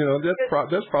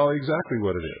 that's probably exactly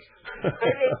what it is.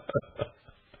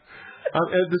 And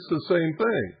it's the same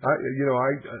thing.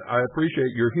 I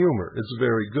appreciate your humor. It's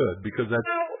very good because that's.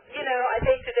 I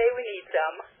think today we need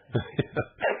some.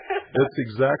 It's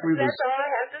exactly the. That's all I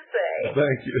have to say.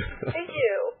 Thank you. Thank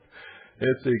you.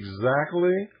 It's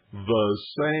exactly the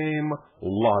same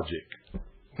logic.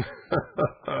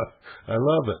 I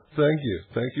love it. Thank you.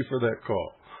 Thank you for that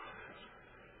call.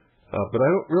 But I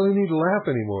don't really need to laugh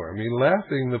anymore.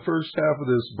 Laughing the first half of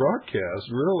this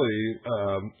broadcast really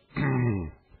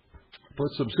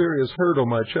put some serious hurt on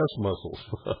my chest muscles,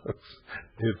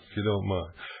 if you don't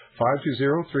mind.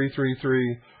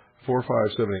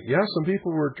 520-333-4578. Yeah, some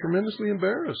people were tremendously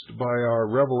embarrassed by our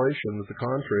revelation that the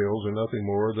contrails are nothing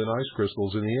more than ice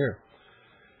crystals in the air.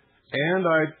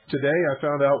 And today I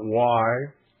found out why.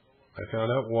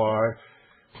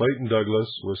 Clayton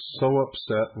Douglas was so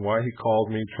upset and why he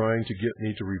called me trying to get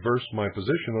me to reverse my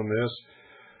position on this.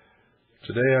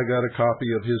 Today I got a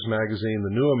copy of his magazine,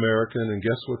 The New American, and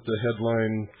guess what the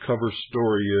headline cover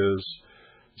story is?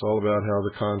 It's all about how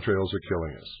the contrails are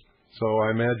killing us. So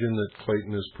I imagine that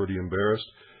Clayton is pretty embarrassed.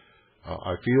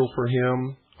 I feel for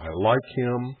him. I like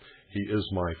him. He is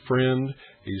my friend.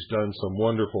 He's done some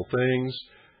wonderful things.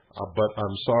 But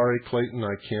I'm sorry, Clayton,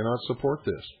 I cannot support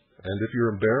this. And if you're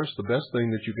embarrassed, the best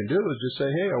thing that you can do is just say,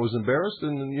 hey, I was embarrassed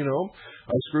and,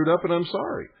 I screwed up and I'm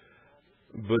sorry.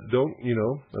 But don't,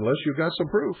 unless you've got some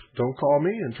proof, don't call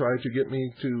me and try to get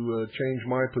me to change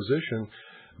my position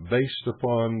based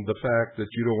upon the fact that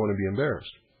you don't want to be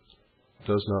embarrassed.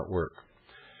 Does not work.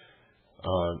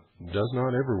 Does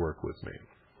not ever work with me.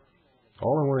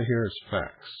 All I want to hear is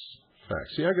facts.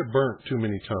 See, I get burnt too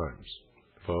many times,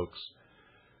 folks.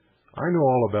 I know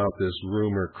all about this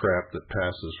rumor crap that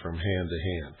passes from hand to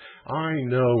hand. I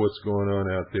know what's going on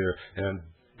out there, and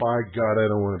by God, I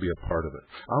don't want to be a part of it.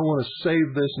 I want to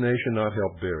save this nation, not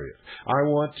help bury it. I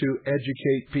want to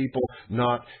educate people,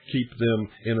 not keep them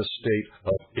in a state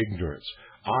of ignorance.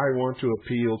 I want to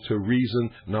appeal to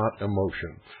reason, not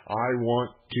emotion. I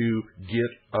want to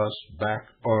get us back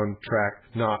on track,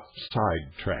 not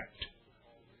sidetracked.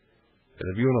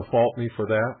 And if you want to fault me for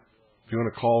that, if you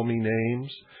want to call me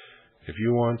names, if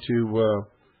you want to,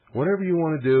 whatever you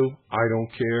want to do, I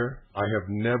don't care. I have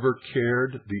never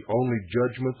cared. The only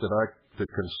judgment that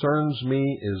concerns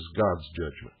me is God's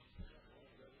judgment.